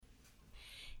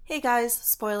Hey guys,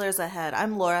 spoilers ahead.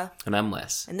 I'm Laura. And I'm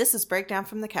Wes. And this is Breakdown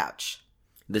from the Couch.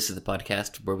 This is the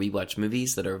podcast where we watch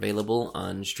movies that are available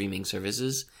on streaming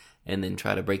services and then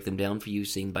try to break them down for you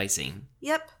scene by scene.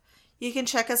 Yep. You can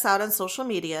check us out on social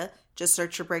media. Just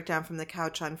search for Breakdown from the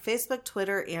Couch on Facebook,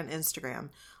 Twitter, and Instagram.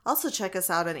 Also check us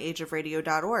out on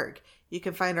ageofradio.org. You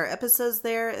can find our episodes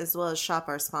there as well as shop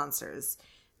our sponsors.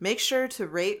 Make sure to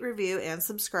rate, review, and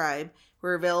subscribe.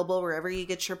 We're available wherever you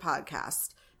get your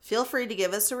podcast. Feel free to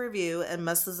give us a review and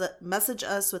message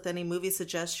us with any movie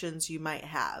suggestions you might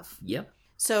have. Yep.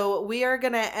 So we are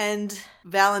going to end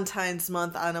Valentine's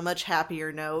month on a much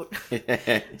happier note.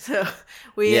 So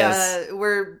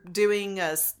we're doing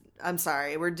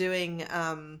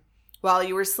While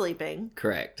You Were Sleeping.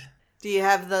 Correct. Do you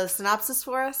have the synopsis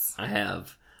for us? I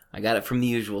have. I got it from the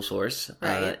usual source,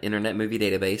 right. Internet Movie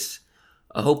Database.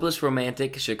 A hopeless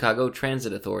romantic Chicago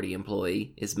Transit Authority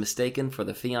employee is mistaken for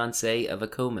the fiancé of a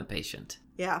coma patient.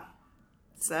 Yeah.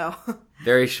 So.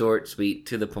 Very short, sweet,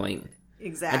 to the point.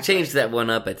 Exactly. I changed that one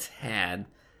up a tad.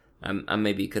 I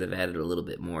maybe could have added a little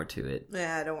bit more to it.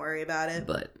 Yeah, don't worry about it.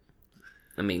 But,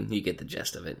 I mean, you get the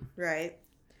gist of it. Right.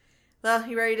 Well,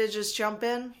 you ready to just jump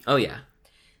in? Oh, yeah.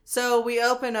 So we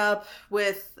open up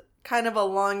with kind of a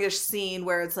longish scene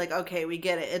where it's like, okay, we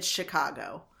get it. It's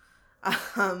Chicago.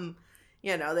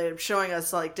 You know, they're showing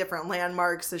us, like, different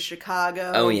landmarks of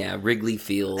Chicago. Oh, yeah. Wrigley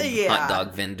Field, yeah. Hot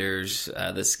dog vendors,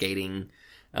 the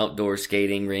outdoor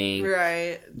skating rink.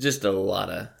 Right. Just a lot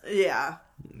of... Yeah.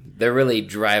 They're really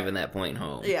driving that point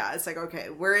home. Yeah, it's like, okay,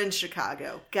 we're in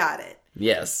Chicago. Got it.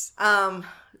 Yes.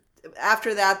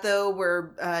 After that, though,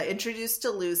 we're introduced to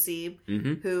Lucy,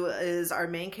 mm-hmm. who is our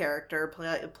main character,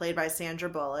 played by Sandra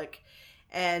Bullock.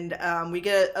 And we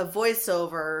get a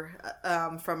voiceover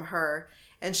from her.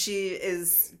 And she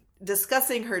is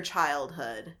discussing her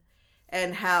childhood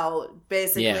and how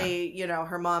basically, you know,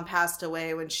 her mom passed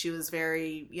away when she was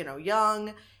very, you know,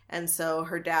 young. And so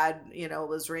her dad, you know,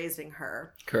 was raising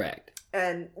her. Correct.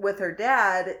 And with her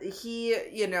dad, he,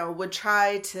 you know, would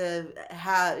try to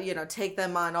take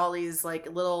them on all these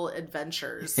like little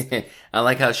adventures. I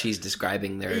like how she's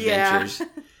describing their adventures.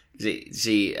 Yeah.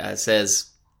 She says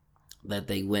that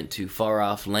they went to far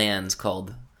off lands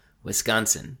called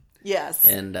Wisconsin. Yes.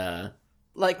 And,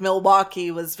 like Milwaukee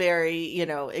was very, you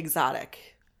know, exotic.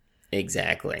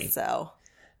 Exactly. So.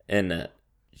 And,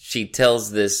 she tells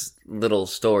this little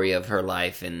story of her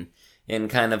life in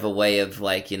kind of a way of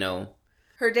like, you know.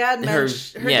 Her dad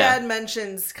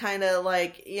mentions kind of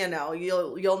like, you know,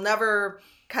 you'll never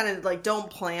kind of like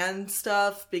don't plan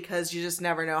stuff because you just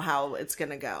never know how it's going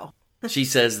to go. She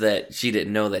says that she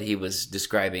didn't know that he was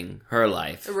describing her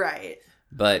life. Right.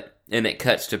 And it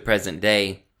cuts to present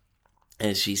day.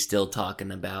 And she's still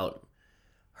talking about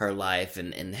her life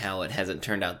and how it hasn't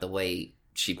turned out the way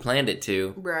she planned it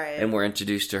to. Right. And we're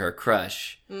introduced to her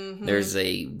crush. Mm-hmm. There's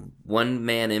one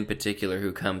man in particular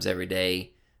who comes every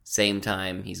day, same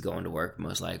time he's going to work,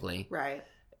 most likely. Right.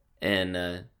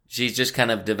 And she's just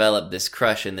kind of developed this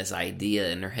crush and this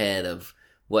idea in her head of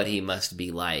what he must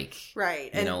be like. Right.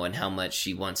 You know, and how much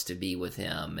she wants to be with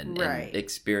him and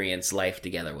experience life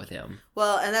together with him.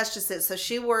 Well, and that's just it. So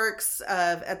she works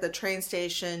at the train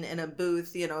station in a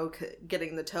booth, you know,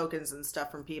 getting the tokens and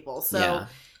stuff from people. So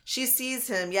she sees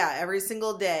him, every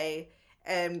single day.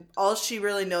 And all she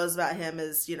really knows about him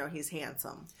is, you know, he's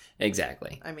handsome.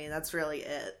 Exactly. I mean, that's really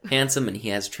it. Handsome, and he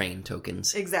has train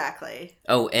tokens. Exactly.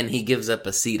 Oh, and he gives up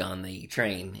a seat on the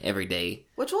train every day.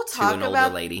 Which we'll talk to an about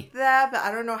older lady. That, but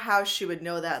I don't know how she would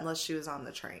know that unless she was on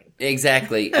the train.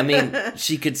 Exactly. I mean,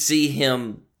 she could see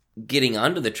him getting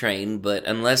onto the train, but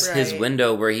unless his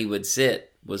window where he would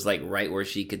sit was like right where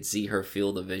she could see her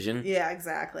field of vision. Yeah,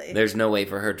 exactly. There's no way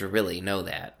for her to really know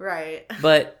that. Right.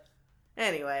 But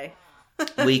anyway.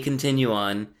 We continue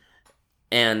on,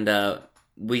 and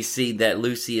we see that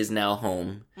Lucy is now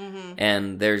home,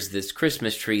 and there's this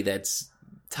Christmas tree that's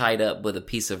tied up with a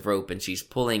piece of rope, and she's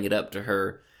pulling it up to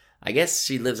her. I guess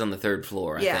she lives on the third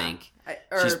floor, I think.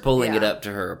 She's pulling it up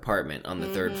to her apartment on the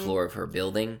third floor of her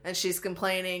building. And she's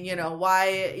complaining, why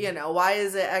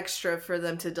is it extra for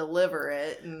them to deliver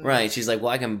it? And right. She's like, well,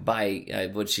 I can buy,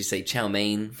 what'd she say, chow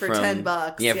mein for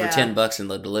 $10. Yeah, for $10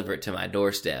 and they'll deliver it to my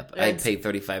doorstep. I'd pay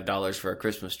 $35 for a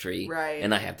Christmas tree. Right.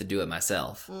 And I have to do it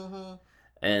myself. Mm-hmm.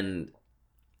 And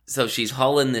so she's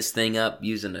hauling this thing up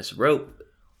using this rope,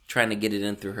 trying to get it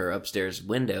in through her upstairs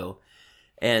window.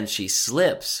 And she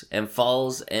slips and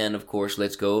falls, and of course,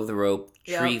 lets go of the rope.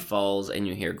 Tree falls, and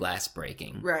you hear glass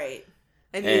breaking. Right.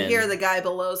 And you hear the guy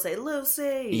below say,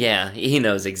 Lucy! Yeah, he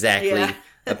knows exactly. Yeah.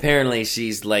 Apparently,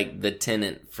 she's like the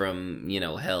tenant from,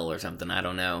 hell or something. I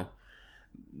don't know.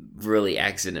 really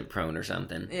accident prone or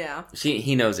something. Yeah.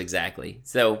 He knows exactly.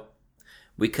 So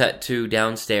we cut to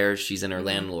downstairs. She's in her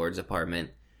landlord's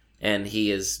apartment, and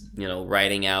he is,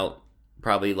 writing out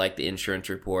probably like the insurance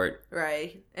report.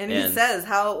 Right. And he says,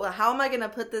 how am I going to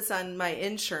put this on my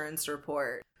insurance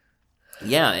report?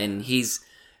 Yeah, and he's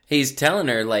telling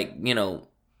her, like, how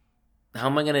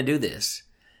am I going to do this?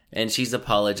 And she's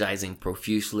apologizing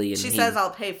profusely. And she says, I'll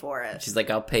pay for it. She's like,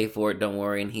 I'll pay for it, don't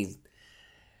worry. And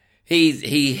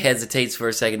he hesitates for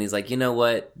a second. He's like, you know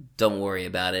what? Don't worry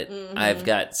about it. Mm-hmm. I've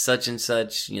got such and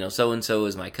such, so-and-so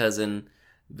is my cousin.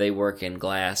 They work in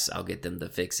glass. I'll get them to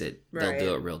fix it. Right. They'll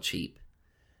do it real cheap.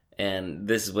 And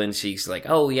this is when she's like,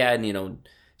 oh, yeah. And,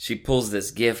 she pulls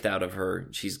this gift out of her.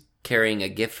 She's carrying a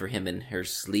gift for him in her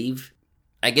sleeve.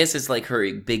 I guess it's like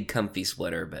her big comfy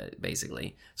sweater, but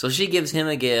basically. So she gives him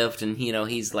a gift, and,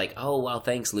 he's like, oh, wow,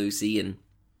 thanks, Lucy. And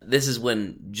this is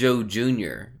when Joe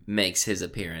Jr. makes his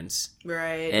appearance.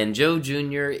 Right. And Joe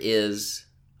Jr. is...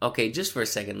 Okay, just for a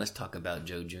second, let's talk about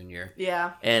Joe Jr.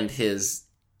 Yeah. And his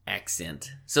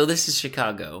accent. So this is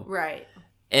Chicago. Right.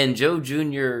 And Joe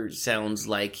Jr. sounds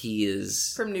like he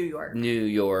is... From New York. New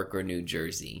York or New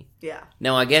Jersey. Yeah.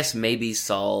 Now, I guess maybe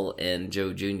Saul and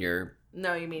Joe Jr.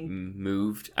 No, you mean...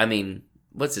 moved. I mean,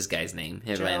 what's this guy's name?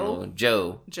 Joe.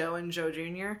 Joe and Joe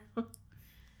Jr.?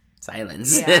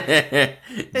 Silence. Yeah.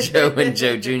 Joe and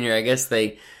Joe Jr. I guess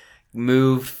they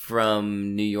moved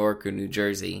from New York or New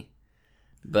Jersey.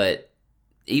 But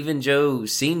even Joe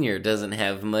Sr. doesn't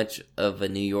have much of a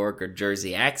New York or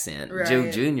Jersey accent. Right. Joe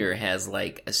Jr. has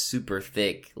like a super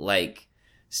thick, like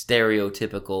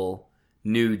stereotypical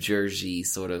New Jersey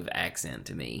sort of accent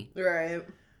to me. Right.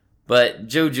 But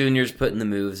Joe Jr.'s putting the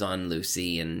moves on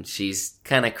Lucy, and she's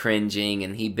kind of cringing,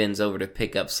 and he bends over to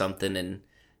pick up something, and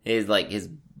his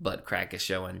butt crack is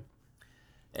showing.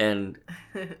 And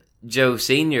Joe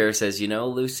Sr. says,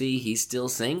 Lucy, he's still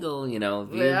single,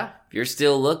 if you're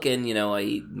still looking,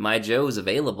 my Joe's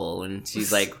available. And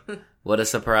she's like, what a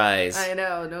surprise. I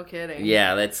know, no kidding.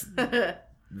 Yeah,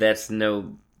 that's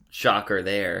no shocker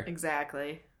there.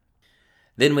 Exactly.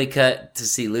 Then we cut to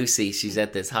see Lucy. She's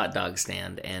at this hot dog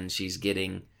stand, and she's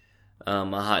getting a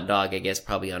hot dog, I guess,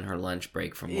 probably on her lunch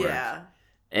break from work. Yeah.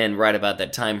 And right about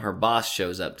that time, her boss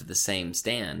shows up to the same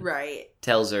stand. Right.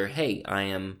 Tells her, hey,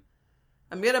 I'm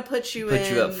going to put you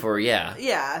up for,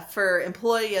 Yeah, for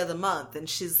Employee of the Month. And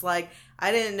she's like,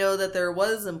 I didn't know that there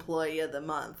was Employee of the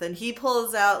Month. And he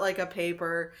pulls out, like, a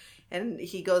paper, and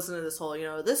he goes into this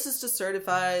whole, this is to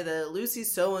certify that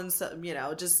Lucy's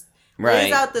so-and-so, just... Right.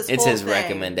 Lays out this it's whole his thing.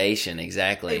 Recommendation,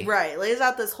 exactly. Right. Lays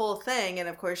out this whole thing. And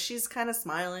of course, she's kind of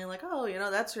smiling like, oh,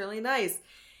 that's really nice.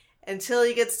 Until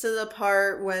he gets to the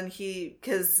part when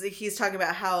because he's talking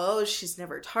about how, she's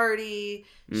never tardy.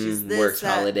 She's this, works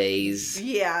that. Holidays.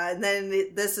 Yeah. And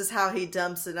then this is how he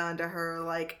dumps it onto her.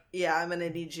 Like, yeah, I'm going to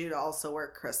need you to also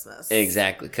work Christmas.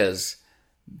 Exactly. Because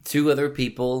two other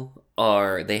people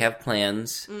they have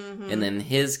plans, and then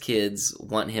his kids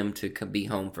want him to be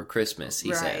home for Christmas,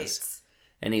 he says.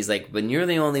 And he's like, but you're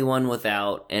the only one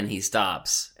without, and he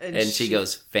stops. And she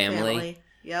goes, family?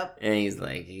 Yep. And he's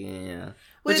like, yeah.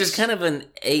 Which is kind of an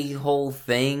a-hole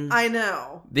thing. I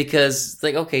know. Because,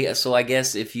 okay, so I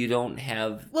guess if you don't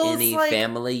have any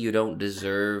family, you don't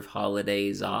deserve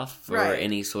holidays off or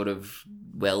any sort of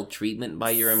treatment by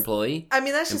your employer. I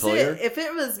mean, that's just it. If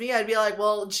it was me, I'd be like,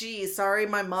 well, gee, sorry,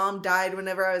 my mom died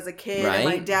whenever I was a kid, and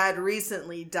my dad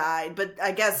recently died. But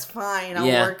I guess fine, I'll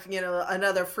work,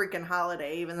 another freaking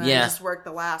holiday, even though I just worked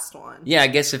the last one. Yeah, I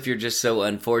guess if you're just so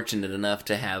unfortunate enough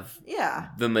to have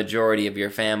the majority of your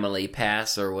family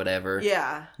pass or whatever,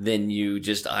 then you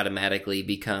just automatically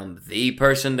become the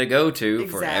person to go to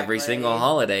for every single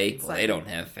holiday. Well, they don't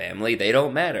have family. They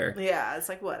don't matter. Yeah, it's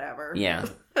like, whatever. Yeah.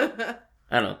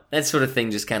 I don't know. That sort of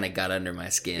thing just kind of got under my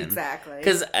skin. Exactly.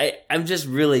 Because I'm just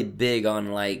really big on,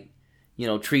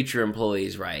 treat your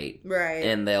employees right. Right.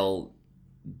 And they'll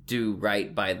do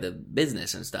right by the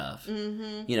business and stuff.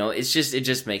 Mm-hmm. It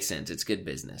just makes sense. It's good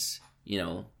business,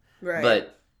 Right.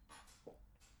 But,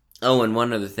 and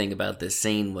one other thing about this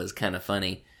scene was kind of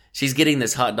funny. She's getting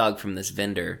this hot dog from this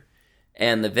vendor,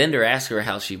 and the vendor asks her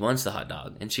how she wants the hot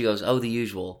dog. And she goes, the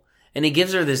usual. And he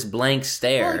gives her this blank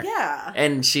stare. Well, yeah.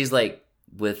 And she's like,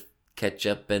 with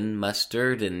ketchup and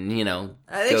mustard and,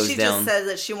 I think she just said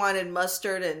that she wanted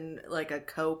mustard and, a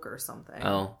Coke or something.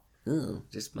 Oh. Ooh,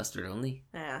 just mustard only?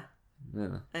 Yeah.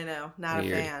 Oh. I know. Not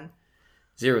Weird. A fan.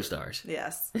 0 stars.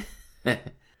 Yes.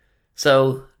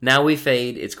 So, now we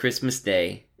fade. It's Christmas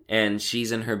Day. And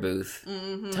she's in her booth.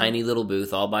 Mm-hmm. Tiny little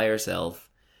booth all by herself.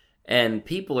 And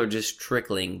people are just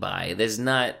trickling by. There's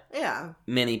not Yeah.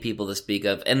 many people to speak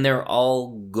of. And they're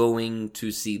all going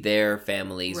to see their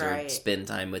families or Right. spend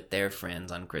time with their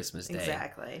friends on Christmas Day.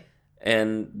 Exactly.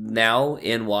 And now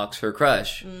in walks her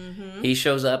crush. Mm-hmm. He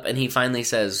shows up and he finally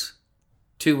says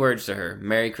 2 words to her,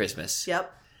 Merry Christmas.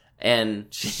 Yep. And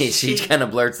she kind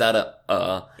of blurts out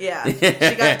Yeah.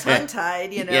 She got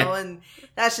tongue-tied, you know, Yeah. and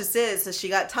that's just it. So she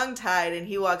got tongue-tied, and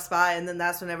he walks by, and then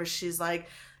that's whenever she's like,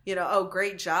 you know, oh,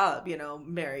 great job, you know,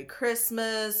 Merry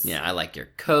Christmas. Yeah, I like your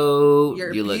coat.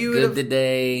 You're You look beautiful. good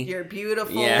today. You're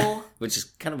beautiful. Yeah, which is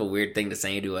kind of a weird thing to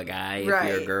say to a guy if you're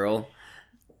a Right. girl.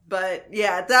 But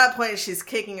yeah, at that point, she's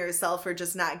kicking herself for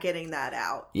just not getting that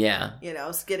out. Yeah. You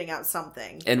know, getting out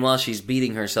something. And while she's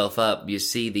beating herself up, you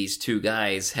see these 2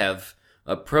 guys have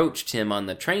approached him on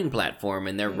the train platform,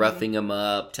 and they're roughing him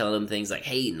up, telling him things like,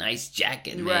 hey, nice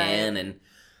jacket, man, and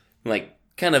like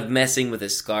kind of messing with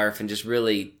his scarf, and just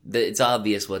really, it's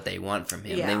obvious what they want from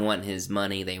him. Yeah. They want his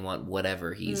money, they want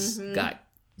whatever he's got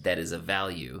that is of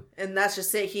value. And that's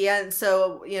just it.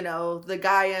 So, you know, the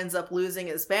guy ends up losing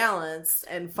his balance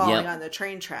and falling on the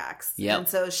train tracks. Yep. And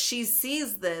so she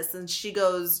sees this and she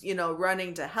goes, you know,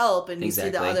 running to help. And you see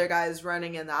the other guys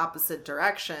running in the opposite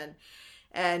direction.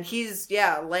 And he's,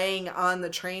 laying on the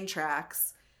train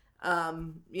tracks,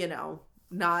 you know,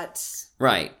 not...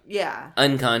 Right. Yeah.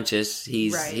 Unconscious.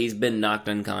 He's been knocked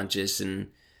unconscious,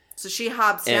 and... So she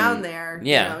hops down there,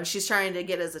 yeah. you know, and she's trying to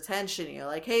get his attention. You're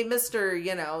like, hey, mister,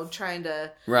 you know, trying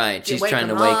to... Right, she's trying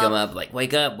to wake him up, like,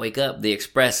 wake up, the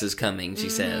express is coming, she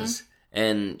says.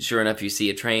 And sure enough, you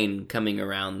see a train coming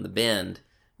around the bend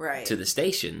to the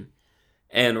station.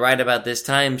 And right about this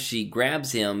time, she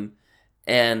grabs him,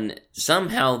 and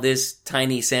somehow this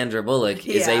tiny Sandra Bullock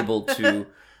is able to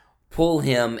pull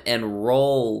him and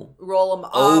roll him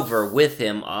off. over with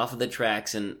him off of the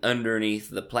tracks and underneath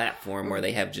the platform where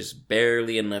they have just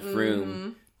barely enough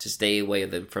room to stay away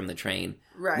from the train.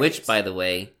 Right. Which, by the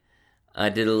way, I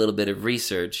did a little bit of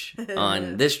research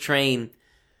on this train.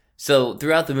 So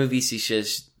throughout the movie, she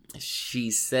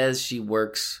says she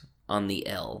works on the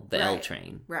L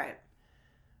train. Right.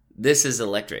 This is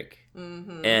electric.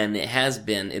 And it has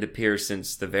been, it appears,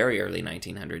 since the very early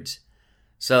 1900s.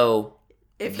 So...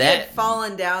 If he had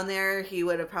fallen down there, he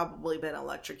would have probably been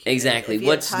electrocuted. Exactly.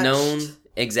 What's known...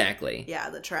 Exactly.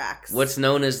 Yeah, the tracks. What's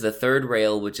known as the third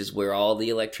rail, which is where all the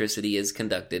electricity is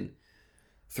conducted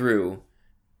through,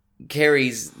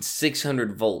 carries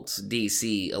 600 volts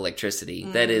DC electricity.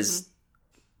 That is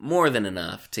more than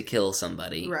enough to kill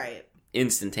somebody. Right.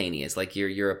 Instantaneous. Like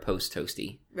you're a Post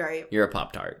Toasty. Right. You're a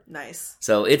Pop-Tart. Nice.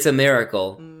 So it's a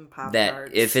miracle Pop-Tarts.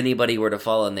 that if anybody were to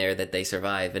fall in there, that they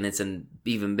survive. And it's an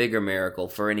even bigger miracle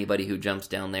for anybody who jumps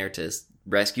down there to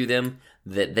rescue them,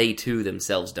 that they too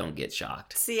themselves don't get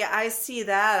shocked. See, I see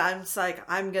that. I'm just like,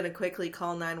 I'm going to quickly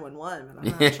call 911, but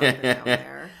I'm not jumping down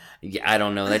there. Yeah, I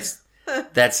don't know.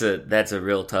 That's a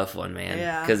real tough one, man.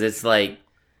 Yeah. Because it's like...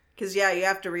 Because, you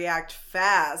have to react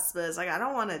fast, but it's like, I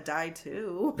don't want to die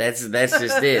too. That's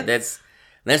just it.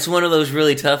 That's one of those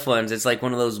really tough ones. It's like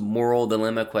one of those moral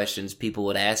dilemma questions people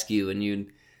would ask you, and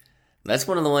that's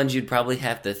one of the ones you'd probably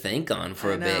have to think on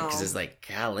for a bit, because it's like,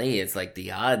 golly, it's like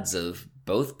the odds of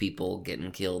both people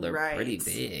getting killed are pretty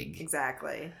big.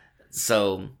 Exactly.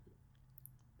 So,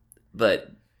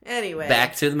 but anyway,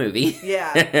 back to the movie.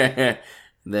 Yeah.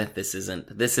 This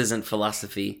isn't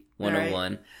philosophy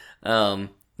 101. Right.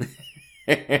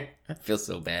 I feel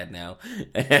so bad now.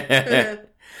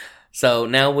 So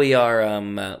now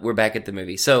we're back at the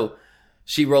movie. So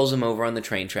she rolls him over on the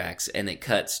train tracks, and it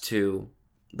cuts to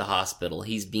the hospital.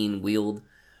 He's being wheeled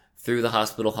through the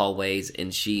hospital hallways,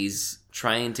 and she's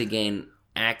trying to gain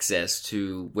access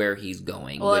to where he's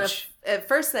going. Well, at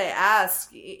first they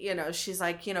ask, she's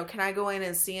like, can I go in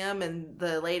and see him? And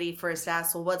the lady first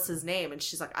asks, well, what's his name? And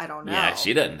she's like, I don't know. Yeah,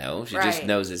 she doesn't know. She just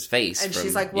knows his face. And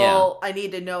she's like, well, I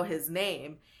need to know his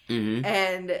name. Mm-hmm.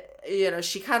 And,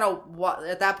 she kind of,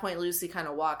 at that point, Lucy kind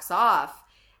of walks off.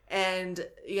 And,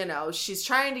 she's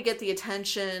trying to get the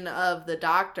attention of the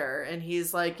doctor. And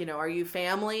he's like, are you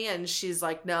family? And she's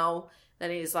like, no.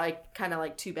 Then he's like, kind of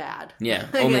like, too bad. Yeah,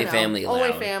 only family allowed.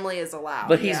 Only family is allowed.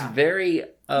 But he's very... he's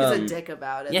a dick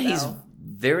about it, he's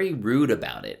very rude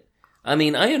about it. I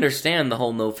mean, I understand the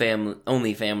whole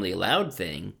only family allowed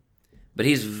thing, but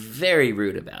he's very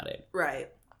rude about it. Right.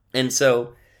 And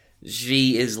so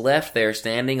she is left there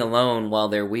standing alone while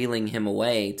they're wheeling him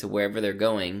away to wherever they're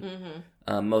going.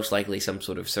 Mm-hmm. Most likely some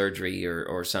sort of surgery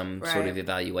or some sort of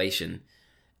evaluation.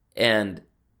 And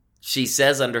she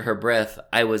says under her breath,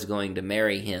 I was going to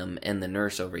marry him, and the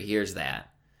nurse overhears that.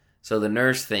 So the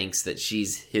nurse thinks that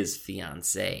she's his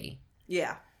fiancée.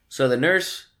 Yeah. So the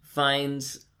nurse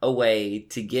finds a way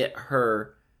to get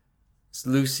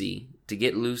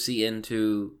Lucy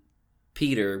into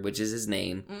Peter, which is his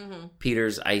name,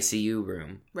 Peter's ICU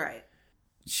room. Right.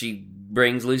 She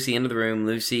brings Lucy into the room.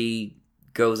 Lucy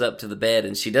goes up to the bed,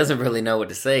 and she doesn't really know what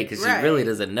to say because she really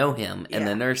doesn't know him, and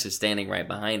the nurse is standing right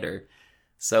behind her.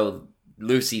 So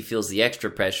Lucy feels the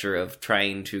extra pressure of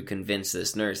trying to convince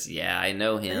this nurse, yeah, I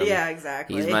know him. Yeah,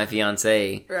 exactly. He's my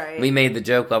fiancé. Right. We made the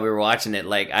joke while we were watching it,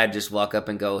 like, I'd just walk up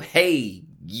and go, hey,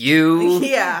 you.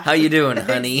 Yeah. How you doing,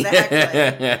 honey?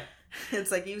 Exactly.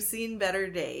 It's like, you've seen better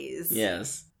days.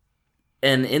 Yes.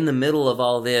 And in the middle of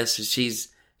all this,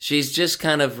 she's just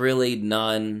kind of really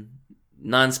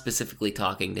non-specifically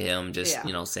talking to him, just,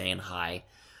 saying hi.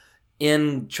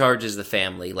 In charges the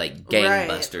family like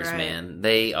gangbusters, right. man.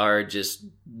 They are just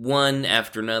one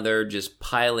after another, just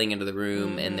piling into the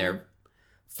room, and they're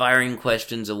firing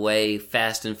questions away,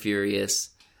 fast and furious.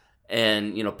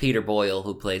 And, Peter Boyle,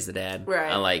 who plays the dad,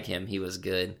 I like him. He was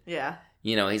good. Yeah.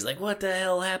 He's like, what the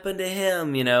hell happened to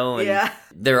him, And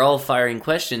they're all firing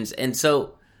questions. And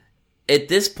so, at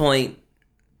this point,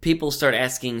 people start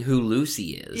asking who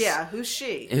Lucy is. Yeah, who's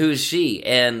she? Who's she?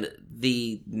 And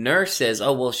the nurse says,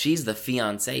 oh, well, she's the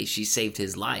fiancé. She saved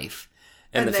his life.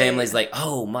 And the family's like,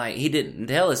 oh, my, he didn't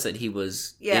tell us that he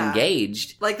was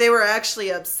engaged. Like, they were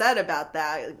actually upset about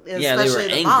that. Especially they were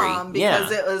the angry. mom.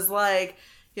 Because it was like,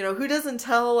 who doesn't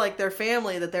tell, like, their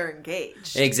family that they're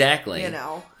engaged? Exactly.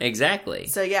 Exactly.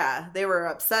 So, yeah, they were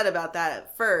upset about that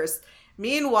at first.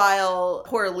 Meanwhile,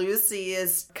 poor Lucy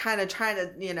is kind of trying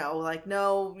to,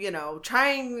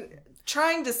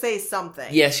 trying to say something.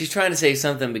 Yeah, she's trying to say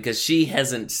something because she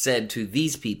hasn't said to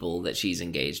these people that she's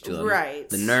engaged to them. Right.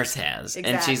 The nurse has.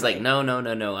 Exactly. And she's like, no,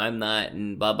 I'm not,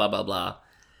 and blah, blah, blah, blah.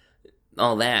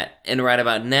 All that. And right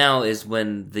about now is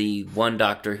when the one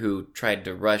doctor who tried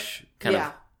to rush, kind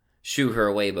of shoo her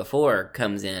away before,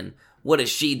 comes in. What is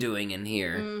she doing in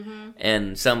here? Mm-hmm.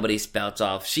 And somebody spouts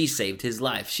off, she saved his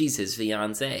life. She's his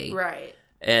fiancée. Right.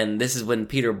 And this is when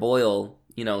Peter Boyle,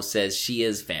 says she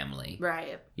is family.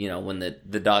 Right. When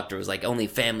the doctor was like, only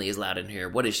family is allowed in here.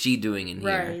 What is she doing in here?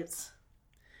 Right.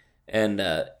 And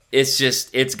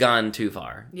it's gone too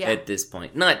far at this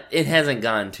point. It hasn't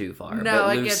gone too far. No,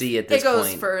 but Lucy at this point. It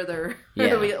goes further.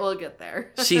 Yeah. We'll get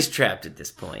there. She's trapped at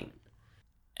this point.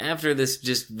 After this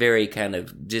just very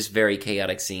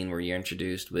chaotic scene where you're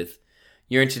introduced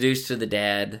to the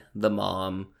dad, the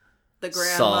mom, the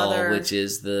grandmother, Saul, which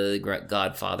is the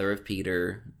godfather of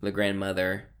Peter, the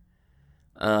grandmother,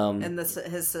 and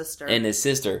his sister. And his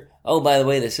sister. Oh, by the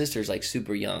way, the sister's like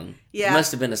super young. Yeah. It must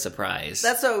have been a surprise.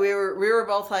 That's what we were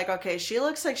both like, okay, she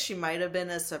looks like she might have been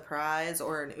a surprise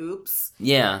or an oops.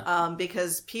 Yeah.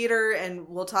 Because Peter, and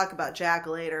we'll talk about Jack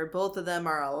later, both of them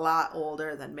are a lot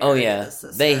older than Mary. Oh, yeah. The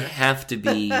sister. They have to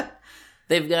be.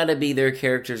 They've got to be, their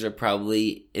characters are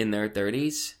probably in their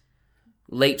 30s.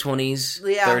 Late 20s, 30s,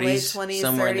 late 20s,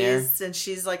 somewhere 30s, in there. And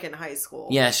she's like in high school.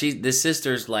 Yeah, the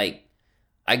sister's like,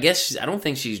 I don't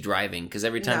think she's driving, because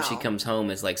every time she comes home,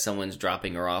 it's like someone's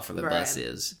dropping her off, or the bus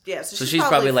is. Yeah, so she's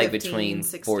probably 15, like between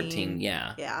 16. 14,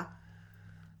 yeah. Yeah.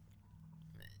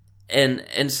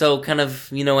 And so kind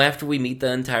of, after we meet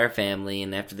the entire family,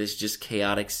 and after this just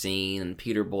chaotic scene, and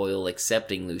Peter Boyle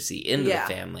accepting Lucy into the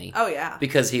family. Oh, yeah.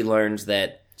 Because he learns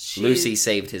that Lucy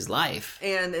saved his life.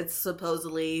 And it's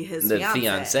supposedly his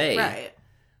fiancé. Right.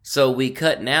 So we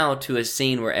cut now to a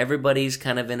scene where everybody's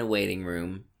kind of in a waiting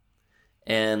room.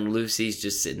 And Lucy's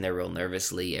just sitting there real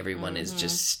nervously. Everyone is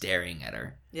just staring at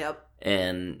her. Yep.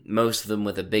 And most of them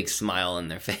with a big smile on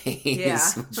their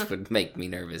face, which would make me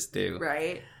nervous too.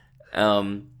 Right.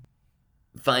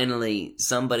 Finally,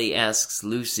 somebody asks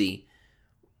Lucy,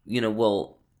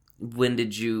 well, when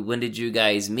did you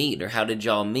guys meet, or how did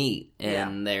y'all meet?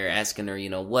 And they're asking her,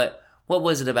 what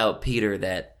was it about Peter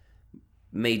that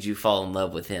made you fall in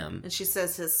love with him? And she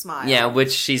says his smile. Yeah,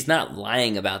 which she's not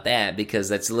lying about that, because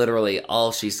that's literally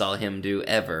all she saw him do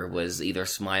ever was either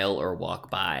smile or walk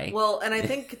by. Well, and I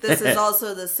think this is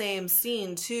also the same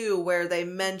scene too, where they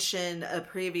mention a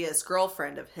previous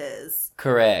girlfriend of his.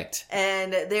 Correct.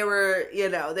 And they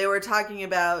were talking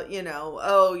about,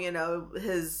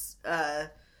 his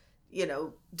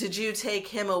did you take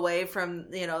him away from,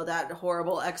 that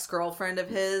horrible ex-girlfriend of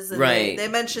his? And right. They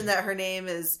mentioned that her name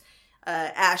is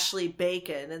Ashley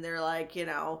Bacon, and they're like,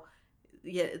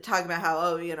 talking about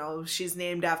how, she's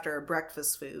named after a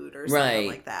breakfast food or something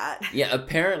like that. Yeah,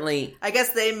 apparently. I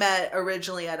guess they met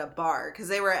originally at a bar, because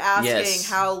they were asking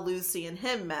how Lucy and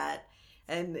him met.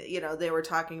 And, they were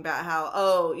talking about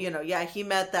how, he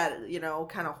met that,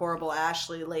 kind of horrible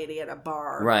Ashley lady at a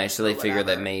bar. Right, so they figure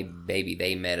that maybe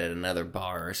they met at another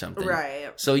bar or something.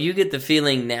 Right. So you get the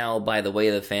feeling now, by the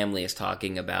way the family is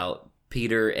talking about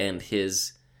Peter and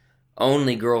his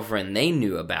only girlfriend they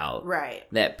knew about. Right.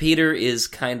 That Peter is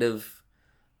kind of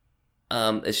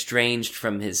estranged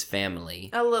from his family.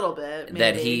 A little bit, maybe.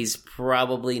 That he's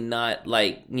probably not,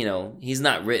 like, you know, he's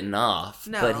not written off,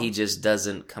 No. but he just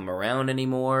doesn't come around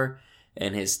anymore,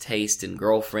 and his taste in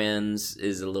girlfriends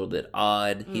is a little bit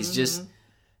odd.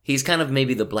 He's kind of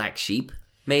maybe the black sheep,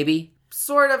 maybe?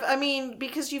 Sort of. I mean,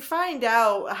 because you find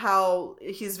out how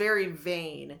he's very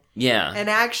vain. Yeah. And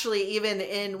actually,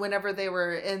 even whenever they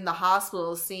were in the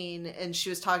hospital scene and she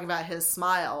was talking about his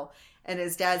smile, and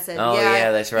his dad said, Oh,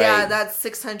 yeah, that's right. Yeah, that's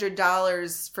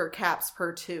 $600 for caps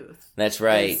per tooth. That's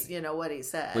right. Is, you know, what he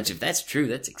said. Which, if that's true,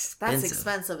 that's expensive. That's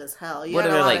expensive as hell. You What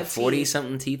had are a there, lot like, of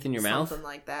 40-something teeth in your mouth? Something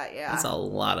like that, yeah. That's a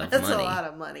lot of That's money. a lot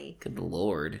of money. Good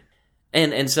Lord.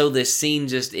 And so this scene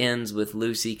just ends with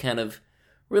Lucy kind of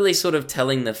really sort of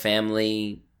telling the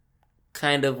family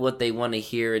kind of what they want to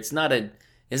hear. It's not a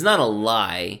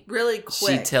lie. Really quick.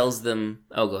 She tells them,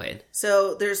 oh, go ahead.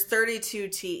 So there's 32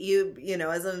 teeth. You know,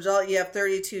 as an adult, you have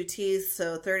 32 teeth.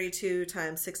 So 32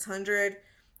 times 600,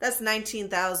 that's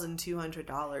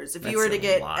 $19,200. If you were to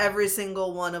get every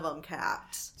single one of them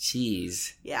capped.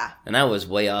 Jeez. Yeah. And I was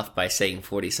way off by saying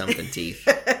 40-something teeth.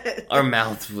 Our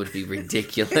mouths would be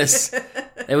ridiculous.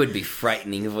 It would be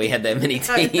frightening if we had that many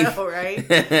teeth. I know,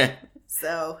 right?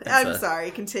 So, I'm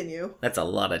sorry, continue. That's a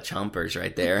lot of chompers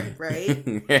right there.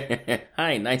 Right?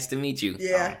 Hi, nice to meet you.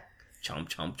 Yeah. Chomp,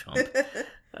 chomp,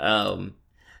 chomp.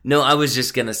 No, I was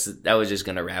just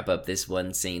gonna wrap up this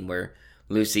one scene where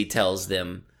Lucy tells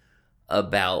them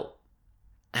about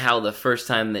how the first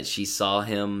time that she saw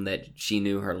him, that she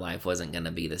knew her life wasn't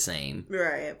gonna be the same.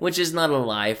 Right. Which is not a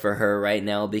lie for her right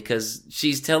now, because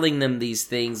she's telling them these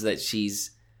things that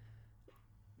she's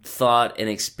thought and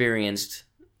experienced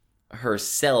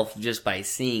herself just by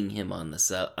seeing him on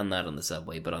the not on the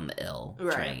subway, but on the L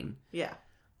train. Yeah.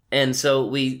 And so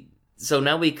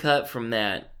now we cut from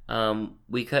that.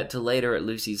 We cut to later at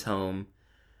Lucy's home.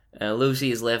 Lucy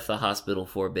has left the hospital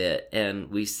for a bit, and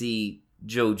we see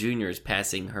Joe Jr. is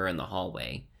passing her in the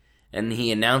hallway, and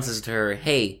he announces to her,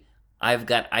 "Hey, I've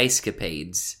got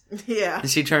ice-capades." Yeah. And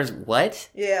she turns, "What?"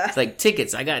 Yeah. It's like,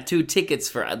 tickets. I got 2 tickets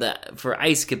for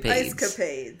ice-capades.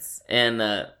 Ice-capades.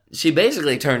 And she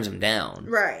basically turns him down.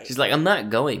 Right. She's like, "I'm not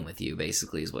going with you,"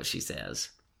 basically is what she says.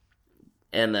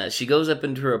 And she goes up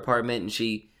into her apartment, and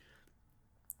she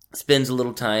spends a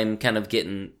little time kind of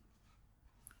getting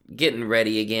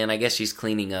ready again. I guess she's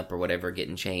cleaning up or whatever,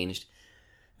 getting changed.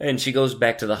 And she goes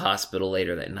back to the hospital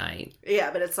later that night.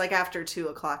 Yeah, but it's like after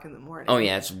 2:00 in the morning. Oh,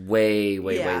 yeah, it's way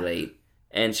late.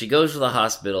 And she goes to the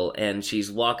hospital, and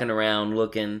she's walking around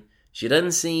looking. She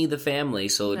doesn't see the family,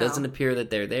 so it doesn't appear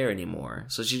that they're there anymore.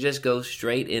 So she just goes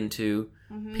straight into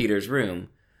Peter's room.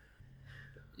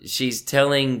 She's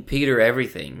telling Peter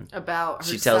everything. About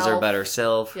herself. She tells her about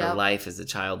herself, her Yep. life as a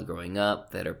child growing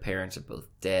up, that her parents are both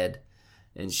dead.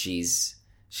 And she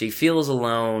feels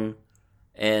alone.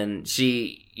 And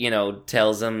she,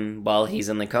 tells him while he's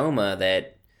in the coma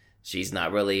that she's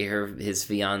not really his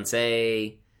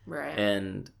fiancé. Right.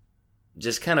 And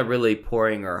just kind of really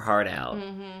pouring her heart out.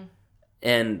 Mm-hmm.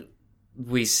 And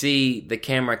we see the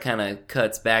camera kind of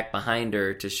cuts back behind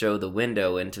her to show the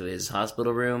window into his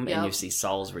hospital room, and you see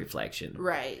Saul's reflection.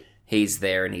 Right. He's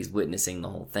there, and he's witnessing the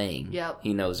whole thing. Yep.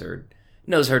 He knows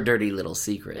her dirty little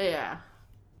secret. Yeah.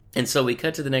 And so we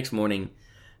cut to the next morning,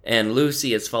 and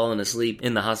Lucy has fallen asleep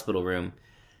in the hospital room,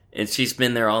 and she's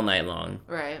been there all night long.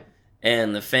 Right.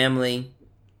 And the family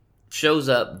shows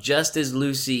up just as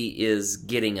Lucy is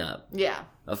getting up. Yeah.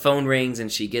 A phone rings,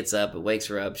 and she gets up. It wakes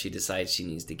her up. She decides she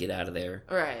needs to get out of there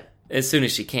Right. as soon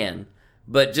as she can.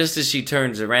 But just as she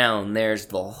turns around, there's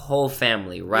the whole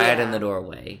family right in the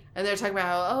doorway. And they're talking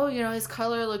about how, his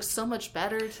color looks so much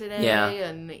better today. Yeah.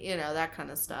 And, that kind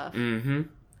of stuff. Mm-hmm.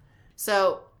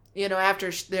 So,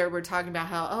 after they were talking about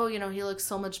how, he looks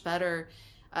so much better,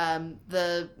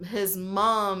 his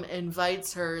mom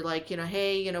invites her, like,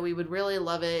 hey, we would really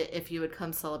love it if you would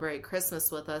come celebrate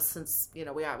Christmas with us, since,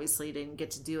 we obviously didn't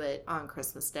get to do it on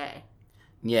Christmas Day.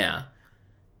 Yeah.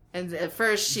 And at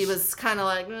first she was kind of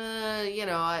like,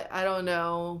 I don't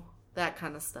know, that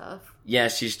kind of stuff. Yeah,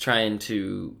 she's trying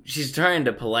to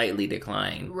politely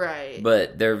decline. Right.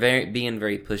 But they're being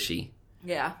very pushy.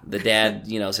 Yeah. The dad,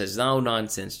 says, "No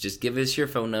nonsense. Just give us your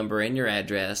phone number and your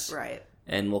address." Right.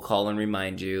 And we'll call and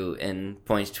remind you, and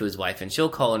points to his wife, and she'll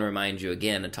call and remind you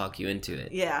again and talk you into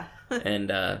it. Yeah.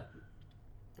 And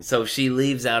so she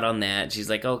leaves out on that. She's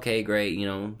like, "Okay, great."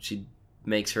 She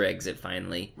makes her exit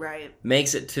finally. Right.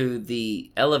 Makes it to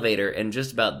the elevator, and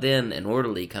just about then, an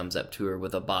orderly comes up to her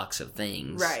with a box of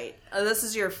things. Right. This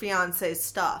is your fiance's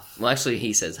stuff. Well, actually,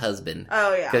 he says husband.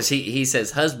 Oh, yeah. Because he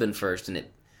says husband first, and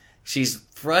she's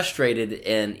frustrated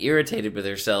and irritated with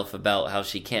herself about how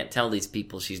she can't tell these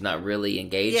people she's not really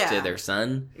engaged to their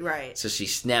son. Right. So she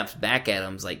snaps back at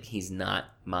him, like, he's not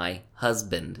my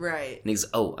husband. Right. And he's,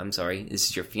 oh, I'm sorry, this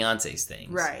is your fiance's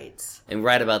things. Right. And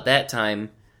right about that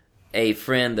time, a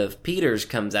friend of Peter's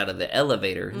comes out of the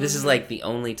elevator. Mm-hmm. This is like the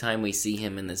only time we see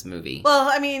him in this movie. Well,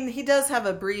 I mean, he does have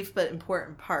a brief but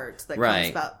important part that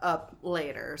comes up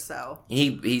later, so.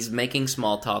 He's making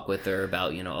small talk with her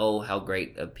about, how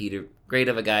great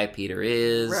of a guy Peter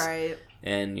is. Right.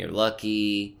 And you're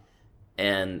lucky.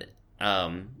 And,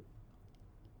 how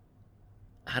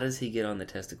does he get on the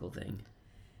testicle thing?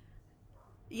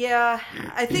 Yeah,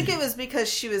 I think it was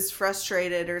because she was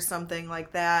frustrated or something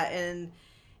like that, and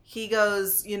he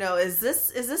goes, is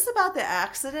this about the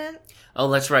accident?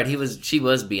 Oh, that's right. She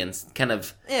was being kind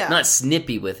of not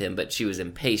snippy with him, but she was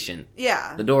impatient.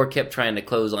 Yeah. The door kept trying to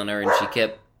close on her, and she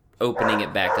kept opening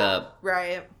it back up.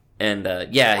 Right. And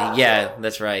yeah,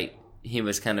 that's right. He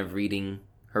was kind of reading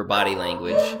her body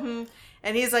language. Mm-hmm.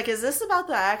 And he's like, "Is this about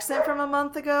the accident from a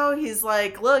month ago?" He's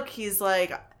like, "Look," he's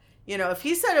like, if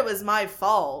he said it was my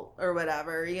fault or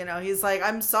whatever, he's like,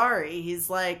 "I'm sorry." He's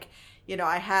like,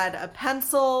 I had a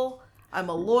pencil. I'm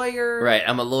a lawyer. Right,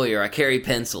 I'm a lawyer. I carry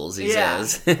pencils, he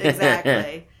says.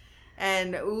 Exactly.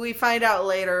 And we find out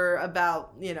later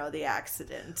about, the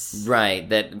accident. Right,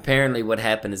 that apparently what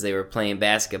happened is they were playing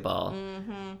basketball.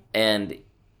 Mm-hmm. And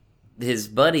his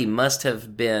buddy must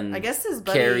have been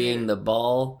carrying the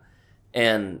ball.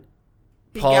 And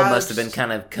Paul must have been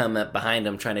kind of come up behind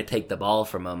him trying to take the ball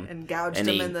from him. And gouged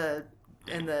him in the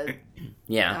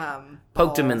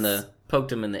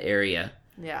poked him in the area.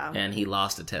 Yeah. And he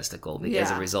lost a testicle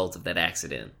because a result of that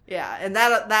accident. Yeah, and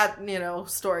that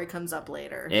story comes up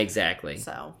later. Exactly.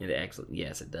 So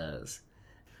yes, it does.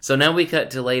 So now we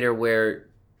cut to later where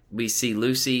we see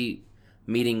Lucy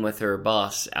meeting with her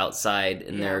boss outside,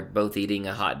 and they're both eating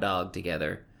a hot dog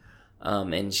together.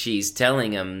 And she's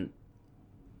telling him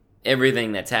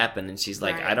everything that's happened, and she's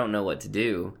like, I don't know what to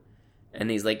do. And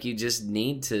he's like, you just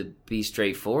need to be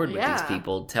straightforward with these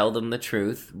people. Tell them the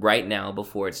truth right now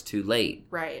before it's too late.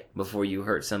 Right. Before you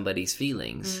hurt somebody's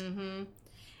feelings. Mm-hmm.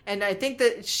 And I think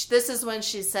that this is when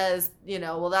she says,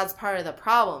 well, that's part of the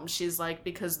problem. She's like,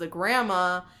 because the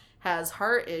grandma has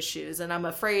heart issues, and I'm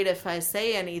afraid if I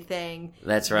say anything,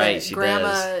 that's right, she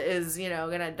grandma is,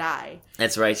 gonna die.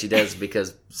 That's right, she does,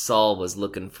 because Saul was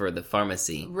looking for the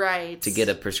pharmacy, right, to get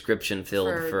a prescription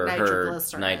filled for her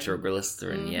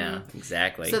nitroglycerin. Mm-hmm. Yeah,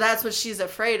 exactly. So that's what she's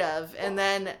afraid of. And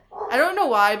then I don't know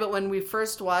why, but when we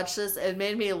first watched this, it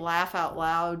made me laugh out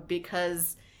loud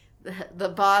because the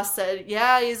boss said,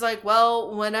 he's like,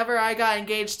 well, whenever I got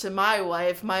engaged to my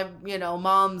wife, my,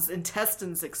 mom's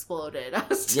intestines exploded. I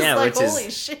was just holy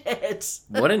shit.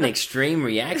 What an extreme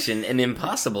reaction, an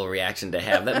impossible reaction to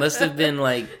have. That must have been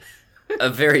like a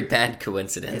very bad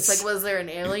coincidence. It's like, was there an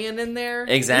alien in there?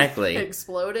 Exactly.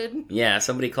 Exploded? Yeah,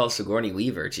 somebody called Sigourney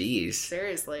Weaver. Jeez.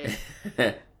 Seriously.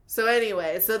 So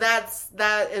anyway,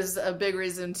 that is a big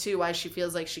reason too why she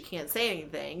feels like she can't say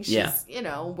anything. She's,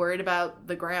 worried about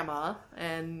the grandma,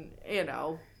 and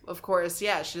of course, she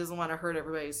doesn't want to hurt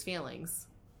everybody's feelings.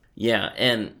 Yeah,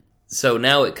 and so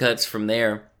now it cuts from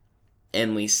there,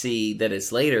 and we see that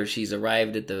it's later. She's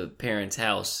arrived at the parents'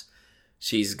 house.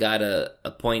 She's got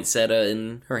a poinsettia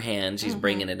in her hand. She's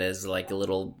bringing it as like a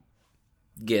little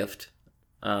gift,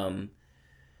 and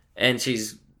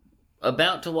she's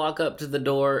about to walk up to the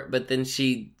door, but then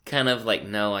she kind of like,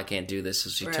 no, I can't do this.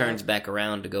 So she turns back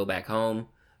around to go back home.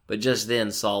 But just then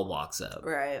Saul walks up.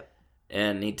 Right.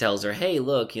 And he tells her, hey,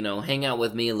 look, hang out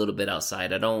with me a little bit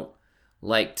outside. I don't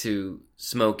like to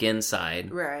smoke inside.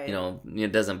 Right.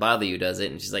 It doesn't bother you, does it?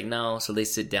 And she's like, no. So they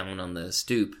sit down on the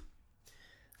stoop.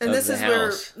 And this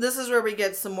is where we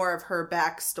get some more of her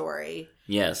backstory.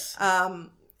 Yes.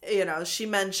 She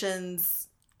mentions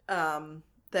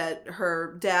that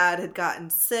her dad had gotten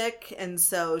sick, and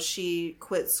so she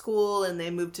quit school and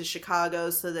they moved to Chicago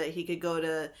so that he could go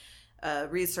to a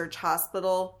research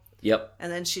hospital. Yep. And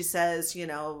then she says,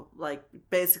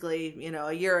 basically,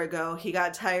 a year ago, he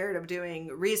got tired of doing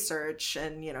research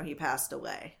and, he passed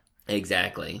away.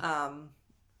 Exactly. And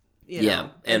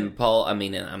Saul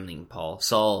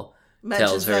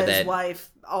tells her that his wife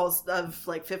of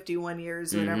 51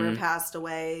 years or whatever passed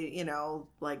away,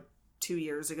 2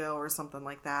 years ago or something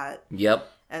like that. Yep.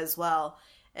 As well.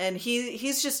 And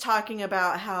he's just talking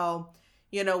about how,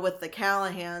 with the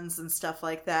Callahans and stuff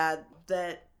like that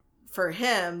for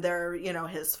him, they're,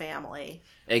 his family.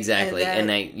 Exactly.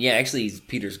 Actually, he's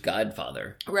Peter's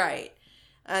godfather. Right.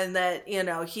 And that,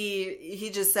 he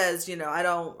just says, I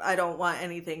don't want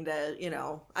anything to,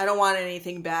 I don't want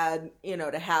anything bad,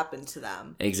 to happen to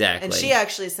them. Exactly. And she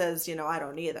actually says, I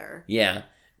don't either. Yeah.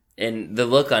 And the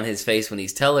look on his face when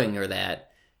he's telling her that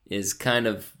is kind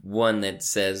of one that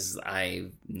says, I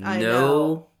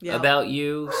know yep. about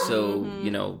you,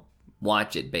 so,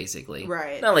 watch it, basically.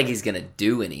 Right. Not like he's going to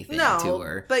do anything to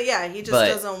her. But yeah, he just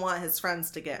doesn't want his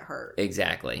friends to get hurt.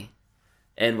 Exactly.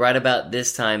 And right about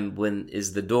this time,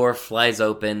 the door flies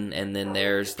open, and then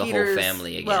there's the whole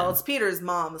family again. Well, it's Peter's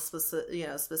mom,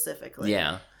 specifically.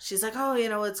 Yeah. She's like,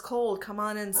 oh, it's cold. Come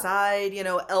on inside.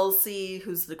 Elsie,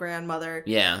 who's the grandmother.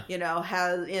 Yeah.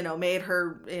 Has, made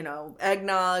her,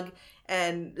 eggnog.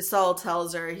 And Saul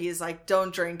tells her, he's like,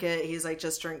 don't drink it. He's like,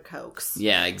 just drink Cokes.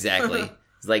 Yeah, exactly.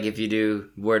 It's like, if you do,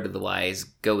 word of the wise,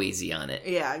 go easy on it.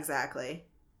 Yeah, exactly.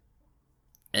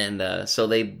 And so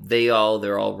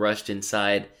they're all rushed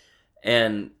inside,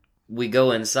 and we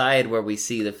go inside where we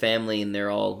see the family, and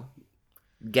they're all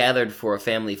gathered for a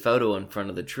family photo in front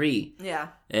of the tree. Yeah.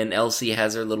 And Elsie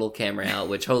has her little camera out,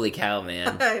 which, holy cow,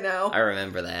 man. I know. I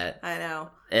remember that. I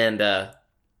know. And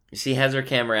she has her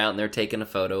camera out, and they're taking a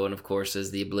photo, and of course,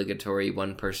 as the obligatory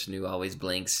one person who always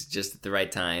blinks just at the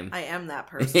right time. I am that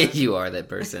person. You are that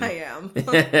person.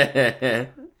 I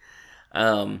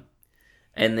am.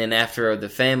 And then after the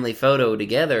family photo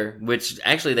together, which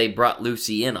actually they brought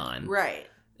Lucy in on. Right.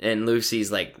 And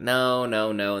Lucy's like, no.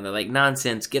 And they're like,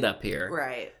 nonsense, get up here.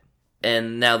 Right.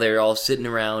 And now they're all sitting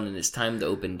around, and it's time to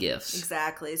open gifts.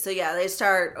 Exactly. So yeah, they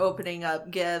start opening up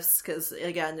gifts because,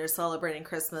 again, they're celebrating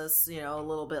Christmas, a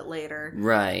little bit later.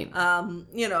 Right. And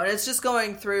it's just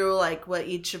going through like what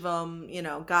each of them,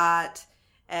 got.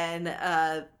 And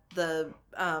the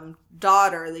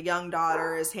the young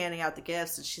daughter is handing out the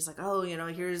gifts, and she's like, oh,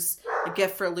 here's a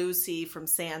gift for Lucy from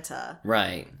Santa.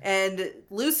 Right. And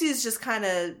Lucy's just kind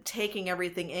of taking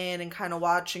everything in and kind of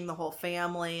watching the whole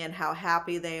family and how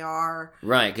happy they are.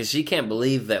 Right, because she can't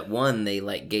believe that, one, they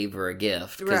gave her a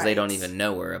gift, because they don't even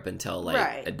know her up until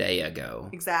a day ago.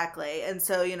 Exactly. And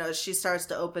so, she starts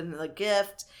to open the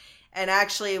gift, and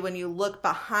actually when you look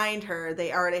behind her,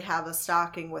 they already have a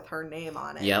stocking with her name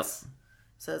on it. Yep.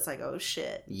 So it's like, oh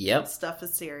shit. Yep. Stuff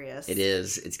is serious. It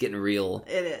is. It's getting real.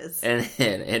 It is. And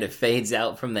it fades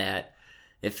out from that.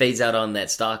 It fades out on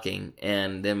that stocking.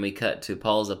 And then we cut to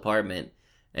Paul's apartment,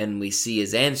 and we see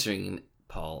his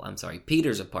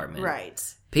Peter's apartment. Right.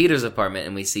 Peter's apartment,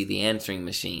 and we see the answering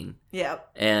machine.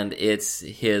 Yep. And it's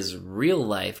his real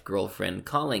life girlfriend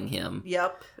calling him.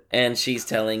 Yep. And she's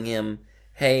telling him,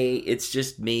 hey, it's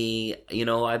just me.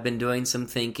 I've been doing some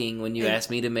thinking when you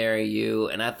asked me to marry you.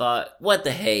 And I thought, what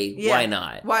the hey? Yeah, why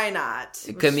not? Why not?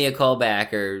 Give me a call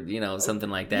back, or,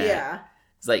 something like that. Yeah.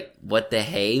 It's like, what the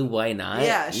hey? Why not?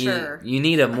 Yeah, sure. You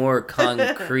need a more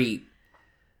concrete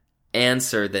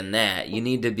answer than that. You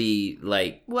need to be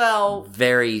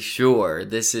very sure.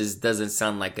 This doesn't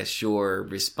sound like a sure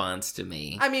response to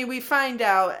me. I mean, we find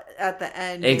out at the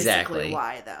end exactly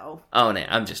why, though. Oh, no,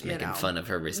 I'm just making fun of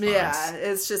her response. Yeah,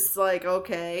 it's just like,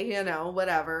 okay,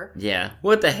 whatever. Yeah,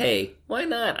 what the hey? Why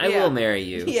not? I will marry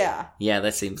you. Yeah. Yeah,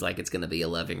 that seems like it's going to be a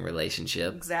loving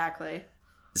relationship. Exactly.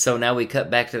 So now we cut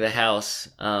back to the house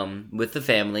with the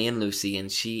family and Lucy,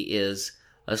 and she is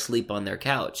asleep on their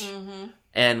couch. Mm-hmm.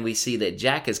 And we see that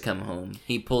Jack has come home.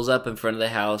 He pulls up in front of the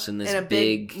house in this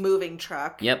big moving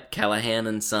truck. Yep, Callahan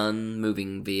and Son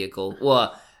moving vehicle.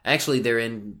 Well, actually, it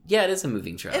is a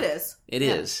moving truck. It is. It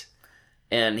is.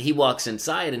 And he walks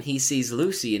inside, and he sees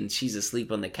Lucy, and she's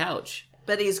asleep on the couch.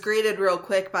 But he's greeted real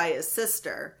quick by his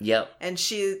sister. Yep. And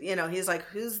she, he's like,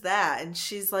 who's that? And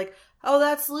she's like, oh,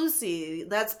 that's Lucy.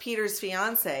 That's Peter's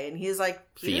fiance. And he's like,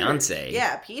 fiance?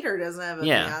 Yeah, Peter doesn't have a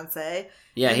fiance.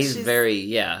 Yeah, and he's very,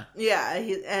 Yeah,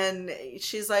 and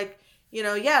she's like,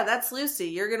 that's Lucy.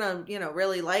 You're going to,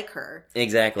 really like her.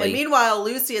 Exactly. And meanwhile,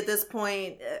 Lucy at this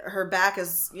point, her back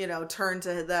is, turned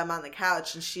to them on the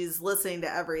couch, and she's listening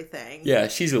to everything. Yeah,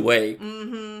 she's awake.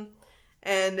 Mm-hmm.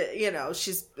 And,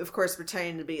 she's, of course,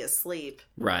 pretending to be asleep.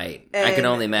 Right. And I can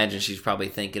only imagine she's probably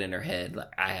thinking in her head,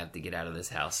 I have to get out of this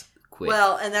house quick.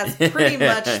 Well, and that's pretty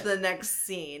much the next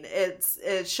scene.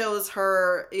 It shows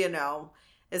her,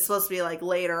 it's supposed to be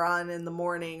later on in the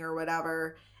morning or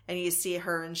whatever, and you see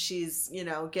her and she's,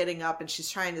 getting up and she's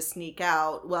trying to sneak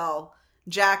out. Well,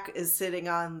 Jack is sitting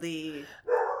on the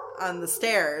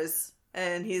stairs,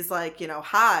 and he's like,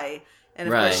 hi. And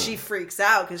of course she freaks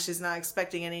out because she's not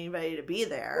expecting anybody to be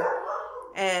there.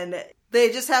 And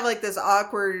they just have this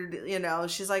awkward,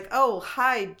 she's like, oh,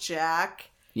 hi, Jack.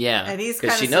 Yeah, And he's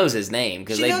because she knows his name,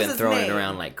 because She they've knows been his throwing it name.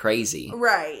 around like crazy.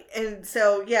 Right. And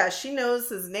so, yeah, she knows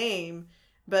his name,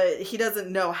 but he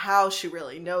doesn't know how she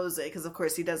really knows it, because, of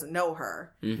course, he doesn't know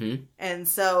her. Mm-hmm. And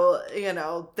so, you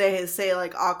know, they say,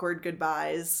 like, awkward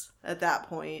goodbyes at that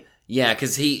point. Yeah,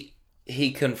 because he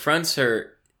confronts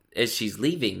her as she's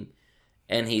leaving,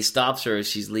 and he stops her as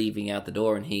she's leaving out the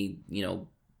door, and he, you know,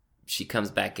 she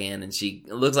comes back in, and it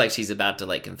looks like she's about to,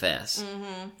 like, confess.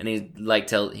 Mm-hmm.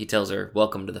 And he tells her,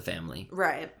 welcome to the family.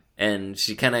 Right. And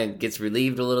she kind of gets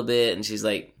relieved a little bit, and she's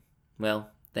like,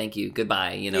 well, thank you,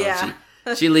 goodbye, you know. Yeah.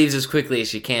 She leaves as quickly as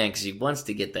she can, because she wants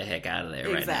to get the heck out of there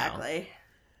right now. Exactly.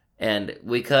 And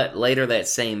we cut later that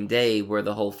same day where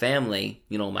the whole family,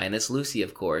 you know, minus Lucy,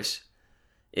 of course,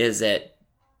 is at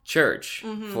church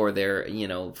for their, you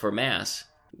know, for Mass.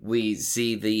 We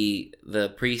see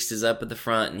the priest is up at the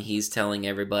front, and he's telling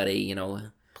everybody, you know,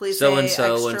 Please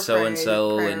so-and-so and extra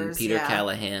so-and-so and prayers, Peter yeah.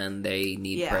 Callahan, they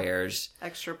need prayers.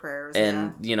 Extra prayers,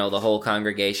 And, you know, the whole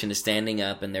congregation is standing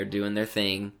up, and they're doing their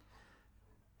thing.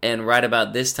 And right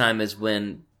about this time is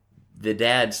when the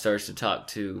dad starts to talk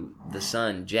to the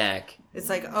son, Jack. It's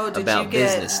like, oh, did about you get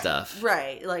business stuff,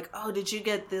 right? Like, oh, did you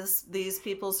get these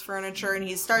people's furniture? And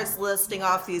he starts listing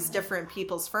off these different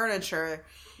people's furniture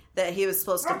that he was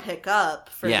supposed to pick up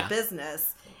for the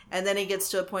business. And then he gets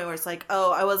to a point where it's like,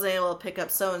 oh, I wasn't able to pick up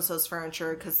so and so's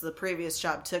furniture because the previous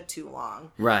job took too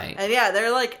long. Right. And yeah,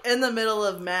 they're like in the middle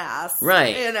of Mass,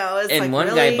 right? You know, it's and like, one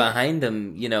really? guy behind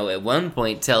them, you know, at one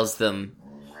point tells them,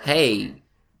 "Hey,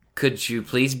 could you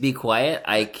please be quiet?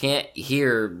 I can't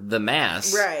hear the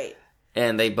Mass." Right.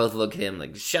 And they both look at him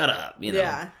like, shut up, you know.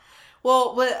 Yeah.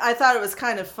 Well, but I thought it was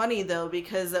kind of funny, though,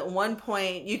 because at one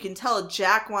point, you can tell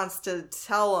Jack wants to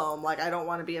tell him, like, I don't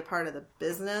want to be a part of the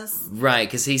business. Right,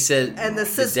 because he said... And the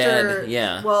sister...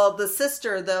 dad, Well, the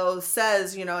sister, though,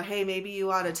 says, you know, hey, maybe you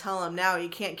ought to tell him now. He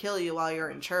can't kill you while you're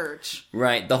in church.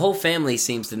 Right. The whole family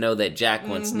seems to know that Jack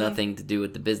wants nothing to do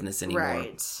with the business anymore.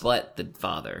 Right. But the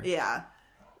father. Yeah.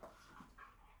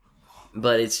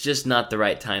 But it's just not the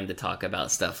right time to talk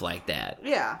about stuff like that.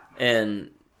 Yeah.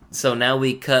 And so now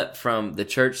we cut from the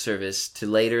church service to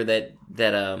later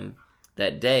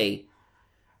that day,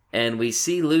 and we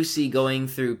see Lucy going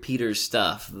through Peter's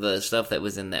stuff, the stuff that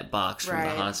was in that box from the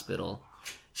hospital.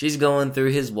 She's going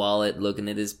through his wallet, looking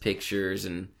at his pictures,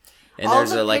 and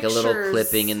there's a little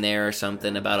clipping in there or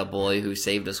something about a boy who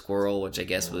saved a squirrel, which I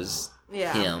guess was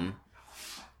him.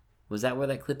 Was that where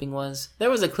that clipping was? There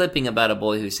was a clipping about a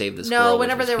boy who saved the squirrel. No,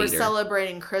 whenever they were Peter.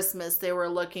 celebrating Christmas, they were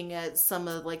looking at some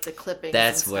of like the clippings.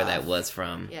 That's where that was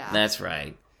from. Yeah. That's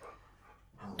right.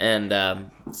 And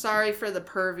sorry for the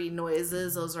pervy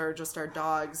noises. Those are just our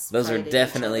dogs. Those are fighting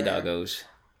definitely each other. doggos.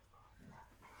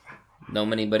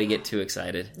 Don't anybody get too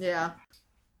excited. Yeah.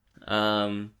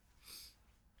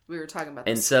 We were talking about.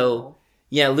 And so,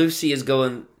 yeah, Lucy is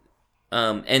going.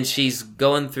 And she's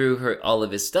going through all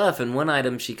of his stuff, and one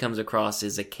item she comes across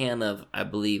is a can of, I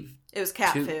believe... It was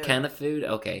cat food. Can of food?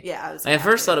 Okay. Yeah, it was I at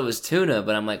first thought it was tuna,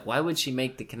 but I'm like, why would she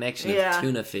make the connection of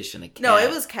tuna fish and a cat? No, it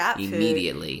was cat food.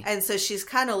 Immediately. And so she's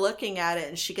kind of looking at it,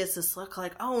 and she gets this look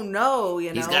like, oh no, you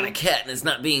know. He's got a cat, and it's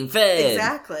not being fed.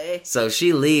 Exactly. So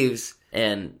she leaves,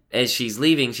 and as she's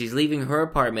leaving her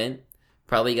apartment,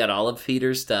 probably got all of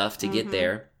Peter's stuff to get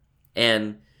there,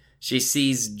 and... she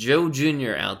sees Joe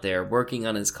Jr. out there working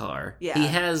on his car. Yeah. He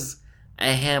has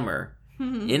a hammer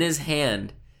in his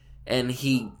hand, and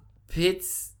he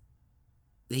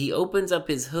opens up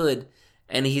his hood,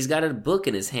 and he's got a book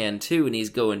in his hand, too, and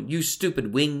he's going, "You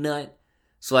stupid wing nut."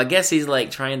 So I guess he's, like,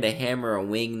 trying to hammer a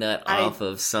wing nut off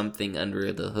of something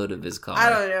under the hood of his car. I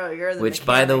don't know. You're the Which, mechanic,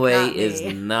 by the way, not me. is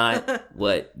not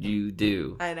what you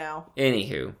do. I know.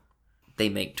 Anywho, they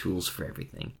make tools for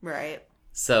everything. Right.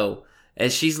 So...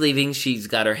 as she's leaving, she's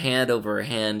got her hand over her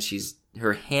hand. She's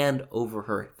her hand over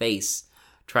her face,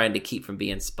 trying to keep from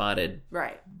being spotted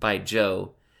by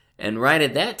Joe. And right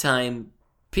at that time,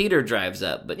 Peter drives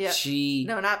up, but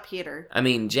No, not Peter. I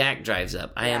mean, Jack drives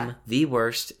up. I am the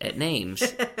worst at names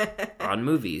on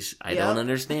movies. I don't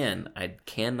understand. I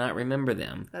cannot remember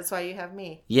them. That's why you have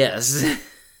me. Yes.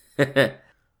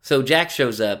 So Jack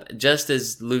shows up just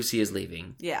as Lucy is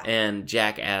leaving. Yeah. And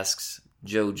Jack asks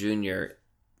Joe Jr.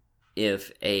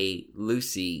 if a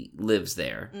Lucy lives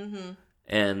there. Mm-hmm.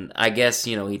 And I guess,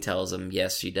 you know, he tells him,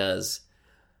 yes, she does.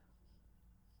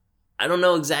 I don't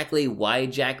know exactly why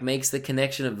Jack makes the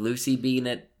connection of Lucy being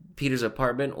at Peter's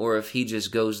apartment, or if he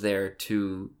just goes there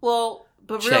to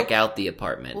check out the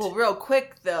apartment. Well, real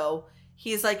quick, though,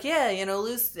 he's like, yeah, you know,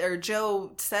 Lucy, or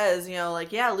Joe says, you know,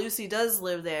 like, yeah, Lucy does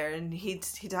live there, and he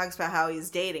talks about how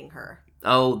he's dating her.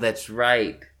 Oh, that's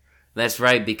right. That's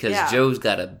right, because Yeah. Joe's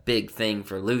got a big thing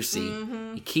for Lucy.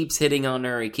 Mm-hmm. He keeps hitting on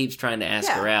her. He keeps trying to ask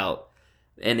Yeah. her out.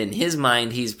 And in his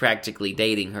mind, he's practically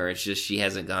dating her. It's just she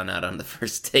hasn't gone out on the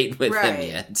first date with him Right.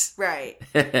 yet. Right.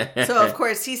 So, of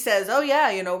course, he says, oh,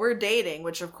 yeah, we're dating,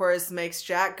 which, of course, makes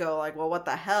Jack go like, well, what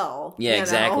the hell? Yeah, You know?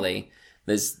 exactly.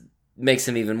 This makes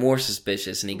him even more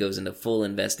suspicious, and he goes into full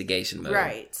investigation mode.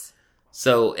 Right.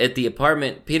 So, at the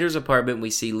apartment, Peter's apartment,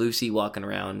 we see Lucy walking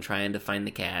around trying to find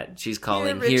the cat. She's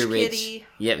calling, Here, here, rich rich. kitty."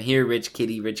 Yep, here, rich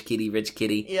kitty, rich kitty, rich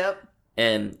kitty. Yep.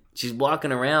 And she's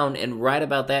walking around, and right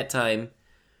about that time,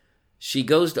 she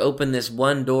goes to open this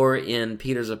one door in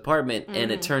Peter's apartment,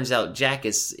 and it turns out Jack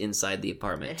is inside the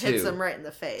apartment, Mm-hmm. It hits too. him right in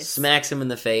the face. Smacks him in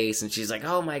the face, and she's like,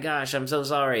 oh my gosh, I'm so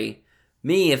sorry.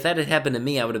 Me, if that had happened to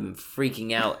me, I would have been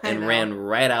freaking out I and know. ran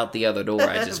right out the other door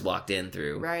I just walked in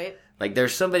through. Right. Like,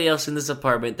 there's somebody else in this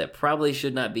apartment that probably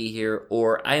should not be here,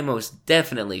 or I most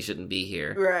definitely shouldn't be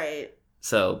here. Right.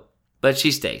 So, but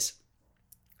she stays.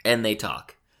 And they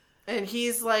talk. And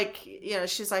he's like,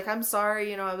 she's like, I'm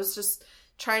sorry, I was just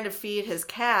trying to feed his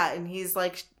cat. And he's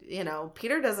like,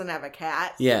 Peter doesn't have a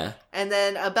cat. Yeah. And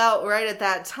then about right at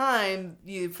that time,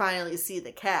 you finally see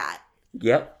the cat.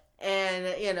 Yep. And,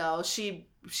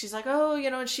 she's like, oh,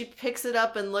 and she picks it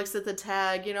up and looks at the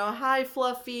tag, hi,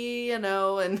 Fluffy,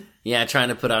 and Yeah, trying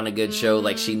to put on a good show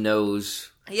like she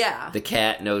knows. yeah. The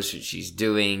cat knows what she's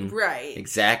doing. Right.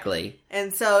 Exactly.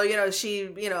 And so, she,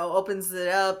 opens it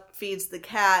up, feeds the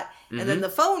cat, and then the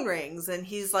phone rings, and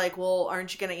he's like, well,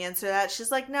 aren't you going to answer that? She's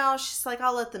like, no. She's like,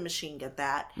 I'll let the machine get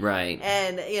that. Right.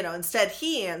 And, instead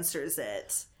he answers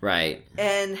it. Right.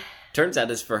 And Turns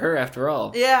out it's for her after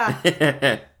all.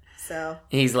 yeah. So.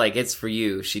 He's like, it's for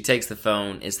you. She takes the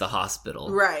phone. It's the hospital.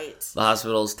 Right. The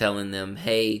hospital's telling them,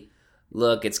 hey,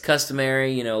 look, it's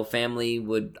customary. Family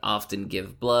would often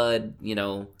give blood.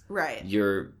 Right.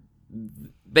 You're...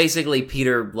 Basically,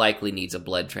 Peter likely needs a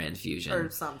blood transfusion. Or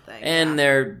something. And yeah.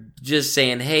 they're just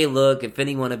saying, hey, look, if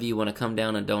any one of you want to come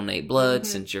down and donate blood,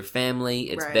 since you're family,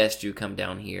 it's Right. best you come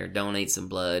down here, donate some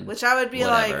blood. Which I would be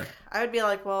whatever.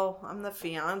 like, well, I'm the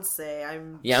fiance.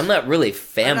 I'm not really I'm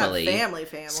family. not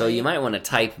family. So you might want to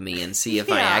type me and see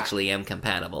if I Yeah. actually am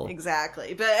compatible.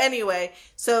 Exactly. But anyway,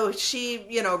 so she,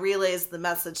 relays the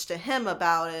message to him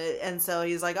about it. And so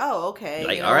he's like, oh, okay.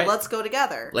 Like, all right. Let's go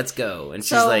together. Let's go. And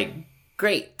she's So- like,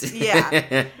 great.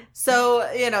 Yeah. So,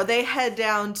 they head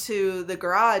down to the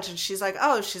garage and she's like,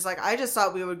 I just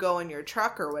thought we would go in your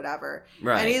truck or whatever.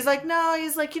 Right. And he's like, no,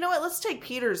 you know what? Let's take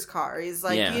Peter's car. He's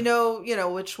like, Yeah. you know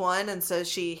which one? And so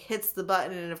she hits the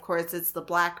button and of course it's the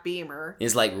black Beamer.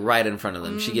 Is like right in front of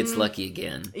them. She gets lucky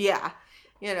again. Yeah.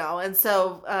 And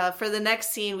so for the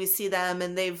next scene we see them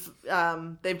and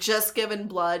they've just given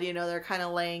blood, they're kind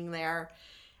of laying there.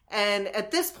 And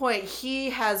at this point, he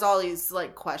has all these,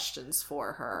 questions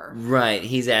for her. Right.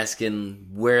 He's asking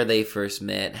where they first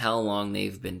met, how long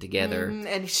they've been together.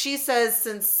 And she says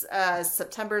since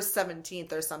September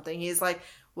 17th or something. He's like,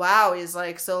 wow. He's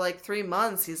like, so 3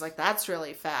 months. He's like, that's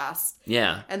really fast.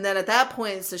 Yeah. And then at that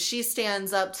point, so she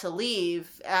stands up to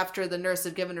leave after the nurse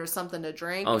had given her something to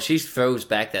drink. Oh, she throws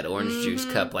back that orange juice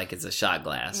cup like it's a shot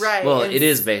glass. Right. Well, And- it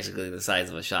is basically the size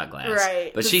of a shot glass.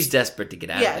 Right. But she's desperate to get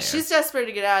out of Yeah, there. she's desperate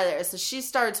to get out of there. So she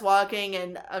starts walking,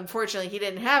 and unfortunately, he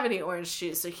didn't have any orange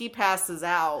juice, so he passes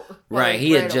out. Right,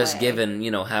 he had right just away.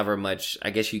 given, however much, I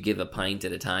guess you give a pint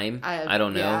at a time. I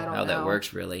don't know yeah, I don't how that know.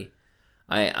 works, really.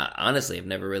 I honestly have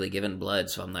never really given blood,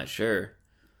 so I'm not sure.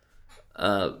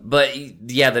 But,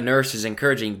 yeah, the nurse is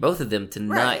encouraging both of them to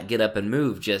not Right. get up and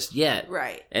move just yet.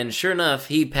 Right. And sure enough,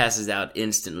 he passes out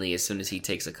instantly as soon as he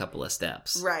takes a couple of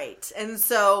steps. Right. And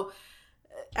so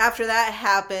after that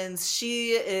happens,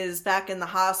 she is back in the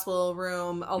hospital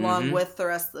room along Mm-hmm. with the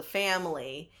rest of the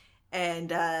family.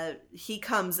 And he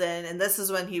comes in, and this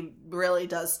is when he really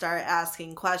does start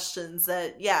asking questions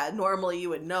that, normally you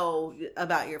would know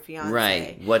about your fiance.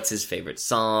 Right. What's his favorite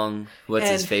song? What's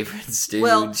his And- favorite stooge?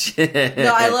 well,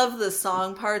 No, I love the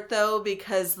song part though,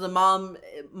 because the mom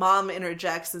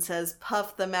interjects and says,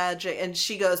 "Puff the magic," and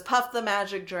she goes, "Puff the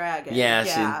magic dragon." Yeah,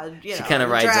 she kind of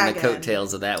rides on the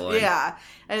coattails of that one. Yeah,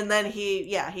 and then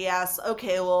he asks,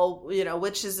 "Okay, well,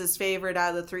 which is his favorite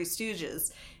out of the Three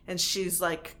Stooges?" And she's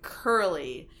like,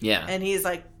 "Curly." Yeah. And he's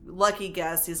like, "Lucky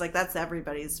guess." He's like, "That's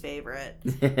everybody's favorite."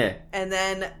 And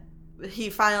then he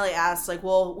finally asks,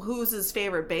 well, who's his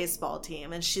favorite baseball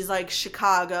team? And she's like,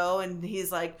 Chicago. And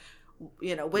he's like,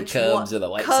 which Cubs one? or the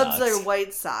White Cubs Sox. or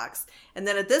White Sox. And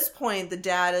then at this point, the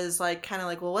dad is kind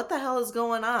of well, what the hell is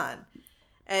going on?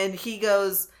 And he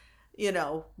goes,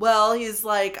 well, he's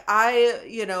like, I,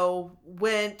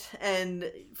 went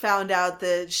and found out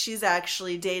that she's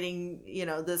actually dating,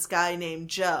 this guy named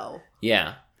Joe.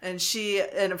 Yeah.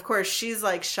 And of course she's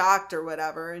like shocked or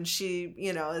whatever, and she,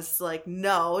 is like,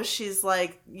 no, she's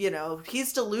like,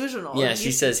 he's delusional. Yeah,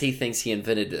 she says he thinks he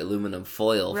invented aluminum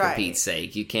foil, for Right. Pete's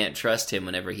sake. You can't trust him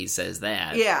whenever he says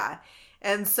that. Yeah.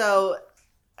 And so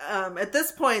at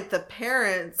this point the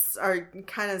parents are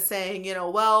kind of saying,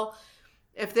 well,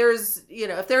 if there's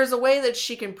a way that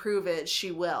she can prove it,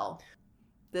 she will.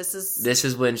 This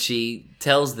is when she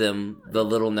tells them the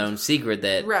little known secret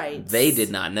that Right. they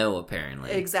did not know,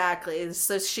 apparently. Exactly.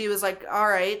 So she was like, all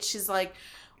right. She's like,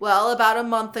 well, about a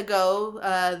month ago,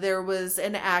 there was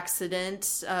an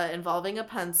accident involving a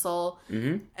pencil,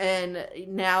 and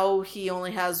now he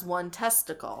only has one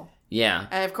testicle. Yeah.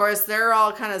 And of course, they're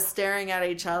all kind of staring at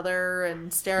each other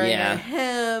and staring at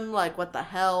him, like, what the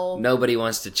hell? Nobody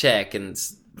wants to check, and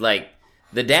it's like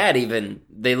the dad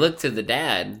they look to the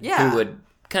dad, who would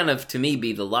kind of, to me,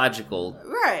 be the logical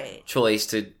choice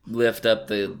to lift up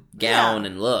the gown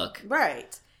and look.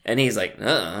 Right. And he's like,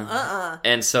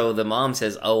 And so the mom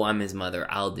says, oh, I'm his mother,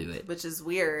 I'll do it. Which is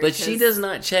weird. But she does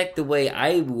not check the way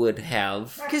I would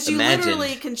have Because you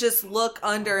literally can just look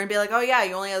under and be like, oh yeah,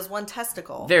 he only has one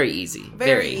testicle. Very easy.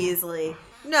 Very easily.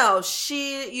 No,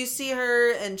 you see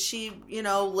her and she,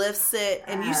 lifts it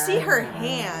and you see her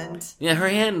hand. Yeah, her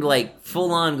hand, like,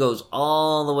 full on goes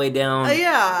all the way down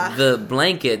the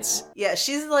blankets. Yeah,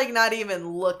 she's, like, not even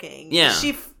looking. Yeah.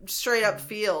 She straight up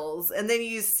feels. And then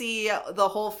you see the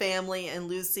whole family and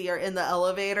Lucy are in the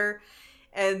elevator.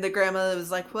 And the grandmother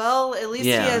was like, well, at least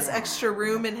he has extra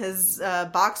room in his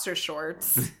boxer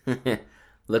shorts.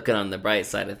 Looking on the bright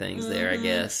side of things there, I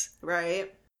guess.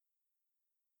 Right.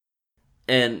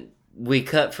 And we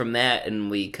cut from that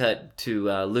and we cut to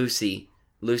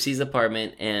Lucy's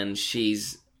apartment, and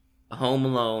she's home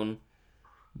alone,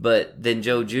 but then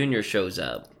Joe Jr. shows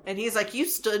up. And he's like, you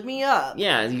stood me up.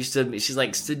 Yeah, she's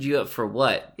like, stood you up for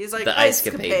what? He's like, the Ice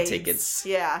Capade tickets.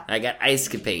 Yeah. I got Ice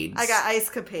Capades. I got Ice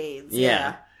Capades.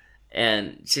 Yeah.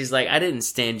 And she's like, I didn't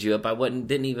stand you up. I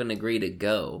didn't even agree to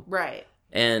go. Right.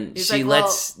 And he's she like,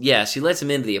 she lets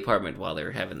him into the apartment while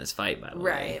they're having this fight, by the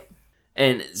way. Right.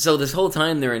 And so this whole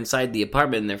time they're inside the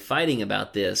apartment and they're fighting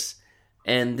about this.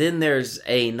 And then there's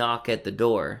a knock at the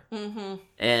door. Mm-hmm.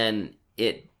 And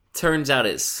it turns out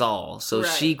it's Saul. So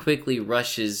she quickly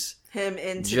rushes him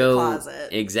into Joe, the closet.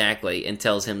 Exactly. And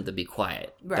tells him to be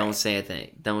quiet. Right. Don't say a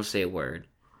thing. Don't say a word.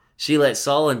 She lets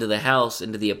Saul into the house,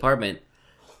 into the apartment.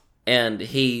 And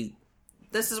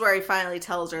this is where he finally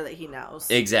tells her that he knows.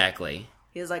 Exactly.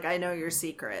 He's like, I know your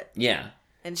secret. Yeah.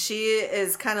 And she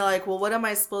is kind of like, well, what am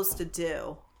I supposed to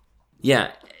do?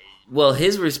 Yeah. Well,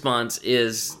 his response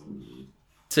is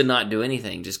to not do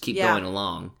anything. Just keep going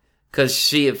along. Because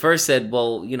she at first said,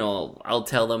 well, I'll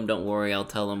tell them. Don't worry. I'll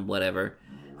tell them whatever.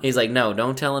 He's like, no,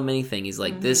 don't tell them anything. He's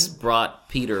like, this brought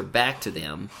Peter back to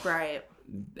them. Right.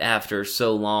 After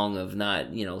so long of not,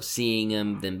 seeing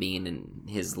him, them being in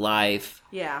his life.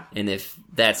 Yeah. And if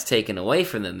that's taken away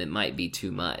from them, it might be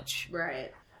too much.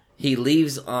 Right. He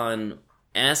leaves on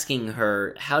asking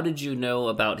her, how did you know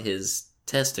about his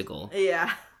testicle?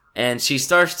 Yeah. And she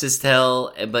starts to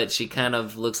tell, but she kind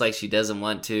of looks like she doesn't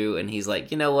want to. And he's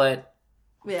like, you know what?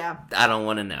 Yeah. I don't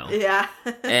want to know. Yeah.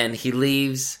 And he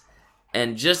leaves.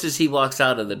 And just as he walks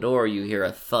out of the door, you hear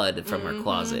a thud from her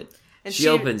closet. And she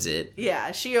opens it.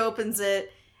 Yeah, she opens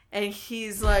it. And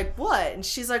he's like, what? And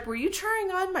she's like, were you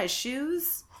trying on my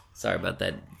shoes? Sorry about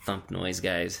that thump noise,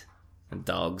 guys. And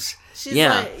dogs. She's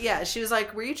like, she was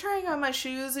like, were you trying on my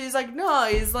shoes? And he's like, no.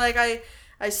 He's like,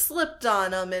 I slipped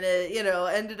on them and it,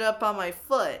 ended up on my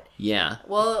foot. Yeah.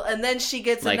 Well, and then she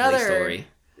gets Likely story.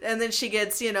 And then she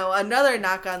gets, another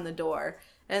knock on the door.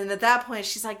 And at that point,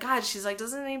 she's like, God,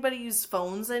 doesn't anybody use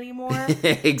phones anymore?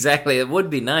 Exactly. It would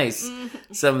be nice.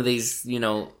 Some of these,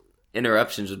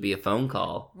 interruptions would be a phone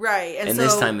call. Right. And so,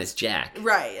 this time it's Jack.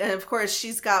 Right. And of course,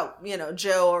 she's got,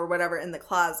 Joe or whatever in the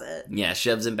closet. Yeah,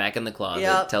 shoves him back in the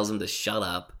closet, tells him to shut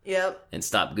up. Yep. And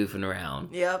stop goofing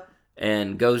around. Yep.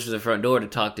 And goes to the front door to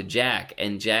talk to Jack.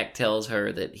 And Jack tells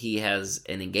her that he has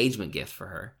an engagement gift for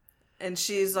her. And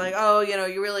she's like, oh,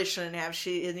 you really shouldn't have.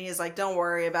 And he's like, don't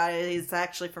worry about it. It's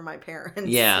actually for my parents.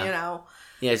 Yeah.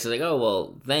 Yeah, she's like, oh,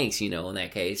 well, thanks, in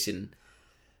that case.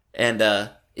 And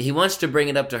he wants to bring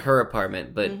it up to her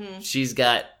apartment, but she's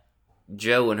got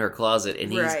Joe in her closet,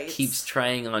 and he keeps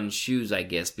trying on shoes, I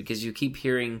guess, because you keep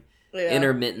hearing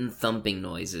intermittent thumping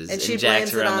noises. And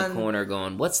Jack's around the corner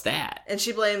going, what's that? And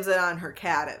she blames it on her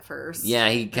cat at first. Yeah,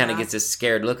 he kind of gets a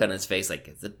scared look on his face, like,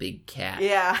 it's a big cat.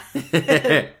 Yeah.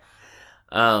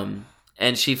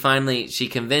 And she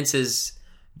convinces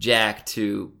Jack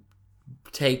to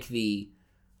take the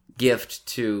gift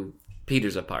to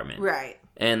Peter's apartment. Right.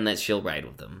 And that she'll ride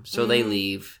with them. So they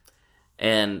leave.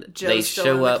 And Joe's they still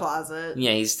show in the up. closet.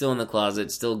 Yeah, he's still in the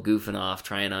closet, still goofing off,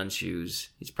 trying on shoes.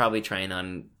 He's probably trying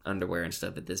on underwear and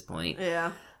stuff at this point.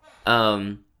 Yeah.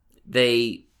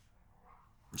 They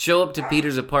show up to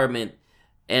Peter's apartment,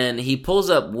 and he pulls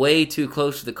up way too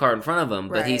close to the car in front of him,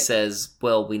 but he Right. says,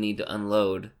 well, we need to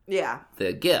unload Yeah.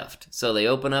 the gift. So they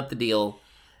open up the deal,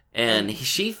 and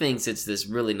she thinks it's this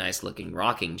really nice-looking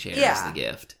rocking chair as the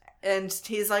gift. And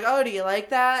he's like, oh, do you like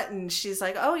that? And she's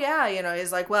like, oh, yeah. You know,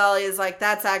 he's like,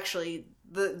 that's actually,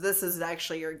 this is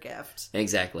actually your gift.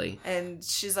 Exactly. And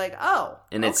she's like, oh,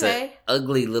 And it's okay. an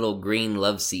ugly little green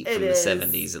love seat from the is.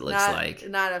 70s, it looks like.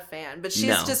 Not a fan. But she's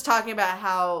No. just talking about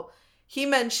how he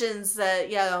mentions that,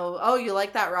 oh, you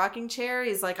like that rocking chair?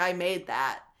 He's like, I made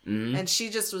that. Mhm. And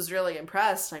she just was really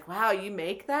impressed. Like, wow, you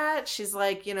make that? She's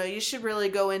like, you should really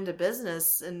go into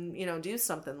business and, do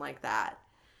something like that.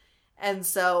 And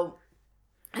so,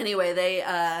 anyway,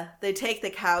 they take the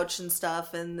couch and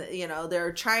stuff, and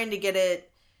they're trying to get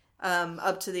it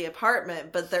up to the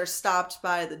apartment, but they're stopped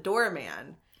by the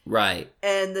doorman. Right.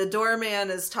 And the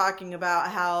doorman is talking about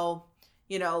how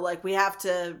like we have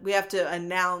to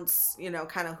announce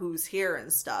kind of who's here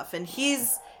and stuff, and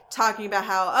he's talking about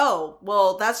how, oh,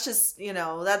 well, that's just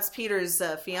that's Peter's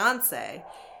fiance.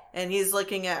 And he's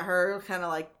looking at her kind of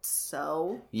like,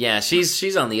 so? Yeah,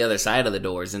 she's on the other side of the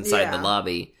doors inside the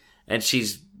lobby. And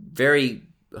she's very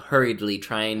hurriedly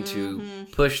trying to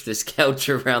push this couch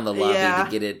around the lobby to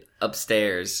get it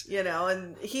upstairs.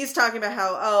 And he's talking about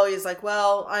how, he's like,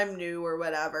 well, I'm new or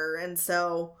whatever. And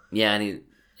so... Yeah,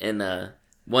 and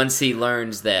once he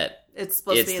learns that it's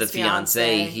supposed to be the his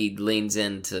fiancé, he leans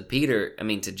into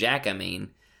Jack,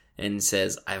 and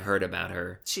says, I've heard about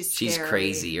her. She's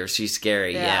crazy, or she's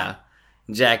scary, yeah.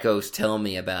 Jack goes, tell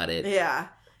me about it. Yeah.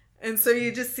 And so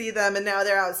you just see them, and now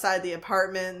they're outside the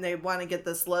apartment, and they want to get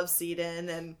this love seat in,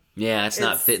 and... Yeah, it's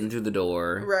not fitting through the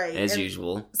door, right, as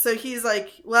usual. So he's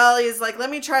like, let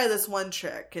me try this one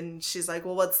trick. And she's like,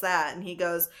 well, what's that? And he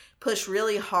goes, push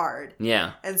really hard.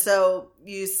 Yeah. And so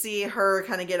you see her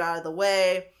kind of get out of the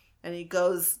way, and he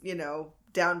goes,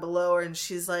 down below her, and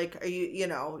she's like, are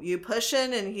you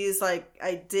pushing? And he's like,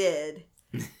 I did.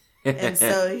 And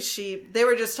so they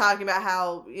were just talking about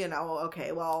how,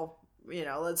 okay, well,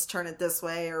 let's turn it this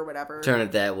way or whatever. Turn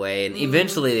it that way. And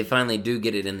eventually they finally do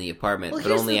get it in the apartment,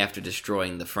 but only after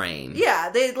destroying the frame. Yeah,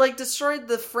 they destroyed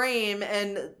the frame,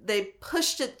 and they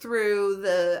pushed it through.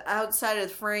 The outside of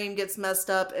the frame gets messed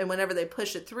up, and whenever they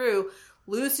push it through,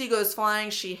 Lucy goes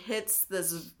flying. She hits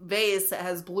this vase that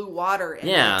has blue water in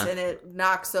it, and it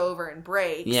knocks over and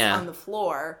breaks on the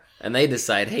floor. And they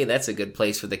decide, hey, that's a good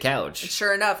place for the couch. And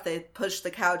sure enough, they push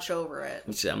the couch over it.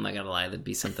 Which, I'm not going to lie, that'd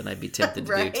be something I'd be tempted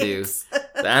to do, too.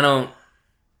 But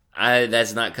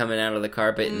that's not coming out of the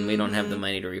carpet, and we don't have the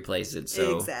money to replace it,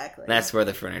 so exactly. That's where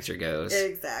the furniture goes.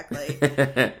 Exactly.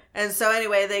 And so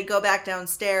anyway, they go back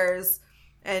downstairs,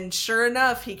 and sure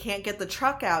enough, he can't get the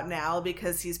truck out now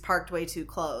because he's parked way too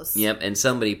close. Yep, and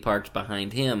somebody parked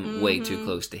behind him way too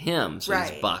close to him, so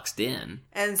he's boxed in.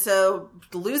 And so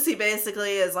Lucy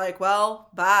basically is like, well,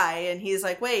 bye. And he's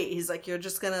like, wait. He's like, you're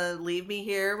just going to leave me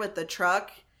here with the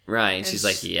truck? Right. And she's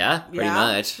like, yeah, pretty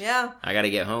much. Yeah. I got to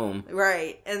get home.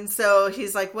 Right. And so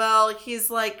he's like,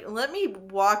 let me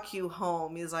walk you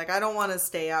home. He's like, I don't want to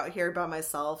stay out here by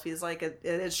myself. He's like, it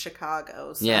is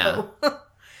Chicago. So. Yeah.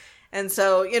 And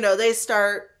so, they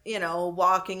start,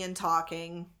 walking and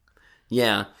talking.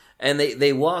 Yeah. And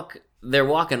they're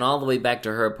walking all the way back to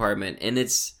her apartment. And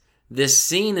this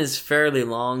scene is fairly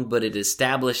long, but it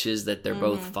establishes that they're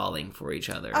both falling for each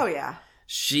other. Oh, yeah.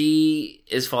 She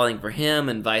is falling for him,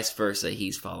 and vice versa,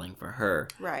 he's falling for her.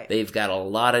 Right. They've got a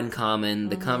lot in common.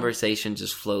 The conversation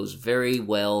just flows very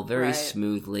well, very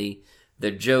smoothly.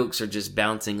 Their jokes are just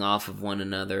bouncing off of one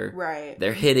another. Right.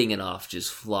 They're hitting it off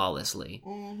just flawlessly.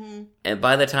 Mm-hmm. And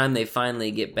by the time they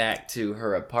finally get back to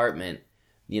her apartment,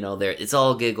 it's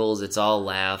all giggles, it's all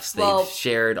laughs. They've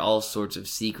shared all sorts of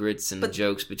secrets and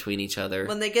jokes between each other.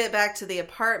 When they get back to the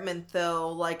apartment,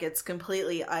 though, it's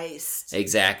completely iced.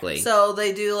 Exactly. So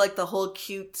they do, the whole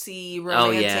cutesy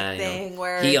romantic thing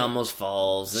where... He almost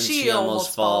falls, and she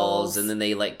almost falls, and then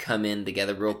they, come in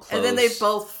together real close. And then they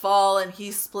both fall, and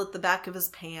he split the back of his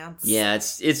pants. Yeah,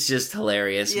 it's just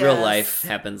hilarious. Yes. Real life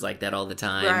happens like that all the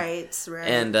time. Right.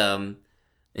 And,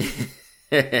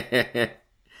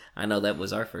 I know that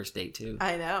was our first date, too.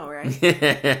 I know,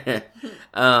 right?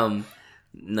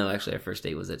 No, actually, our first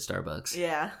date was at Starbucks.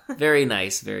 Yeah. Very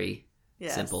nice, very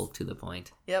simple, to the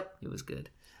point. Yep. It was good.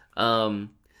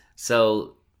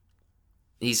 So,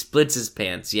 he splits his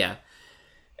pants, yeah.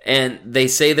 And they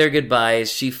say their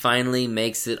goodbyes. She finally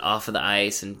makes it off of the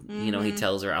ice, and he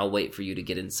tells her, "I'll wait for you to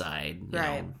get inside." You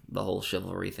know, the whole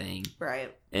chivalry thing.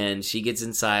 Right. And she gets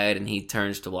inside, and he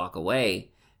turns to walk away.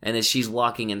 And as she's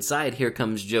walking inside, here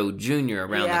comes Joe Jr.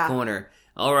 around the corner.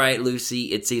 "All right,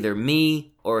 Lucy, it's either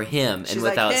me or him." She's and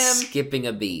without like, "Him." skipping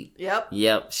a beat.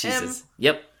 Yep. She Him. says,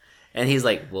 "Yep." And he's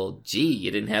like, "Well, gee, you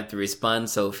didn't have to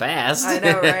respond so fast." I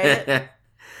know, right?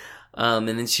 And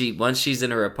then once she's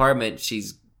in her apartment,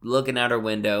 she's looking out her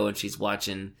window and she's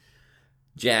watching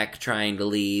Jack trying to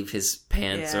leave. His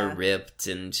pants are ripped,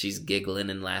 and she's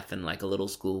giggling and laughing like a little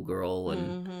schoolgirl,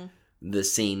 and the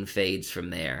scene fades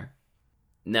from there.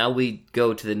 Now we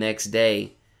go to the next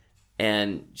day,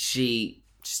 and she's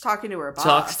talking to her boss.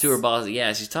 Talks to her boss.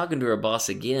 Yeah, she's talking to her boss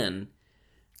again.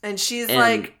 And she's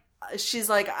like,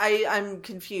 I'm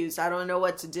confused. I don't know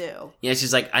what to do. Yeah,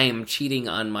 she's like, "I am cheating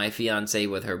on my fiance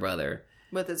with her brother."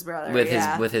 With his brother.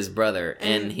 With his brother.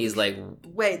 And he's like,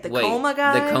 Wait, coma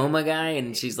guy? The coma guy?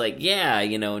 And she's like, "Yeah,"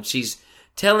 and she's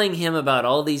telling him about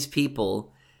all these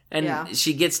people. And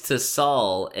she gets to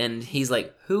Saul, and he's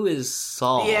like, "Who is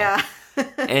Saul?" Yeah.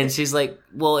 And she's like,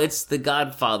 "Well, it's the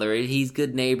Godfather. He's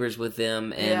good neighbors with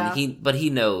them, and he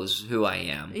knows who I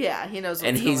am." Yeah, he knows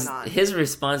what's going on. His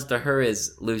response to her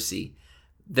is, "Lucy,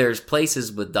 there's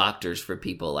places with doctors for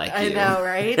people like you." I know,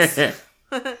 right?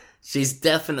 She's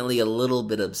definitely a little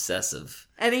bit obsessive.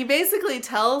 And he basically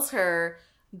tells her,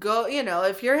 "Go,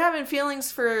 if you're having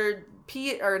feelings for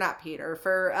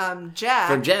Jack.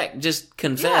 For Jack, just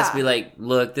confess. Yeah. Be like,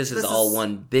 look, this is all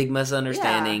one big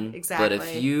misunderstanding. Yeah, exactly. But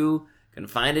if you can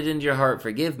find it into your heart,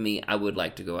 forgive me, I would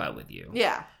like to go out with you."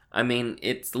 Yeah. I mean,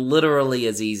 it's literally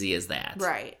as easy as that.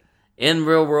 Right. In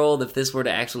real world, if this were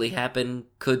to actually happen,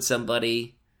 could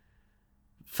somebody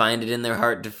find it in their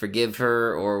heart to forgive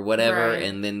her or whatever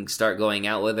and then start going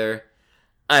out with her?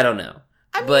 I don't know.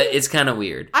 But it's kind of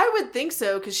weird. I would think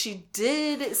so, because she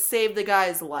did save the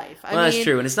guy's life. That's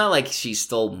true. And it's not like she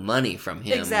stole money from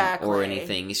him or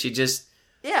anything. She just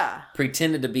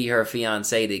pretended to be her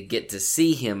fiancé to get to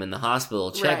see him in the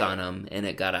hospital, check on him, and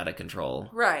it got out of control.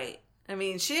 Right. I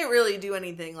mean, she didn't really do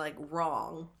anything,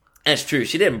 wrong. That's true.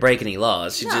 She didn't break any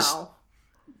laws. She just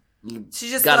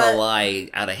got a lie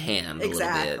out of hand a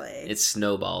little bit. It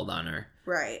snowballed on her.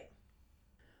 Right.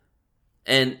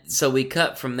 And so we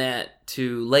cut from that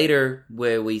to later,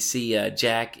 where we see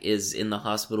Jack is in the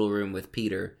hospital room with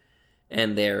Peter,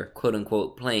 and they're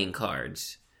quote-unquote playing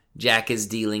cards. Jack is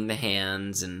dealing the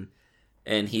hands, and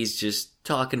he's just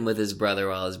talking with his brother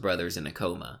while his brother's in a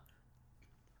coma.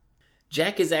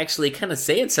 Jack is actually kind of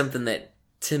saying something that,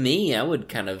 to me, I would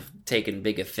kind of taken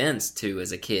big offense to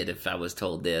as a kid if I was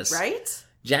told this. Right?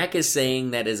 Jack is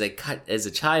saying that as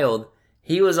a child,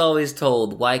 he was always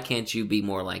told, "Why can't you be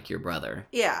more like your brother?"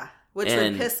 Yeah, which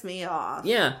would piss me off.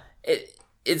 Yeah,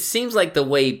 it seems like the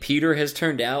way Peter has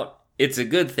turned out, it's a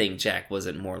good thing Jack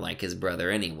wasn't more like his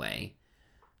brother anyway.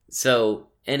 So,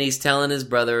 and he's telling his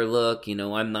brother, "Look,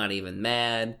 I'm not even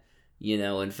mad.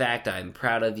 In fact, I'm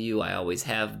proud of you. I always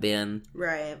have been."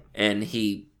 Right. And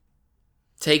he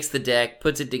takes the deck,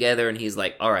 puts it together, and he's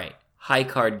like, "All right, high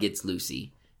card gets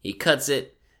Lucy." He cuts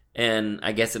it. And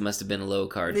I guess it must have been a low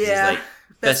card. Yeah. He's like,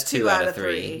 best 2 out of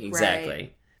 3. Exactly.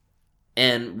 Right.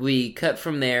 And we cut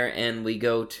from there, and we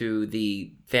go to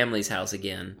the family's house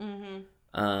again.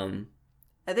 Mm-hmm.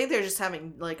 I think they're just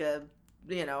having,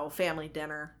 a, family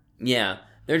dinner. Yeah.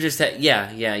 They're just,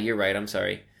 you're right. I'm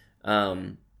sorry.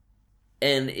 And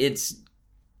it's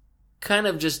kind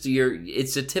of just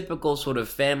it's a typical sort of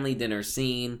family dinner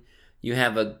scene. You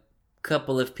have a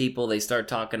couple of people, they start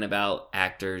talking about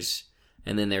actors.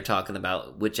 And then they're talking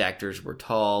about which actors were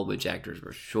tall, which actors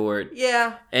were short.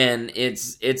 Yeah. And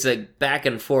it's a back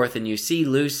and forth, and you see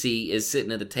Lucy is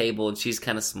sitting at the table, and she's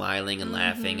kind of smiling and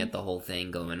laughing at the whole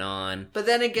thing going on. But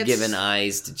then it gets... giving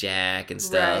eyes to Jack and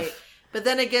stuff. Right. But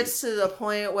then it gets to the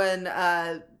point when,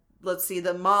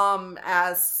 the mom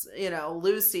asks,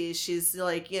 Lucy, she's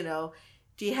like, do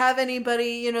you have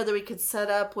anybody, that we could set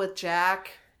up with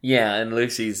Jack? Yeah, and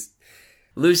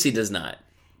Lucy does not.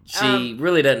 She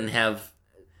really doesn't have...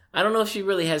 I don't know if she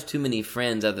really has too many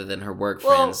friends other than her work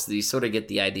friends. You sort of get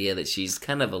the idea that she's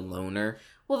kind of a loner.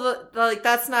 Well,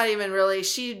 that's not even really...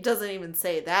 She doesn't even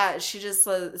say that. She just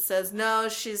says, no,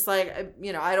 she's like,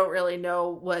 I don't really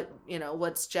know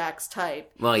what's Jack's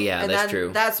type. Well, yeah, that's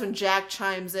true. That's when Jack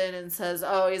chimes in and says,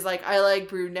 he's like, I like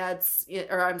brunettes,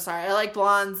 I like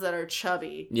blondes that are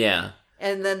chubby. Yeah.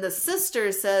 And then the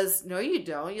sister says, no, you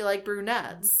don't. You like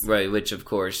brunettes. Right, which, of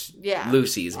course,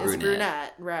 Lucy is brunette.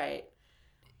 Brunette, right.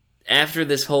 After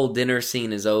this whole dinner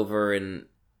scene is over, and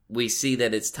we see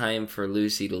that it's time for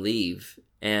Lucy to leave,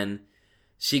 and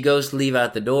she goes to leave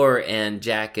out the door, and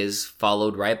Jack is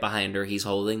followed right behind her. He's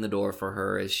holding the door for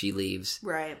her as she leaves.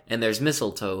 Right. And there's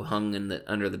mistletoe hung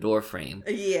under the door frame.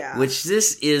 Yeah. Which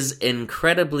this is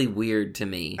incredibly weird to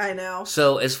me. I know.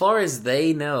 So as far as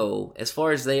they know, as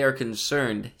far as they are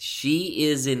concerned, she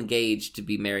is engaged to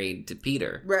be married to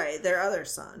Peter. Right, their other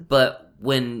son. But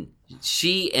when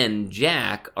she and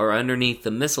Jack are underneath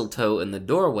the mistletoe in the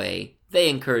doorway, they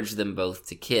encourage them both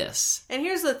to kiss. And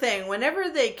here's the thing, whenever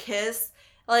they kiss,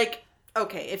 like,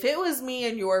 okay, if it was me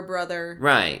and your brother,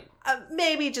 right,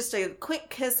 maybe just a quick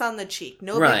kiss on the cheek,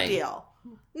 no right. big deal.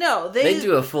 No, they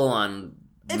do a full-on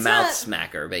mouth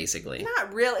smacker, basically.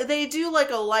 Not really. They do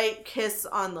like a light kiss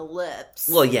on the lips.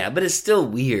 Well, yeah, but it's still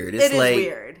weird. It is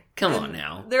weird. Come on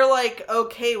now. They're like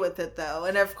okay with it though,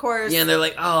 and of course, yeah, they're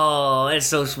like, oh, it's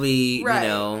so sweet, right. you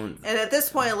know. And at this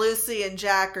point, Lucy and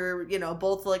Jack are,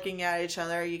 both looking at each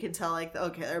other. You can tell, like,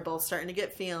 okay, they're both starting to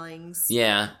get feelings.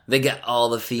 Yeah, they got all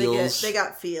the feels. They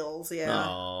got feels. Yeah.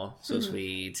 Oh, so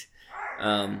sweet.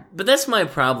 But that's my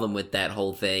problem with that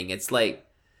whole thing. It's like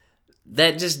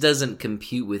that just doesn't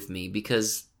compute with me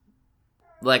because,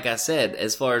 like I said,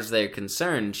 as far as they're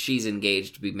concerned, she's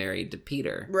engaged to be married to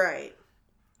Peter. Right.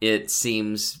 It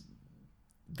seems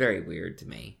very weird to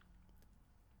me.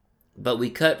 But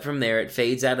we cut from there, it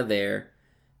fades out of there,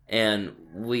 and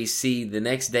we see the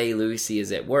next day Lucy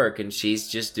is at work, and she's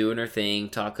just doing her thing,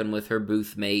 talking with her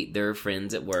booth mate, their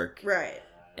friends at work. Right.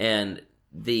 And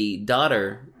the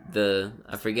daughter,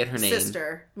 I forget her name.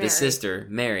 The sister,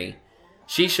 Mary.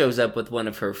 She shows up with one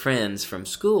of her friends from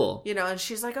school. And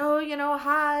she's like, oh,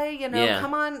 hi, yeah.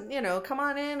 come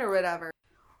on in or whatever.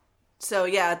 So,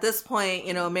 yeah, at this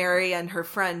point, Mary and her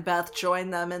friend Beth join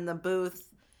them in the booth.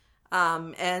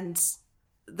 And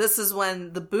this is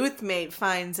when the booth mate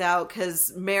finds out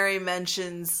because Mary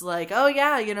mentions, like, oh,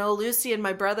 yeah, Lucy and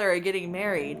my brother are getting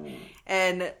married.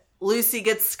 And Lucy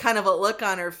gets kind of a look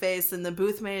on her face, and the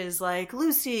booth mate is like,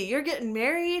 Lucy, you're getting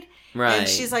married? Right. And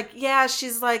she's like, yeah,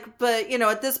 but,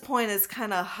 at this point it's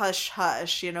kind of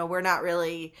hush-hush. We're not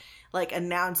really, like,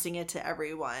 announcing it to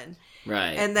everyone.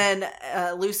 Right. And then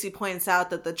Lucy points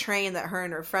out that the train that her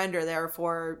and her friend are there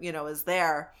for, is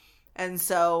there. And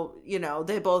so,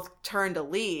 they both turn to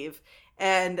leave.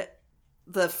 And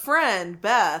the friend,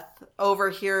 Beth,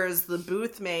 overhears the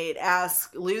booth mate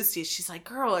ask Lucy, she's like,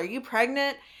 girl, are you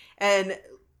pregnant? And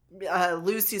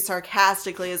Lucy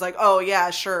sarcastically is like, oh,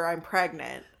 yeah, sure, I'm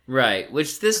pregnant. Right,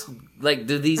 which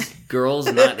do these girls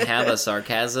not have a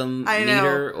sarcasm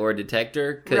meter or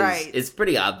detector? Because it's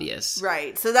pretty obvious.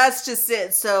 Right, so that's just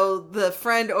it. So the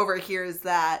friend overhears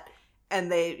that,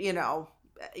 and they,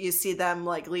 you see them,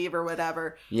 like, leave or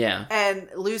whatever. Yeah. And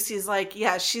Lucy's like,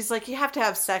 yeah, she's like, you have to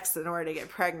have sex in order to get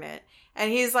pregnant.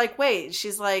 And he's like, wait,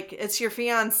 she's like, it's your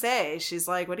fiance. She's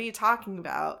like, what are you talking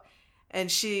about? And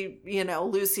she,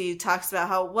 Lucy talks about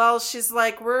how, well, she's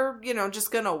like, we're, just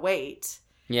gonna wait.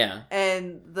 Yeah.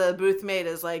 And the booth mate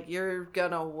is like, you're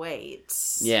gonna wait.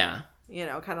 Yeah.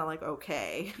 Kind of like,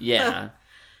 okay. Yeah.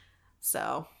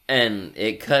 So. And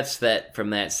it cuts from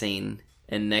that scene,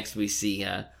 and next we see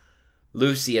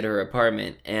Lucy at her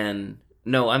apartment, and,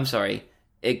 no, I'm sorry,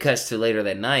 it cuts to later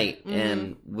that night,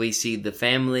 and we see the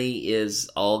family is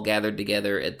all gathered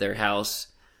together at their house,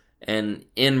 and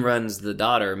in runs the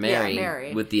daughter,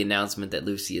 Mary, with the announcement that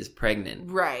Lucy is pregnant.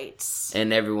 Right.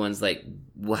 And everyone's like,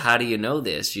 well, how do you know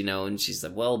this? And she's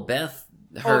like, well, Beth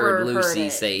heard Lucy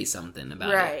say something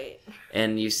about it.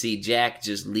 And you see Jack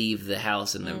just leave the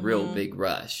house in a real big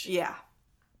rush. Yeah.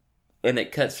 And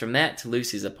it cuts from that to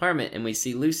Lucy's apartment, and we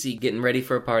see Lucy getting ready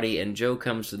for a party, and Joe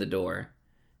comes to the door.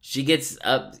 She gets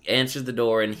up, answers the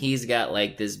door, and he's got,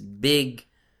 like, this big...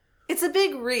 It's a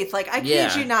big wreath. Like, I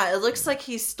kid you not. It looks like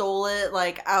he stole it,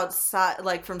 like, outside,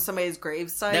 like, from somebody's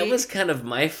gravesite. That was kind of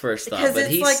my first thought, but it's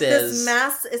he like says...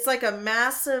 it's like a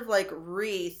massive, like,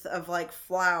 wreath of, like,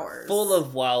 flowers. Full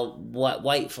of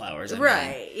white flowers, I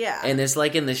mean. Yeah. And it's,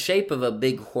 like, in the shape of a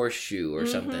big horseshoe or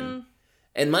something.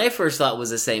 And my first thought was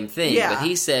the same thing, but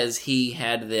he says he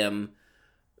had them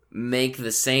make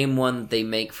the same one that they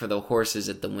make for the horses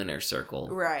at the Winter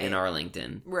Circle in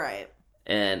Arlington. Right.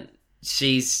 And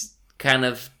she's kind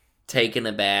of taken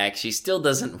aback. She still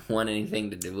doesn't want anything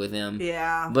to do with him.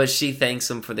 Yeah. But she thanks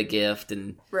him for the gift,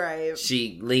 and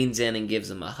she leans in and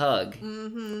gives him a hug.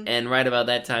 Mm-hmm. And right about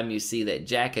that time, you see that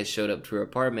Jack has showed up to her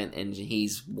apartment, and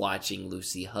he's watching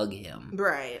Lucy hug him.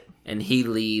 Right. And he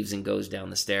leaves and goes down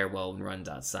the stairwell and runs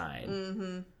outside.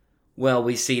 Mm-hmm. Well,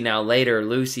 we see now later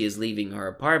Lucy is leaving her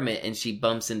apartment, and she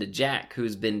bumps into Jack,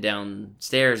 who's been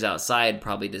downstairs outside,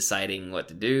 probably deciding what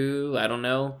to do. I don't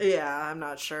know. Yeah, I'm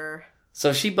not sure.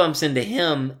 So she bumps into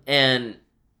him, and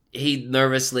he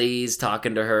nervously is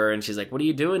talking to her, and she's like, "What are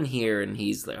you doing here?" And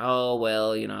he's like, "Oh,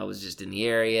 well, I was just in the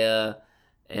area."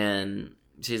 And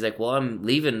she's like, "Well, I'm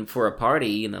leaving for a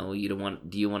party. Do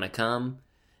you want to come?"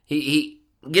 He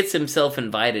gets himself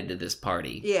invited to this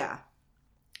party. Yeah.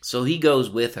 So he goes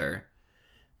with her,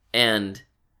 and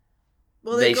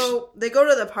they go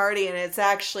to the party, and it's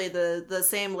actually the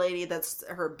same lady that's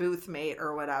her booth mate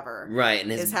or whatever. Right,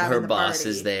 and her boss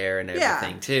is there and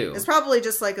everything too. It's probably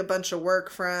just like a bunch of work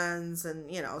friends and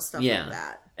stuff like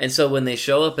that. And so when they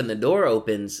show up and the door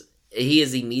opens, he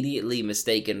is immediately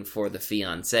mistaken for the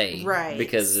fiancé. Right.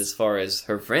 Because as far as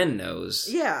her friend knows...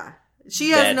 Yeah.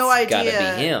 She has no idea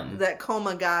gotta be him. that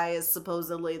coma guy is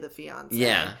supposedly the fiancé.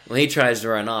 Yeah. Well, he tries to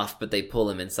run off, but they pull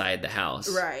him inside the house.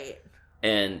 Right.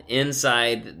 And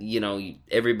inside,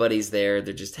 everybody's there.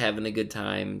 They're just having a good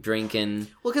time, drinking.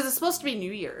 Well, because it's supposed to be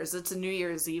New Year's. It's a New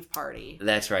Year's Eve party.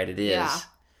 That's right, it is. Yeah.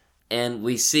 And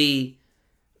we see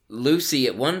Lucy,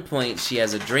 at one point, she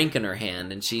has a drink in her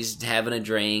hand, and she's having a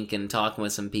drink and talking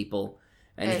with some people.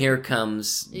 And here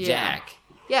comes Jack.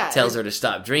 Yeah. Tells her to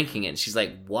stop drinking it. And she's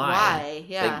like, why? Why?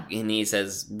 Yeah. And he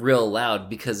says real loud,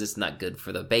 because it's not good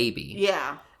for the baby.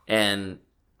 Yeah. And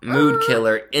mood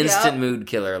killer, instant mood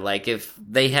killer. Like if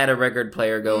they had a record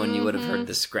player going, you would have heard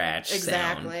the scratch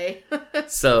sound. Exactly.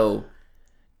 So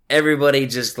everybody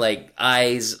just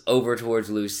eyes over towards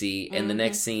Lucy. And the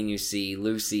next scene you see,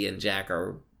 Lucy and Jack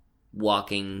are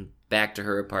walking back to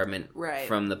her apartment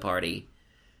from the party.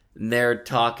 And they're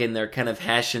talking, they're kind of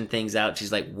hashing things out.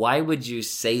 She's like, why would you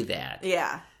say that?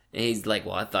 Yeah. And he's like,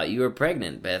 well, I thought you were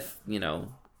pregnant, Beth,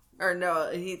 Or no,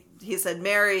 he said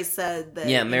Mary said that.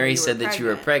 Yeah, Mary said that you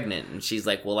were pregnant. And she's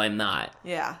like, well, I'm not.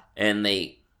 Yeah. And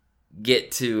they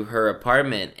get to her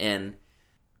apartment, and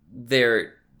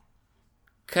they're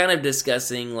kind of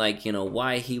discussing,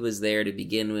 why he was there to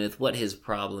begin with, what his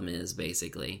problem is,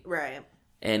 basically. Right.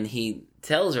 And he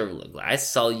tells her, look, I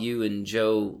saw you and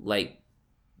Joe,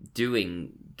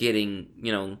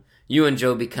 you and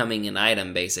Joe becoming an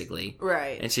item, basically.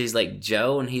 Right. And she's like,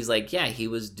 Joe? And he's like, yeah, you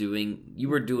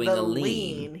were doing a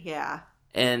lean. Yeah.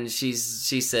 And she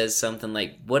says something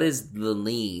like, what is the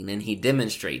lean? And he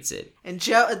demonstrates it. And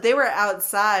Joe, they were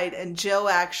outside, and Joe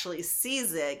actually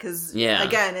sees it, because,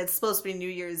 again, it's supposed to be New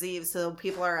Year's Eve, so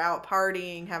people are out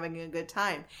partying, having a good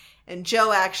time. And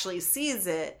Joe actually sees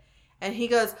it, and he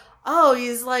goes, oh,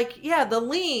 he's like, yeah, the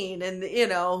lean. And,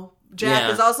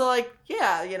 Jack is also like, see,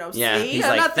 he's I'm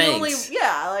like, not the thanks. only,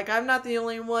 I'm not the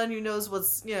only one who knows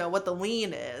what the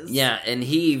lean is. Yeah, and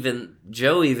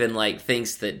Joe even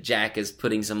thinks that Jack is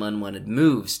putting some unwanted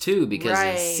moves too, because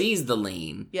he sees the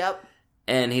lean. Yep.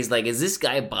 And he's like, is this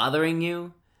guy bothering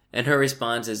you? And her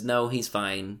response is, no, he's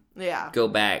fine. Yeah. Go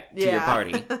back to your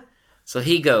party. So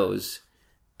he goes,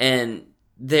 and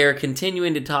they're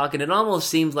continuing to talk, and it almost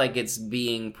seems like it's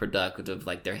being productive,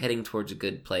 like they're heading towards a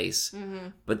good place. Mm-hmm.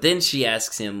 But then she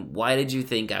asks him, why did you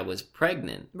think I was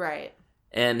pregnant? Right.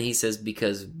 And he says,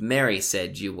 because Mary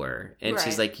said you were. And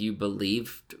she's like, you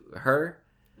believed her?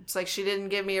 It's like she didn't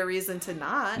give me a reason to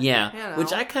not. Yeah,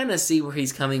 which I kind of see where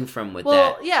he's coming from with that.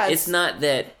 Well, yeah. It's not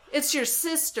that... It's your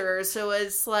sister, so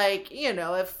it's like,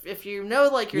 if your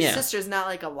sister's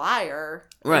not a liar.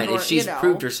 Right, if she's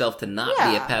proved herself to not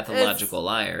be a pathological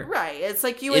liar. Right, it's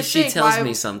like you would if she tells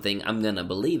me something, I'm going to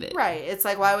believe it. Right, it's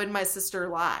like, why would my sister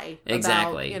lie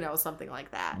exactly about, something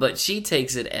like that? But she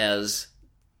takes it as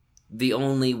the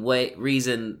only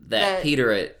reason that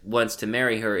Peter wants to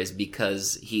marry her is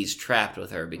because he's trapped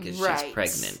with her because she's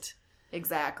pregnant.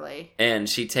 Exactly. And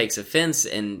she takes offense,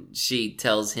 and she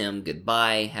tells him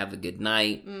goodbye, have a good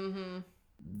night. Mm-hmm.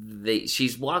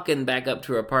 She's walking back up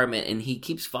to her apartment, and he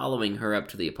keeps following her up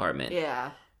to the apartment.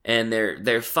 Yeah. And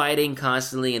they're fighting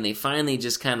constantly, and they finally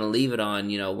just kind of leave it on,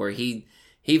 where he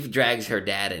drags her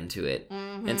dad into it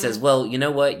and says, well, you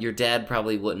know what? Your dad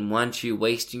probably wouldn't want you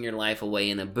wasting your life away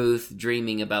in a booth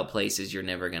dreaming about places you're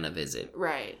never going to visit.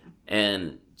 Right.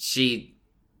 And she's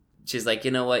like,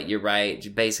 you know what? You're right. She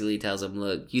basically tells him,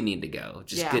 look, you need to go.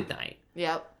 Just good night.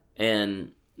 Yep.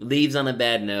 And leaves on a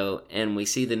bad note. And we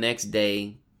see the next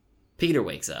day, Peter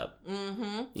wakes up.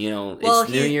 Mm-hmm. It's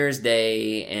New Year's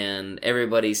Day, and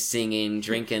everybody's singing,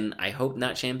 drinking, I hope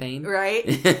not champagne. Right?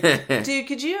 Dude,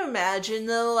 could you imagine,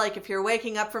 though, if you're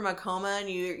waking up from a coma and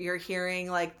you're hearing,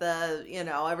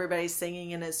 everybody's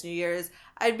singing and it's New Year's,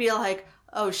 I'd be like,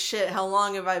 oh shit, how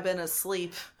long have I been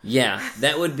asleep? Yeah,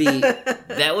 that would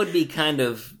be kind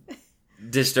of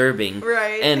disturbing.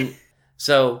 Right. And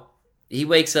so he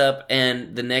wakes up,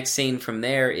 and the next scene from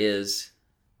there is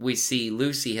we see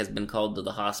Lucy has been called to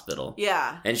the hospital.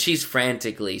 Yeah. And she's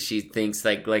frantically, she thinks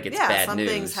like it's bad news.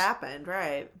 Something's happened,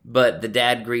 right. But the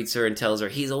dad greets her and tells her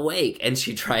he's awake, and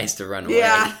she tries to run away.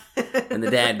 Yeah. And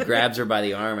the dad grabs her by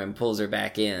the arm and pulls her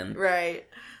back in. Right.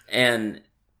 And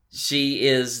she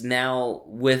is now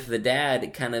with the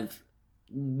dad, kind of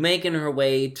making her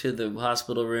way to the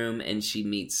hospital room, and she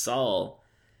meets Saul.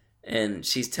 And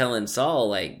she's telling Saul,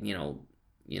 like,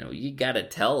 you gotta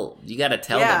tell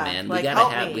them, man.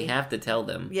 Like, We have to tell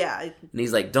them. Yeah. And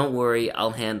he's like, don't worry,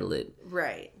 I'll handle it.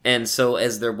 Right. And so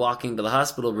as they're walking to the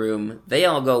hospital room, they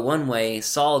all go one way,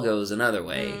 Saul goes another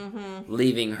way,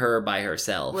 leaving her by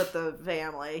herself. With the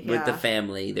family. Yeah. With the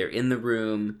family. They're in the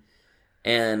room,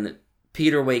 and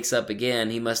Peter wakes up again.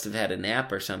 He must have had a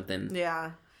nap or something.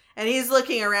 Yeah. And he's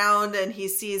looking around and he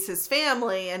sees his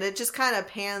family, and it just kind of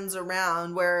pans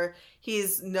around where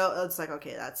it's like,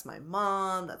 okay, that's my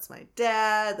mom, that's my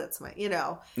dad, that's my,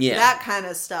 that kind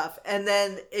of stuff. And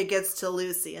then it gets to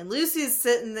Lucy, and Lucy's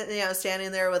sitting,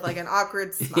 standing there with like an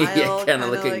awkward smile. Yeah, kind of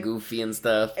looking like, goofy and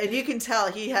stuff. And you can tell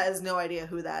he has no idea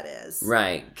who that is.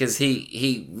 Right. Because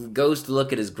he goes to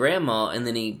look at his grandma, and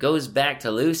then he goes back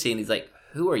to Lucy, and he's like,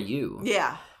 who are you?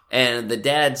 Yeah. And the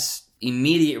dad's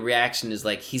immediate reaction is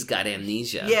like, he's got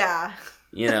amnesia. Yeah.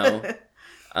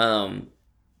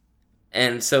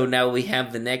 And so now we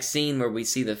have the next scene where we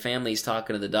see the families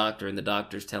talking to the doctor, and the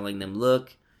doctor's telling them,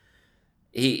 look,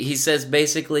 he says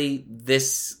basically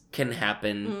this can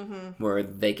happen where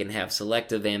they can have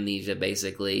selective amnesia.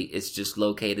 Basically, it's just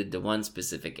located to one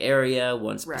specific area,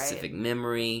 one specific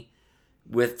memory.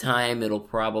 With time, it'll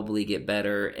probably get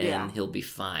better, and he'll be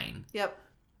fine. Yep.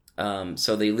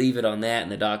 So they leave it on that,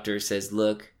 and the doctor says,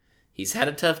 look, he's had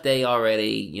a tough day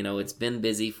already. It's been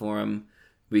busy for him.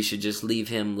 We should just leave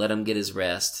him, let him get his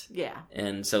rest. Yeah.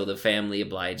 And so the family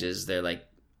obliges. They're like,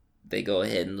 they go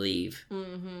ahead and leave.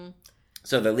 Mm-hmm.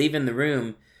 So they're leaving the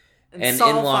room, and in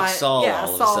walks Saul all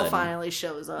of a sudden. Saul finally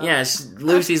shows up. Yeah,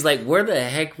 Lucy's like, where the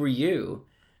heck were you?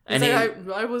 And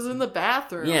I was in the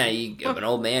bathroom. Yeah, an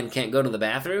old man can't go to the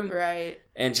bathroom? Right.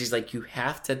 And she's like, you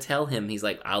have to tell him. He's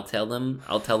like, I'll tell them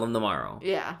tomorrow.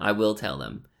 Yeah. I will tell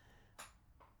them.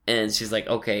 And she's like,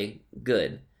 okay,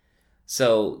 good.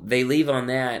 So they leave on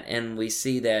that, and we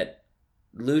see that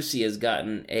Lucy has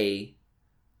gotten a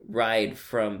ride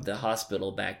from the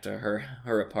hospital back to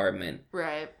her apartment.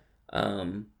 Right.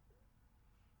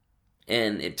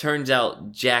 And it turns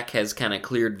out Jack has kind of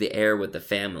cleared the air with the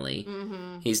family.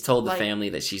 Mm-hmm. He's told the family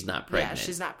that she's not pregnant. Yeah,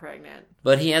 she's not pregnant.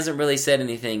 But he hasn't really said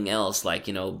anything else, like,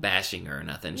 bashing her or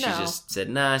nothing. She just said,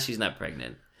 nah, she's not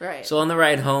pregnant. Right. So on the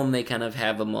ride home, they kind of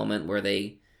have a moment where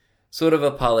they sort of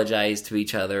apologize to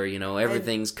each other.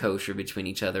 Everything's kosher between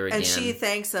each other again. And she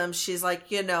thanks him. She's like,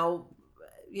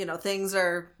 things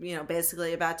are,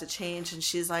 basically about to change. And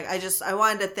she's like, I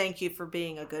wanted to thank you for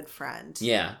being a good friend.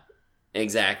 Yeah.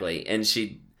 Exactly. And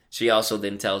she also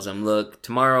then tells him, look,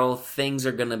 tomorrow things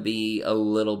are going to be a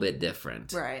little bit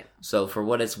different. Right. So for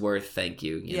what it's worth, thank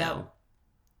you, you know.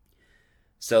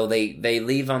 So they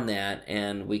leave on that,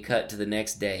 and we cut to the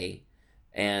next day,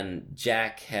 and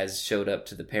Jack has showed up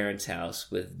to the parents'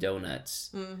 house with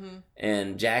donuts. Mm-hmm.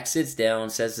 And Jack sits down,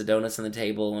 sets the donuts on the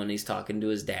table, and he's talking to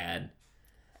his dad.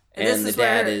 And the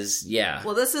dad is.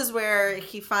 Well, this is where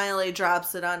he finally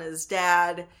drops it on his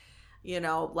dad.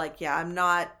 I'm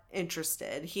not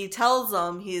interested. He tells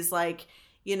them, he's like,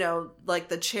 like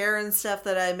the chair and stuff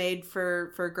that I made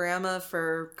for grandma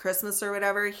for Christmas or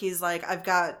whatever. He's like, I've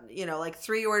got, like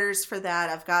 3 orders for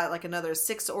that. I've got like another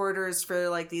 6 orders for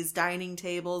like these dining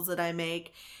tables that I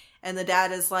make. And the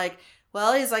dad is like,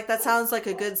 well, he's like, that sounds like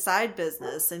a good side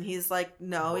business. And he's like,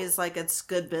 no, he's like, it's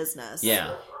good business.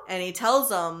 Yeah. And he tells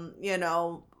them,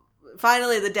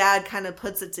 finally the dad kind of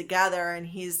puts it together, and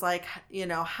he's like,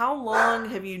 how long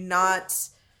have you not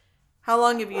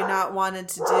wanted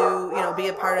to do, be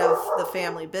a part of the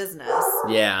family business?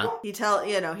 Yeah. He tells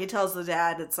the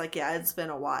dad, it's like, yeah, it's been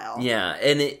a while. Yeah.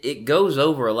 And it goes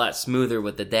over a lot smoother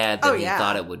with the dad than he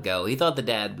thought it would go. He thought the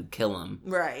dad would kill him.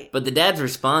 Right. But the dad's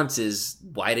response is,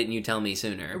 why didn't you tell me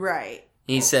sooner? Right.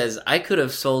 He says, I could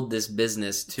have sold this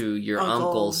business to your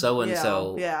uncle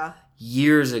so-and-so. Yeah.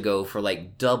 Years ago for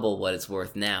like double what it's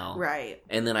worth now. Right.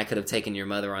 And then I could have taken your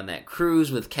mother on that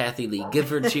cruise with Kathy Lee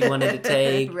Gifford she wanted to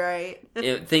take. Right.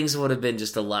 Things would have been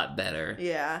just a lot better.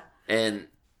 Yeah. And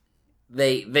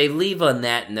they leave on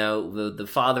that note. The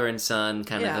father and son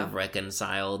kind of have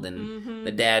reconciled, and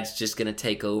the dad's just going to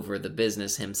take over the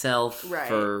business himself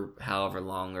for however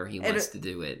longer he wants to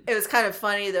do it. It was kind of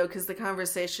funny though, because the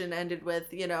conversation ended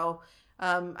with,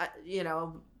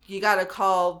 you got to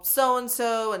call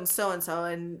so-and-so and so-and-so.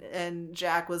 And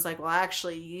Jack was like, well,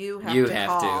 actually, you have to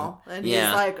call. And he's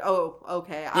like, oh,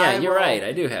 okay. Yeah, you're right.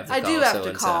 I do have to call. I do have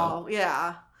to call.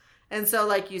 Yeah. And so,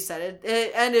 like you said,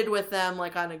 it ended with them,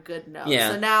 like, on a good note.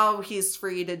 Yeah. So now he's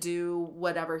free to do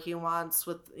whatever he wants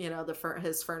with, you know,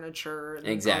 his furniture and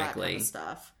all that kind of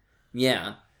stuff.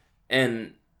 Yeah.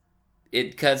 And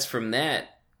it cuts from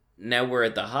that. Now we're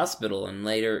at the hospital, and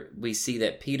later we see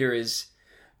that Peter is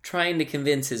trying to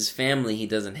convince his family he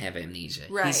doesn't have amnesia.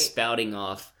 Right. He's spouting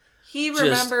off. He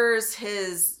remembers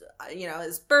his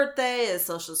birthday, his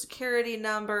social security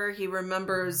number. He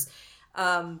remembers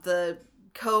the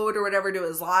code or whatever to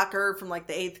his locker from like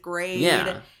the 8th grade.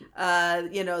 Yeah.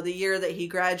 The year that he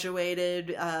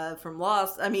graduated from law.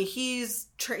 I mean, he's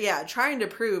trying to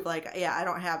prove like, I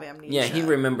don't have amnesia. Yeah, he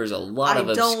remembers a lot of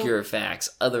obscure facts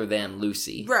other than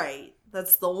Lucy. Right.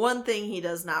 That's the one thing he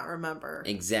does not remember.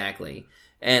 Exactly.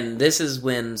 And this is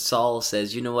when Saul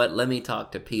says, you know what, let me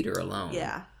talk to Peter alone.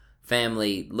 Yeah.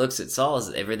 Family looks at Saul,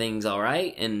 says, everything's all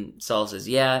right? And Saul says,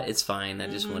 yeah, it's fine. I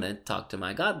just want to talk to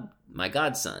my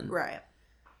godson. Right.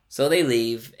 So they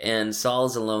leave, and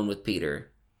Saul's alone with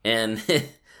Peter. And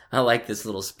I like this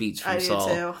little speech from Saul.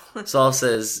 I do too. Saul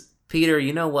says, Peter,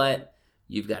 you know what?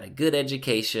 You've got a good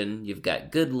education, you've got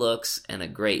good looks, and a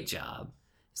great job.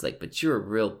 He's like, but you're a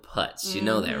real putz. You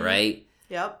know that, right?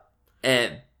 Yep.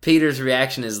 And Peter's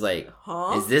reaction is like,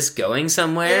 is this going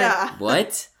somewhere? Yeah.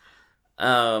 What?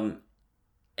 And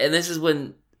this is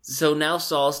when... So now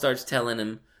Saul starts telling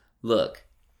him, look,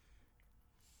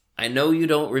 I know you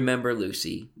don't remember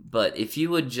Lucy, but if you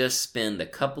would just spend a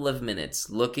couple of minutes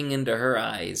looking into her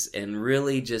eyes and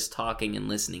really just talking and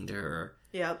listening to her,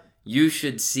 you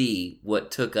should see what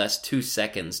took us 2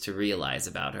 seconds to realize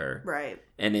about her. Right.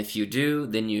 And if you do,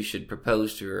 then you should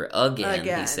propose to her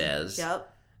again. He says. Yep.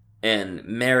 And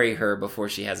marry her before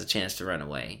she has a chance to run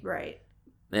away. Right.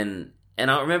 And I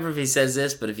don't remember if he says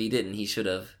this, but if he didn't, he should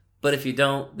have. But if you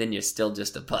don't, then you're still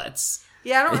just a putz.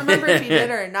 Yeah, I don't remember if he did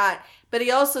or not. But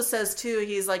he also says, too,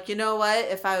 he's like, you know what?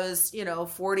 If I was,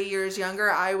 40 years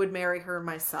younger, I would marry her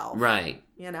myself. Right.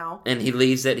 And he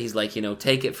leaves it. He's like,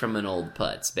 take it from an old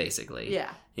putz, basically.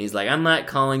 Yeah. He's like, I'm not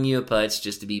calling you a putz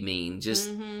just to be mean. Just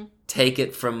take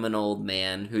it from an old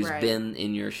man who's been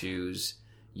in your shoes.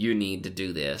 You need to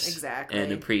do this. Exactly.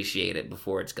 And appreciate it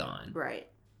before it's gone. Right.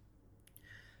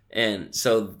 And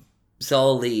so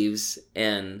Saul leaves,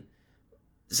 and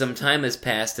some time has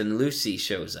passed, and Lucy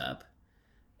shows up.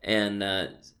 And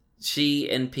she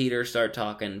and Peter start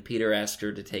talking. Peter asks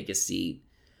her to take a seat.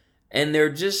 And they're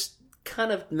just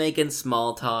kind of making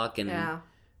small talk. And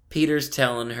Peter's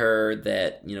telling her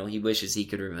that, he wishes he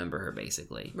could remember her,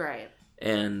 basically. Right.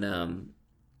 And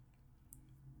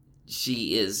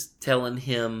she is telling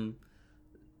him...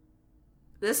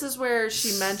 This is where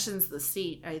she mentions the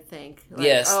seat, I think. Like,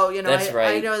 yes, that's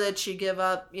right. I know that you give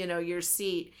up, your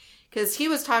seat. Because he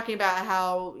was talking about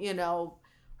how,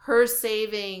 her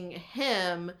saving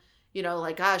him,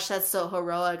 like, gosh, that's so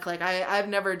heroic. Like, I've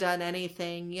never done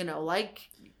anything, like,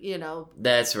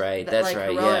 That's right, like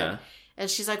right, heroic. yeah. And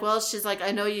she's like,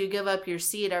 I know you give up your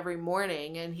seat every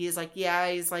morning. And he's like,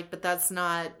 but that's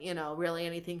not, really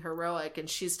anything heroic. And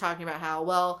she's talking about how,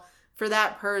 well, for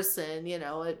that person,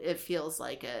 it feels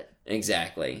like it.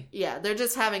 Exactly. Yeah, they're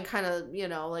just having kind of,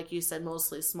 like you said,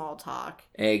 mostly small talk.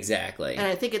 Exactly. And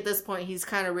I think at this point he's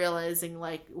kind of realizing,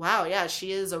 like, wow, yeah,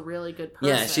 she is a really good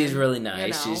person. Yeah, she's really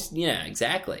nice. Yeah,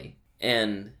 exactly.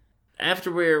 And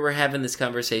after we're having this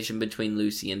conversation between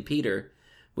Lucy and Peter,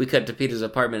 we cut to Peter's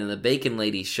apartment, and the bacon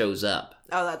lady shows up.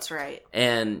 Oh, that's right.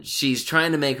 And she's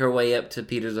trying to make her way up to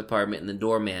Peter's apartment, and the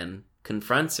doorman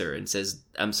confronts her and says,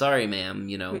 I'm sorry, ma'am,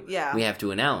 we have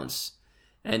to announce.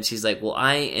 And she's like, well,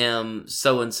 I am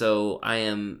so-and-so, I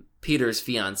am Peter's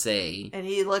fiancé. And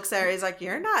he looks at her, he's like,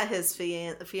 you're not his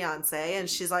fiancé. And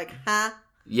she's like, huh?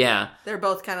 Yeah. They're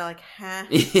both kind of like, huh?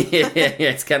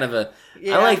 It's kind of a...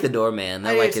 Yeah. I like the doorman.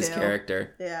 I like his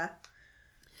character. Yeah.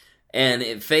 And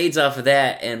it fades off of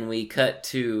that, and we cut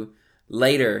to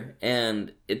later,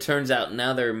 and it turns out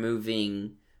now they're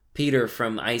moving Peter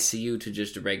from ICU to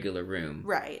just a regular room.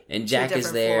 Right. And Jack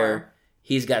is there. Floor.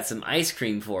 He's got some ice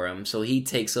cream for him, so he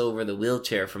takes over the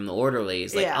wheelchair from the orderly.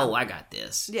 He's like, oh, I got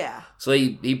this. Yeah. So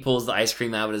he pulls the ice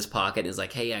cream out of his pocket and is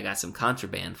like, hey, I got some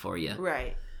contraband for you.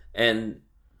 Right. And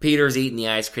Peter's eating the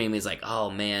ice cream. He's like,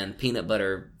 oh, man, peanut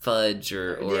butter fudge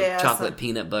or chocolate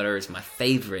peanut butter is my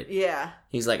favorite. Yeah.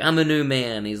 He's like, I'm a new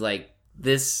man. He's like,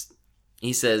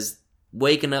 he says,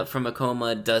 waking up from a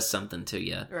coma does something to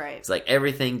you. Right. It's like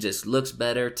everything just looks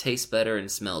better, tastes better,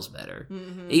 and smells better.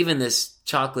 Mm-hmm. Even this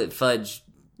chocolate fudge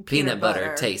peanut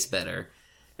butter tastes better.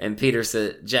 And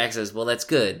Jack says, well, that's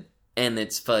good. and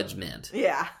it's fudge mint.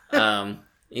 Yeah.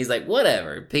 He's like,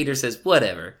 whatever. Peter says,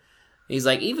 whatever. He's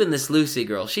like, even this Lucy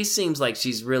girl, she seems like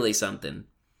she's really something.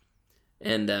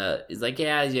 And he's like,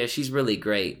 yeah, she's really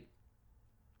great.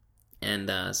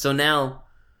 And so now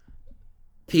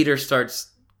Peter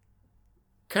starts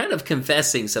kind of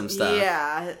confessing some stuff.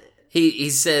 Yeah. He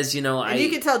says, you know, and you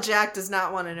can tell Jack does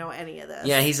not want to know any of this.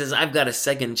 Yeah, he says, I've got a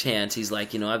second chance. He's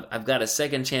like, you know, I've got a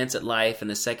second chance at life and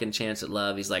a second chance at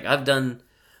love. He's like,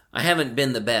 I haven't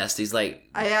been the best. He's like,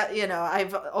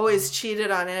 I've always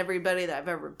cheated on everybody that I've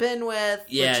ever been with.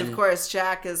 Yeah, which of course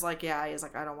Jack is like, he's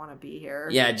like, I don't want to be here.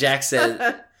 Yeah, Jack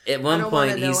said at one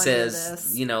point he says,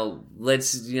 this. you know,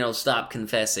 let's stop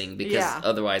confessing because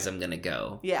otherwise I'm gonna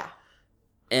go. Yeah.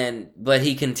 But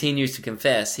he continues to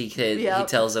confess. He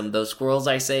tells them, those squirrels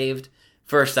I saved,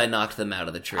 first I knocked them out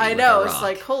of the tree. I know, it's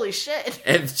like, holy shit.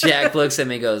 And Jack looks at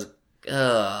me and goes,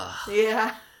 ugh.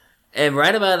 Yeah. And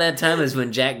right about that time is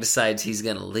when Jack decides he's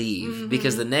going to leave.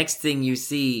 Because the next thing you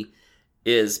see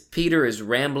is Peter is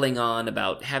rambling on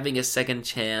about having a second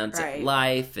chance at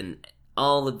life and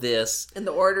all of this. And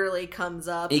the orderly comes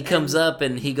up. Comes up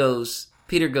and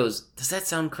Peter goes, does that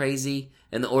sound crazy?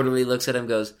 And the orderly looks at him and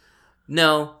goes,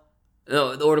 No,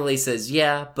 the orderly says,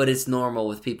 yeah, but it's normal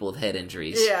with people with head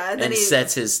injuries. Yeah, and he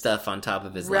sets his stuff on top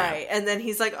of his lap. Right, and then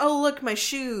he's like, oh, look, my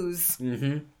shoes.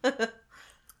 Mm-hmm.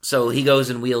 So he goes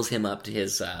and wheels him up to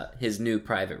his new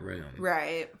private room.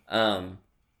 Right.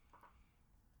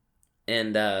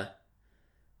 And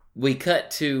we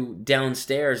cut to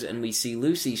downstairs and we see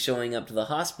Lucy showing up to the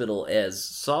hospital as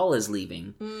Saul is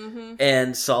leaving. Mm-hmm.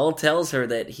 And Saul tells her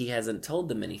that he hasn't told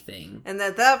them anything. And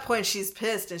at that point she's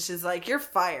pissed and she's like, you're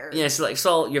fired. Yeah, she's like,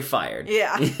 Saul, you're fired.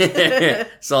 Yeah.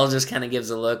 Saul just kind of gives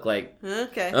a look like,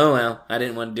 okay. Oh, well, I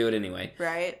didn't want to do it anyway.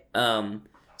 Right.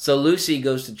 So Lucy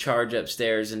goes to charge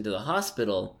upstairs into the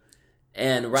hospital.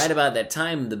 And right about that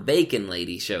time, the bacon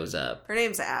lady shows up. Her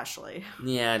name's Ashley.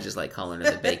 Yeah, I just like calling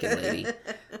her the bacon lady.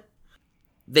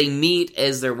 They meet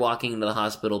as they're walking into the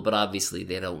hospital, but obviously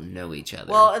they don't know each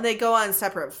other. Well, and they go on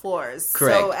separate floors.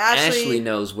 Correct. So Ashley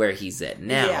knows where he's at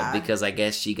now because I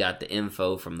guess she got the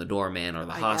info from the doorman or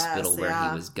the hospital where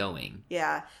he was going.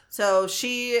 Yeah. So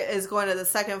she is going to the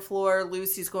second floor.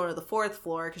 Lucy's going to the fourth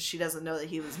floor because she doesn't know that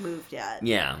he was moved yet.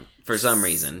 Yeah. For some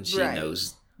reason, she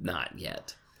knows not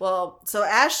yet. Well, so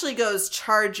Ashley goes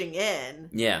charging in.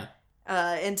 Yeah.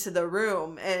 Into the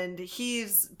room, and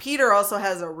Peter also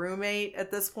has a roommate at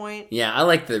this point. Yeah, I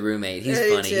like the roommate. He's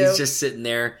funny. He's just sitting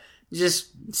there,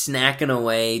 just snacking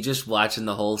away, just watching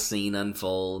the whole scene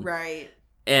unfold. Right.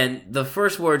 And the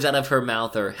first words out of her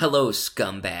mouth are, hello,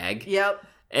 scumbag. Yep.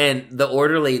 And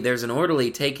there's an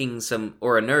orderly taking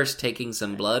or a nurse taking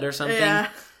some blood or something. Yeah.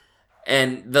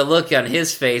 And the look on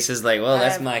his face is like, well,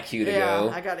 that's my cue to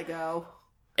go. I gotta go.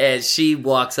 As she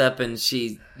walks up and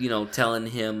she's, telling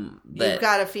him that... You've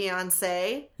got a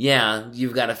fiancé? Yeah,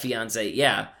 you've got a fiancé,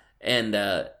 yeah. And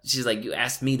she's like, you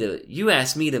asked me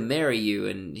to marry you.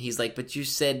 And he's like, but you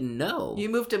said no. You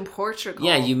moved to Portugal.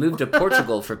 Yeah, you moved to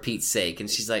Portugal for Pete's sake. And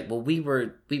she's like, well, we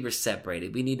were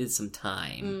separated. We needed some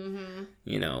time.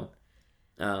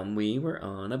 Mm-hmm. We were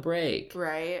on a break.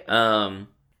 Right. And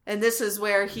this is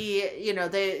where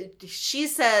she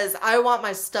says, I want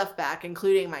my stuff back,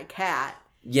 including my cat.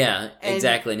 Yeah,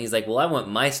 exactly. And he's like, well, I want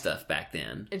my stuff back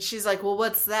then. And she's like, well,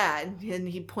 what's that? And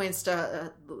he points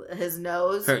to his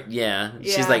nose.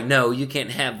 She's like, no, you can't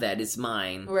have that. It's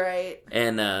mine. Right.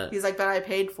 And he's like, but I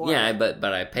paid for it. Yeah, but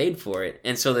I paid for it.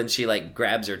 And so then she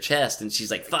grabs her chest and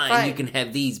she's like, fine. You can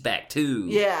have these back too.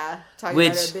 Yeah, talking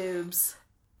about her boobs.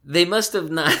 They must have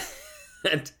not...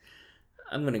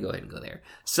 I'm going to go ahead and go there.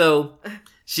 So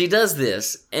she does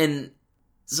this and...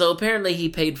 So apparently he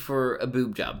paid for a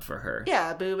boob job for her.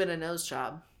 Yeah, a boob and a nose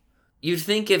job. You'd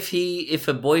think if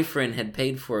a boyfriend had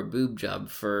paid for a boob job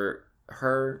for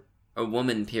her, a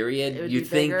woman, period, you'd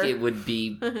think it would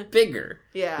be bigger.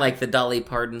 Yeah. Like the Dolly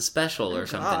Parton special or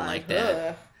something like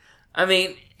that. I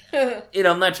mean,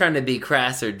 I'm not trying to be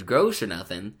crass or gross or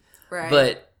nothing. Right.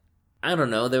 But... I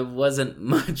don't know, there wasn't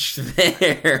much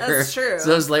there. That's true.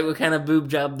 So it's like, what kind of boob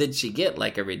job did she get?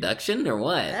 Like a reduction or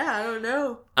what? Yeah, I don't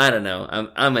know. I don't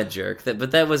know. I'm a jerk. But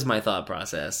that was my thought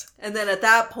process. And then at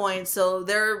that point, so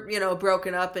they're,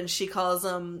 broken up and she calls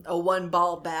him a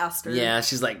one-balled bastard. Yeah,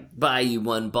 she's like, bye, you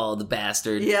one-balled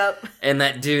bastard. Yep. And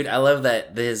that dude, I love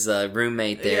that his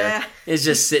roommate there is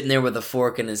just sitting there with a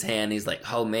fork in his hand. He's like,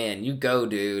 oh man, you go,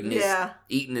 dude. And he's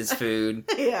eating his food.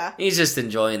 Yeah. He's just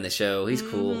enjoying the show. He's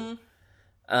cool.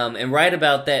 And right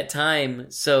about that time,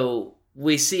 so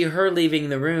we see her leaving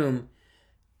the room,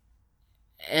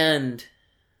 and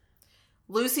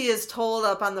Lucy is told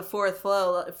up on the 4th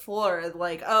floor,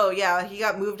 like, oh, yeah, he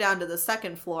got moved down to the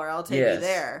 2nd floor. I'll take you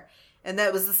there. And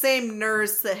that was the same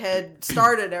nurse that had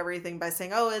started everything by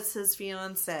saying, oh, it's his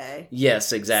fiancée.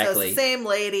 Yes, exactly. So it's the same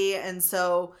lady. And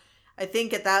so I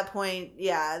think at that point,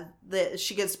 yeah,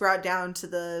 she gets brought down to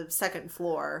the 2nd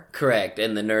floor. Correct.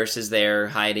 And the nurse is there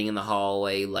hiding in the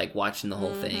hallway, like watching the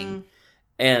whole thing.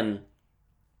 And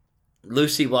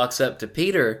Lucy walks up to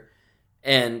Peter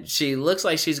and she looks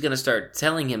like she's going to start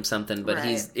telling him something, but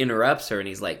he interrupts her and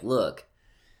he's like, look,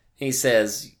 he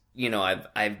says, I've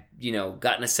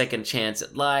gotten a second chance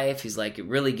at life. He's like, it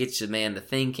really gets a man to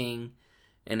thinking.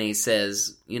 And he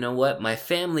says, you know what? My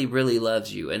family really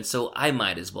loves you, and so I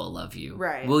might as well love you.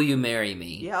 Right. Will you marry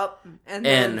me? Yep.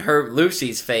 And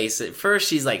Lucy's face, at first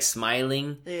she's like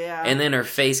smiling. Yeah. And then her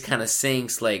face kind of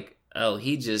sinks like, oh,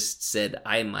 he just said,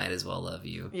 I might as well love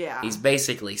you. Yeah. He's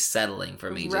basically settling for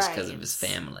me just because of his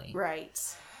family. Right.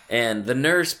 And the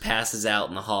nurse passes out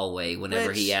in the hallway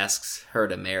whenever he asks her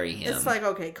to marry him. It's like,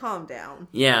 okay, calm down.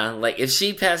 Yeah, like if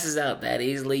she passes out that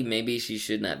easily, maybe she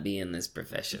should not be in this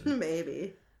profession.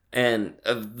 Maybe. And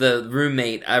the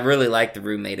roommate, I really like the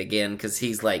roommate again because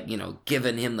he's like,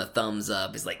 giving him the thumbs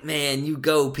up. He's like, man, you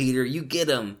go, Peter, you get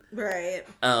him. Right.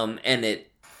 And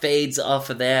it fades off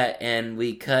of that, and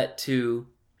we cut to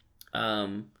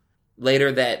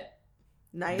later that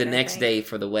night, the next day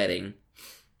for the wedding.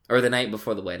 Or the night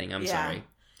before the wedding, I'm sorry.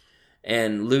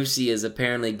 And Lucy is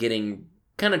apparently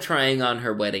kind of trying on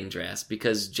her wedding dress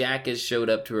because Jack has showed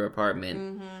up to her apartment.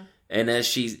 Mm-hmm. And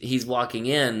as he's walking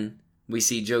in, we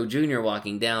see Joe Jr.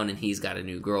 walking down and he's got a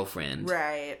new girlfriend.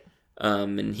 Right.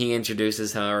 And he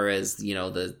introduces her as,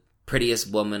 the prettiest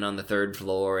woman on the 3rd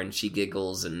floor, and she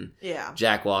giggles, and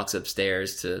Jack walks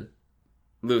upstairs to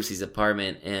Lucy's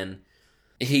apartment, and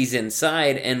he's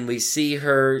inside, and we see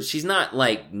her. She's not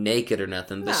like naked or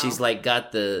nothing, but she's like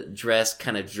got the dress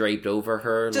kind of draped over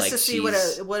her, just like to see what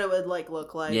it would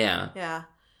look like. Yeah.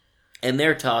 And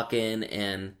they're talking,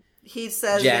 and he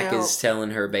says Jack is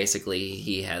telling her basically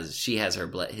she has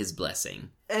his blessing,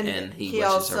 and he wishes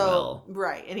also, her well.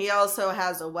 Right, and he also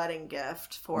has a wedding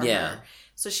gift for her.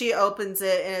 So she opens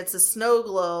it, and it's a snow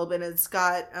globe, and it's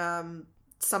got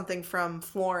something from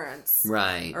Florence,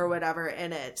 right, or whatever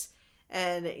in it.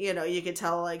 And, you could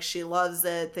tell, like, she loves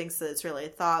it, thinks that it's really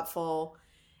thoughtful.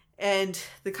 And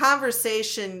the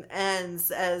conversation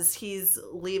ends as he's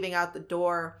leaving out the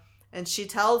door. And she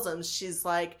tells him, she's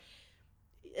like,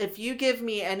 if you give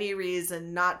me any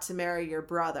reason not to marry your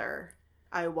brother,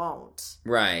 I won't.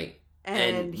 Right.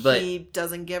 And he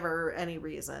doesn't give her any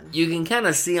reason. You can kind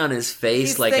of see on his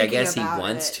face, like, I guess he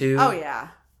wants to. Oh, yeah.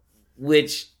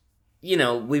 Which,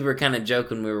 we were kind of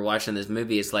joking when we were watching this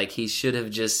movie. It's like he should have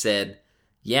just said,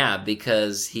 yeah,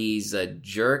 because he's a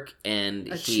jerk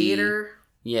and he cheater.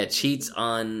 Yeah, cheats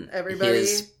on everybody.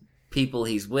 His people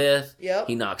he's with. Yep.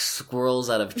 He knocks squirrels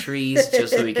out of trees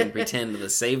just so he can pretend to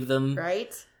save them.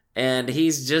 Right. And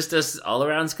he's just an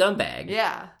all-around scumbag.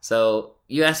 Yeah. So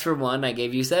you asked for one, I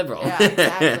gave you several. Yeah,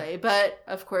 exactly. But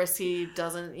of course he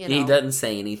doesn't. He doesn't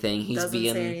say anything. He's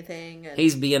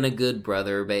He's being a good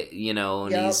brother, but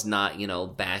and he's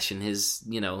not bashing his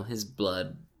his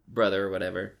blood brother or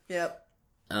whatever. Yep.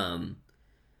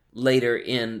 Later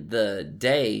in the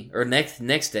day, or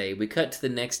next day, we cut to the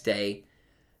next day,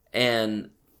 and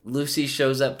Lucy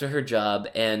shows up to her job,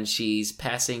 and she's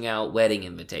passing out wedding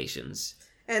invitations.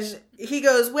 And he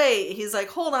goes, wait, he's like,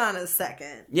 hold on a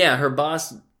second. Yeah, her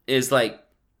boss is like,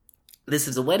 this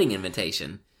is a wedding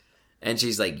invitation. And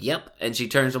she's like, yep. And she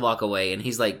turns to walk away, and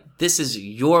he's like, this is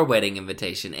your wedding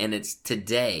invitation, and it's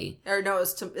today. Or no,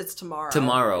 it's tomorrow.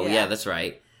 Tomorrow, yeah, that's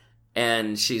right.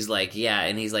 And she's like, yeah.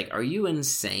 And he's like, are you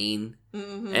insane?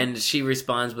 Mm-hmm. And she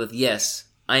responds with, yes,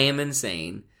 I am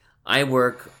insane. I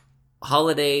work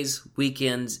holidays,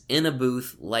 weekends, in a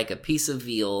booth like a piece of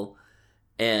veal,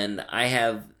 and I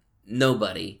have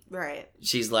nobody. Right.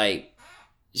 She's like,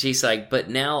 but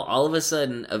now all of a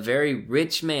sudden, a very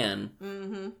rich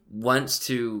man wants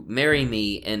to marry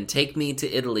me and take me to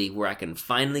Italy where I can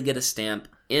finally get a stamp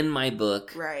in my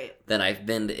book that I've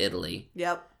been to Italy.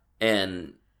 Yep.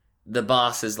 And the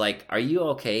boss is like, are you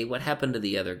okay? What happened to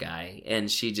the other guy? And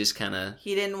she just kind of...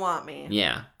 He didn't want me.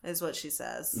 Yeah. Is what she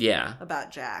says. Yeah.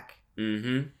 About Jack.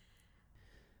 Mm-hmm.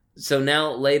 So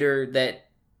now later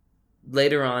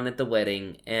on at the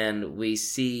wedding, and we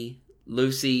see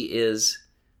Lucy is...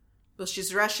 Well,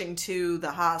 she's rushing to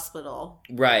the hospital.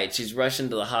 Right. She's rushing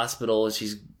to the hospital.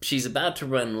 She's about to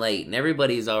run late, and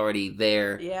everybody's already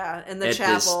there. Yeah, in the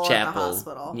chapel at the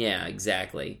hospital. Yeah,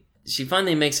 exactly. She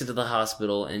finally makes it to the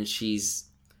hospital, and she's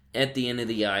at the end of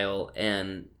the aisle,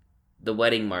 and the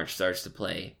wedding march starts to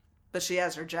play. but she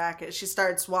has her jacket. She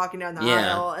starts walking down the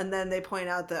aisle, and then they point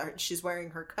out that she's wearing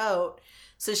her coat.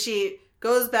 So she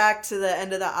goes back to the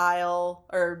end of the aisle,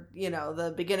 or,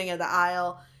 the beginning of the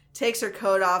aisle, takes her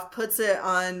coat off, puts it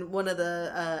on one of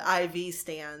the IV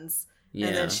stands,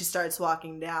 and then she starts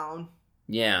walking down.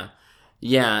 Yeah.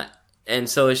 Yeah. And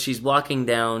so as she's walking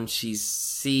down, she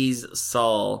sees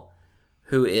Saul,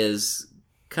 who is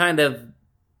kind of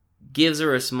gives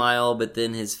her a smile, but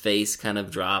then his face kind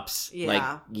of drops. Yeah.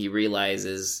 Like he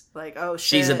realizes, like, oh shit,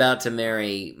 she's about to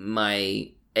marry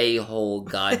my a-hole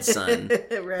godson,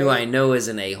 right. Who I know is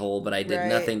an a-hole, but I did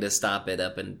nothing to stop it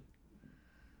up and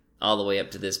all the way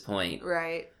up to this point.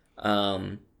 Right.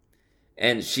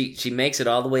 And she makes it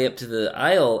all the way up to the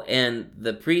aisle, and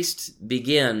the priest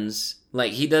begins,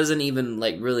 like, he doesn't even,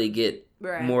 like, really get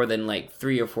more than, like,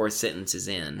 3 or 4 sentences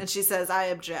in. And she says, I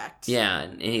object. Yeah,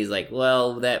 and he's like,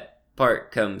 well, that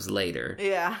part comes later.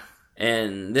 Yeah.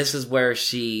 And this is where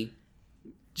she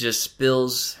just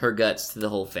spills her guts to the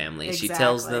whole family. Exactly. She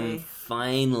tells them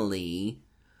finally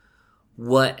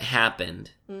what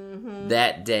happened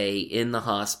that day in the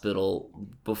hospital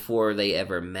before they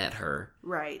ever met her.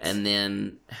 Right. And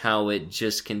then how it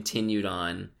just continued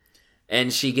on.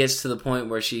 And she gets to the point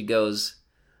where she goes,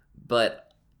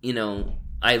 but,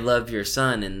 I love your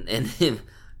son. And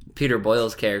Peter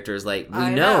Boyle's character is like, we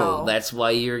know that's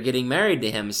why you're getting married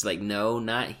to him. It's like, no,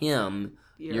 not him.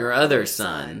 Your other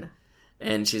son.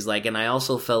 And she's like, and I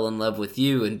also fell in love with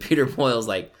you. And Peter Boyle's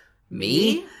like,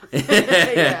 me?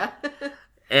 Yeah.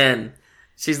 And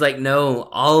she's like, no,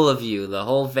 all of you, the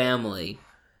whole family.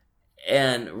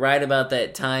 And right about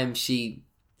that time, she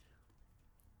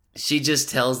just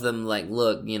tells them, like,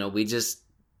 look,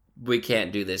 we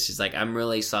can't do this. She's like, I'm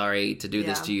really sorry to do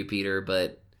this to you, Peter,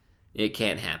 but it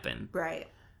can't happen. Right.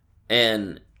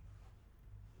 And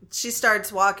she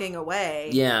starts walking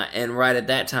away. Yeah, and right at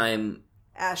that time,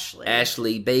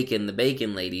 Ashley Bacon, the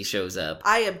bacon lady, shows up.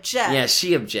 I object. Yeah,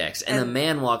 she objects. And the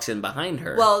man walks in behind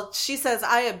her. Well, she says,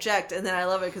 I object. And then I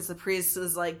love it because the priest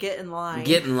is like, get in line.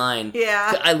 Get in line.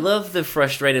 Yeah. I love the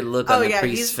frustrated look on the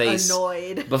priest's face. He's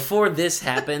annoyed. Before this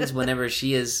happens, whenever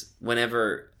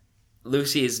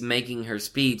Lucy is making her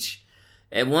speech,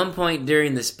 at one point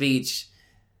during the speech,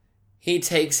 he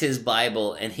takes his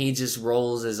Bible and he just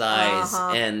rolls his eyes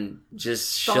and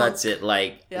just shuts it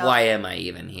like, why am I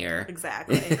even here?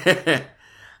 Exactly.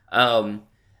 And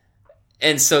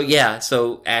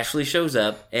so Ashley shows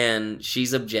up and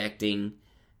she's objecting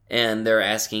and they're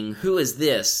asking, who is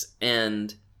this?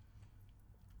 And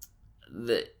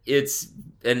it's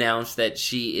announced that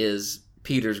she is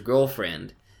Peter's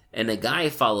girlfriend. And a guy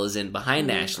follows in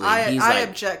behind Ashley. I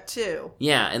object too.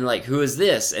 Yeah, and like, who is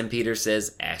this? And Peter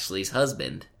says, Ashley's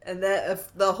husband. And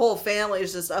the whole family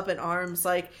is just up in arms,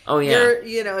 like, oh yeah,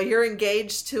 you're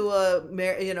engaged to a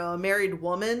married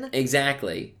woman.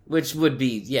 Exactly, which would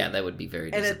be that would be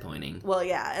very disappointing.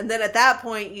 And then at that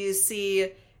point you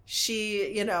see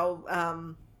she,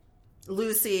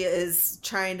 Lucy is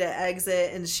trying to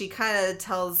exit, and she kind of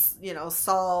tells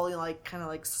Saul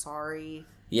like sorry.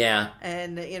 Yeah.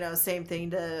 And, same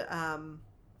thing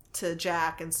to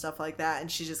Jack and stuff like that.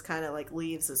 And she just kind of like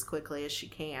leaves as quickly as she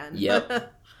can.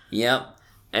 Yep. Yep.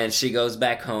 And she goes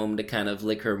back home to kind of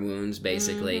lick her wounds,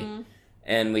 basically. Mm-hmm.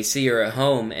 And we see her at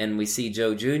home, and we see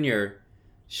Joe Jr.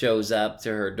 shows up to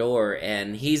her door,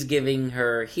 and he's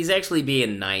actually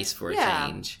being nice for a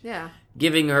change. Yeah.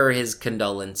 Giving her his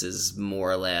condolences,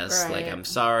 more or less. Right. Like, I'm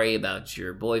sorry about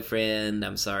your boyfriend.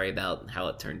 I'm sorry about how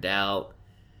it turned out.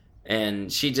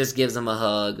 And she just gives him a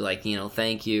hug, like,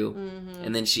 thank you. Mm-hmm.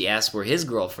 And then she asks where his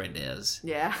girlfriend is.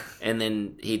 Yeah. And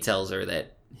then he tells her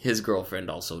that his girlfriend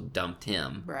also dumped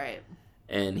him. Right.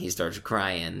 And he starts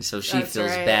crying, so she feels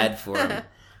bad for him.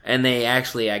 And they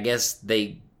actually, I guess,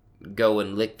 they go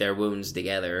and lick their wounds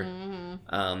together.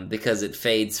 Mm-hmm. Because it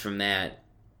fades from that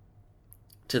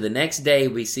to the next day.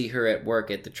 We see her at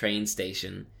work at the train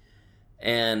station.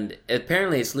 And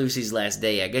apparently it's Lucy's last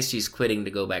day. I guess she's quitting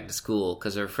to go back to school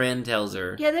because her friend tells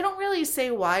her... Yeah, they don't really say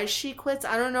why she quits.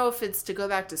 I don't know if it's to go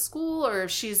back to school or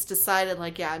if she's decided,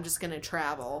 like, I'm just going to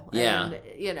travel. Yeah.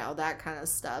 And, that kind of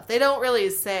stuff. They don't really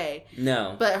say.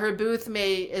 No. But her booth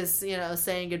mate is,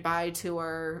 saying goodbye to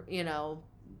her,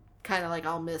 kind of like,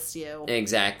 I'll miss you.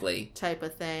 Exactly. Type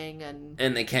of thing.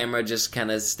 And the camera just kind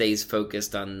of stays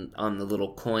focused on the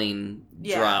little coin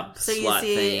drop so slot you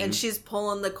see, thing. And she's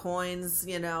pulling the coins,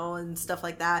 and stuff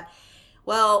like that.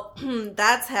 Well,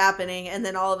 that's happening. And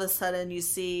then all of a sudden you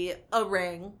see a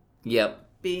ring. Yep.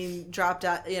 Being dropped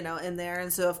out, in there.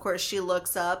 And so, of course, she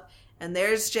looks up and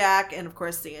there's Jack and, of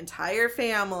course, the entire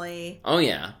family. Oh,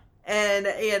 yeah. And,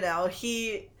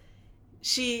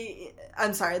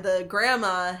 the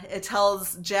grandma, it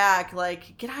tells Jack,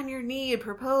 like, get on your knee and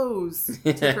propose,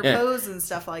 to propose and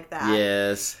stuff like that.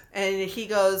 Yes. And he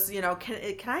goes,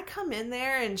 can I come in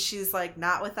there? And she's like,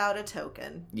 not without a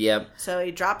token. Yep. So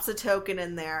he drops a token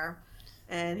in there,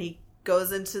 and he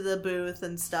goes into the booth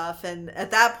and stuff. And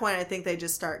at that point, I think they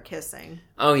just start kissing.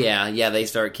 Oh, yeah. Yeah, they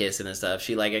start kissing and stuff.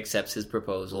 She, accepts his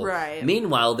proposal. Right.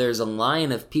 Meanwhile, there's a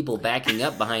line of people backing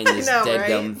up behind this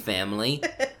deadgum family,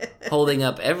 holding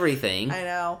up everything. I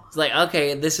know. It's like,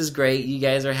 okay, this is great. You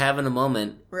guys are having a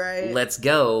moment. Right. Let's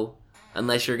go.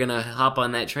 Unless you're going to hop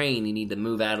on that train, you need to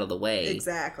move out of the way.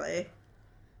 Exactly.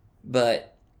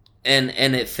 But, and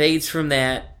it fades from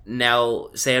that. Now,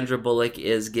 Sandra Bullock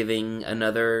is giving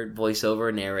another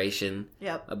voiceover narration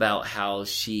about how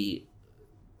she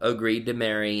agreed to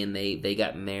marry, and they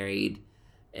got married,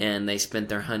 and they spent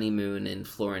their honeymoon in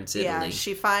Florence, Italy. Yeah,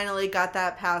 she finally got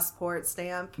that passport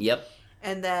stamp. Yep.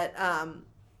 And that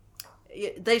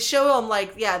they show them,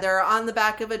 they're on the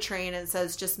back of a train, and it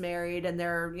says just married, and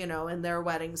they're, in their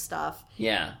wedding stuff.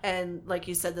 Yeah. And like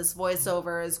you said, this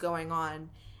voiceover is going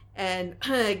on. And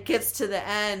it gets to the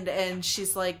end, and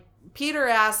she's like, Peter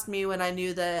asked me when I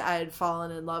knew that I had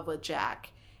fallen in love with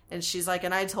Jack. And she's like,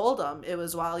 and I told him it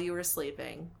was while you were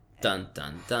sleeping. Dun,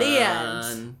 dun, dun. The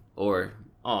end. Or,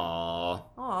 aw.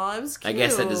 Aw, it was cute. I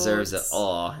guess it deserves an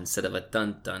aw instead of a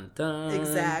dun, dun, dun.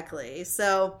 Exactly.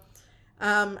 So,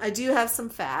 I do have some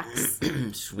facts.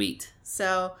 Sweet.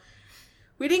 So,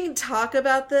 we didn't talk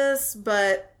about this,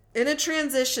 but in a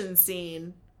transition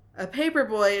scene, a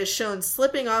paperboy is shown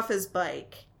slipping off his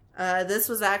bike. This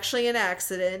was actually an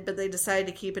accident, but they decided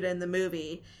to keep it in the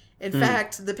movie. In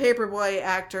fact, the paperboy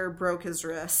actor broke his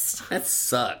wrist. That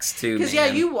sucks, too, Because,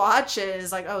 man. you watch it, and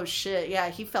it's like, oh, shit, yeah,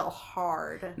 he fell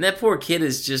hard. And that poor kid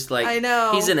is just I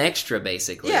know. He's an extra,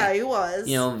 basically. Yeah, he was.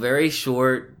 Very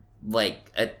short,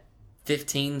 a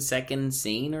 15-second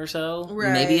scene or so.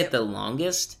 Right. Maybe at the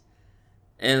longest.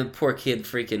 And the poor kid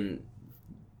freaking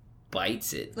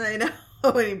bites it. I know.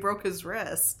 And he broke his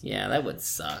wrist. Yeah, that would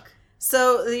suck.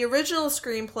 So, the original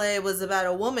screenplay was about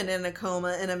a woman in a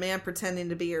coma and a man pretending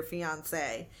to be her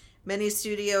fiancé. Many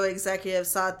studio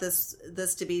executives thought this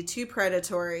to be too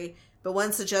predatory, but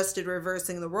one suggested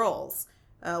reversing the roles.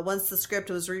 Once the script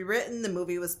was rewritten, the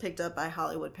movie was picked up by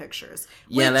Hollywood Pictures.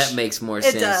 Yeah, that makes more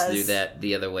sense to do that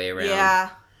the other way around. Yeah.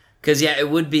 Because, it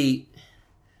would be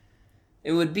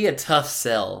a tough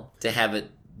sell to have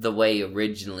it the way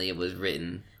originally it was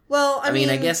written. Well, I mean,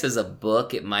 I guess as a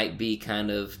book, it might be kind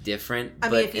of different,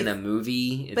 but in a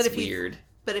movie, it's weird.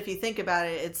 But if you think about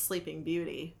it, it's Sleeping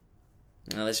Beauty.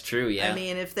 Well, that's true, yeah. I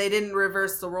mean, if they didn't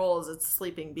reverse the roles, it's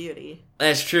Sleeping Beauty.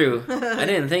 That's true. I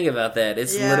didn't think about that.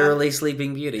 It's literally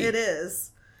Sleeping Beauty. It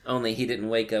is. Only he didn't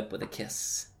wake up with a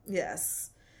kiss. Yes.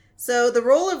 So the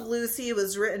role of Lucy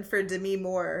was written for Demi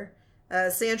Moore.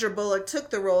 Sandra Bullock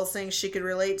took the role, saying she could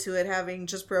relate to it, having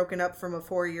just broken up from a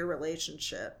 4-year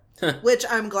relationship. Which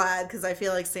I'm glad, because I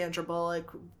feel like Sandra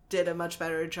Bullock did a much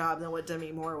better job than what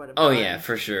Demi Moore would have done. Oh, yeah,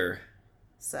 for sure.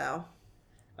 So.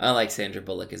 I like Sandra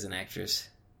Bullock as an actress.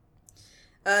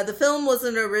 The film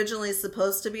wasn't originally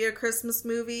supposed to be a Christmas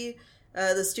movie.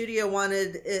 The studio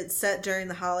wanted it set during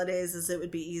the holidays as it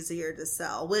would be easier to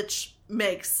sell, which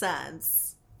makes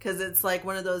sense. Because it's like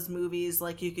one of those movies,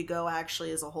 you could go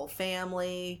actually as a whole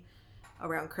family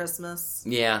around Christmas.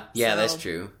 Yeah, that's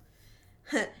true.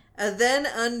 A then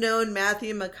unknown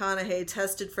Matthew McConaughey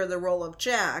tested for the role of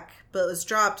Jack, but was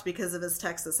dropped because of his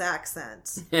Texas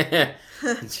accent.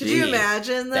 Could you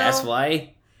imagine, though? That's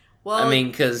why? Well,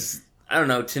 because, I don't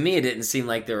know, to me it didn't seem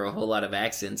like there were a whole lot of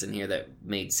accents in here that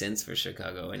made sense for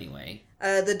Chicago anyway.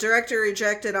 The director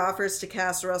rejected offers to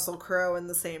cast Russell Crowe in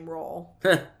the same role.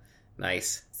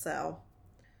 Nice. So,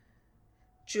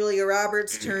 Julia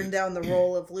Roberts turned down the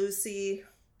role of Lucy.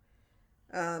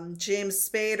 James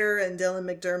Spader and Dylan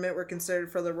McDermott were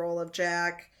considered for the role of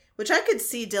Jack, which I could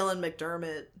see Dylan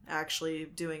McDermott actually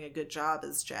doing a good job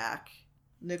as Jack.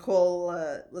 Nicole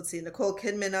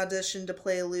Kidman auditioned to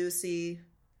play Lucy.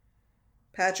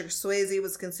 Patrick Swayze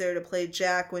was considered to play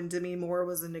Jack when Demi Moore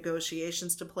was in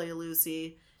negotiations to play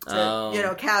Lucy.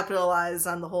 To, capitalize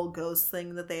on the whole ghost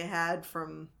thing that they had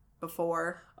from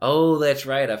before. Oh, that's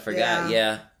right. I forgot.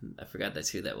 Yeah. I forgot that's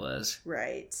who that was.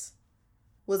 Right.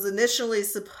 Was initially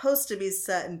supposed to be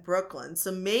set in Brooklyn.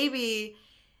 So maybe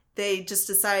they just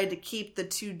decided to keep the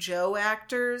two Joe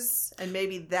actors. And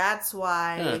maybe that's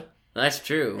why... Huh. That's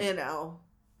true.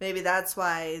 Maybe that's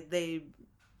why they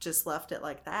just left it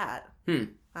like that.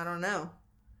 I don't know.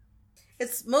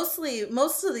 It's most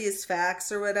of these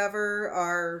facts or whatever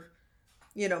are,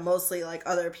 mostly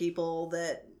other people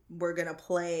that were going to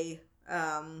play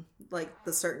like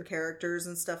the certain characters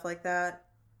and stuff like that.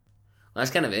 Well,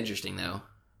 that's kind of interesting, though.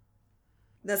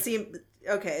 Now, see,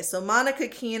 okay, so Monica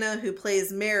Keena, who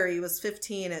plays Mary, was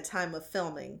 15 at time of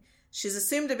filming. She's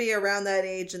assumed to be around that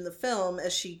age in the film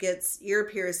as she gets ear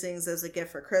piercings as a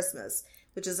gift for Christmas,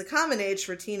 which is a common age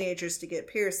for teenagers to get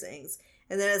piercings.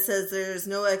 And then it says there's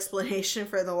no explanation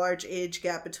for the large age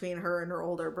gap between her and her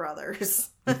older brothers.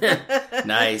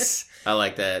 Nice. I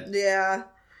like that. Yeah.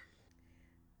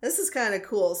 This is kind of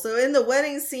cool. So in the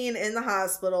wedding scene in the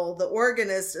hospital, the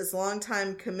organist is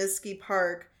longtime Comiskey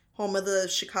Park, home of the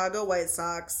Chicago White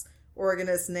Sox,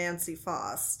 organist Nancy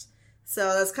Faust.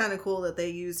 So that's kind of cool that they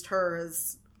used her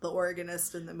as the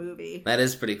organist in the movie. That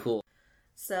is pretty cool.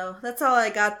 So that's all I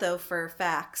got, though, for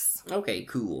facts. Okay,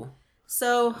 cool.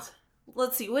 So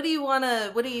let's see. What do you want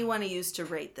to use to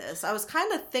rate this? I was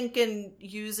kind of thinking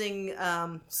using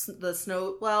the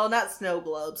snow. Well, not snow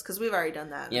globes because we've already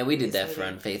done that. Yeah, we did that for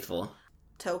Unfaithful.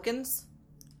 Tokens.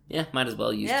 Yeah, might as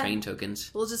well use train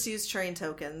tokens. We'll just use train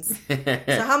tokens.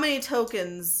 So how many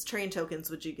train tokens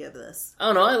would you give this?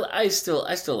 Oh no, I still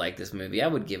like this movie.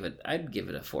 I'd give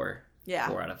it a 4. Yeah.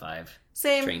 4 out of 5.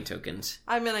 Same. Train tokens.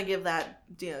 I'm going to give that,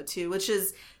 2, which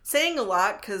is saying a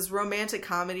lot because romantic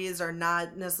comedies are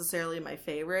not necessarily my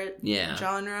favorite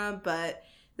genre, but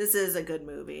this is a good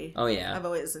movie. Oh, yeah. I've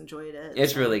always enjoyed it.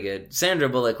 It's really good. Sandra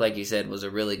Bullock, like you said, was a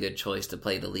really good choice to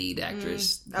play the lead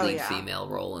actress, female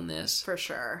role in this. For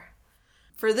sure.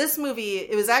 For this movie,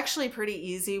 it was actually pretty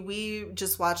easy. We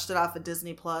just watched it off of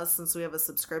Disney Plus since we have a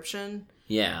subscription.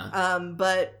 Yeah.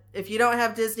 But if you don't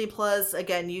have Disney Plus,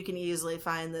 again, you can easily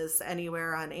find this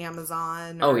anywhere on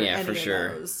Amazon. Or any for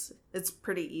sure. Those. It's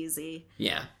pretty easy.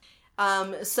 Yeah.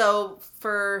 So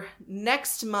for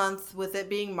next month, with it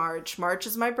being March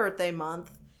is my birthday month.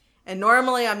 And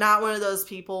normally I'm not one of those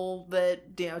people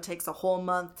that, takes a whole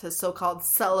month to so-called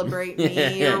celebrate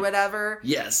me or whatever.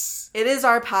 Yes. It is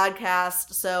our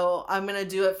podcast, so I'm going to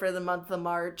do it for the month of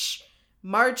March.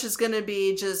 March is going to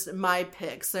be just my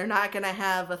picks. They're not going to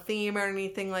have a theme or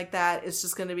anything like that. It's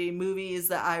just going to be movies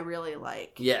that I really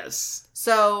like. Yes.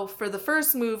 So for the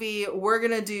first movie, we're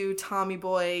going to do Tommy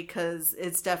Boy because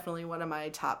it's definitely one of my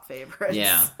top favorites.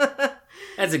 Yeah.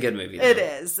 That's a good movie, though. It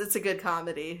is. It's a good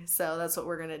comedy. So that's what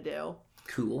we're going to do.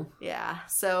 Cool. Yeah.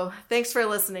 So thanks for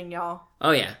listening, y'all.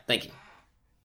 Oh, yeah. Thank you.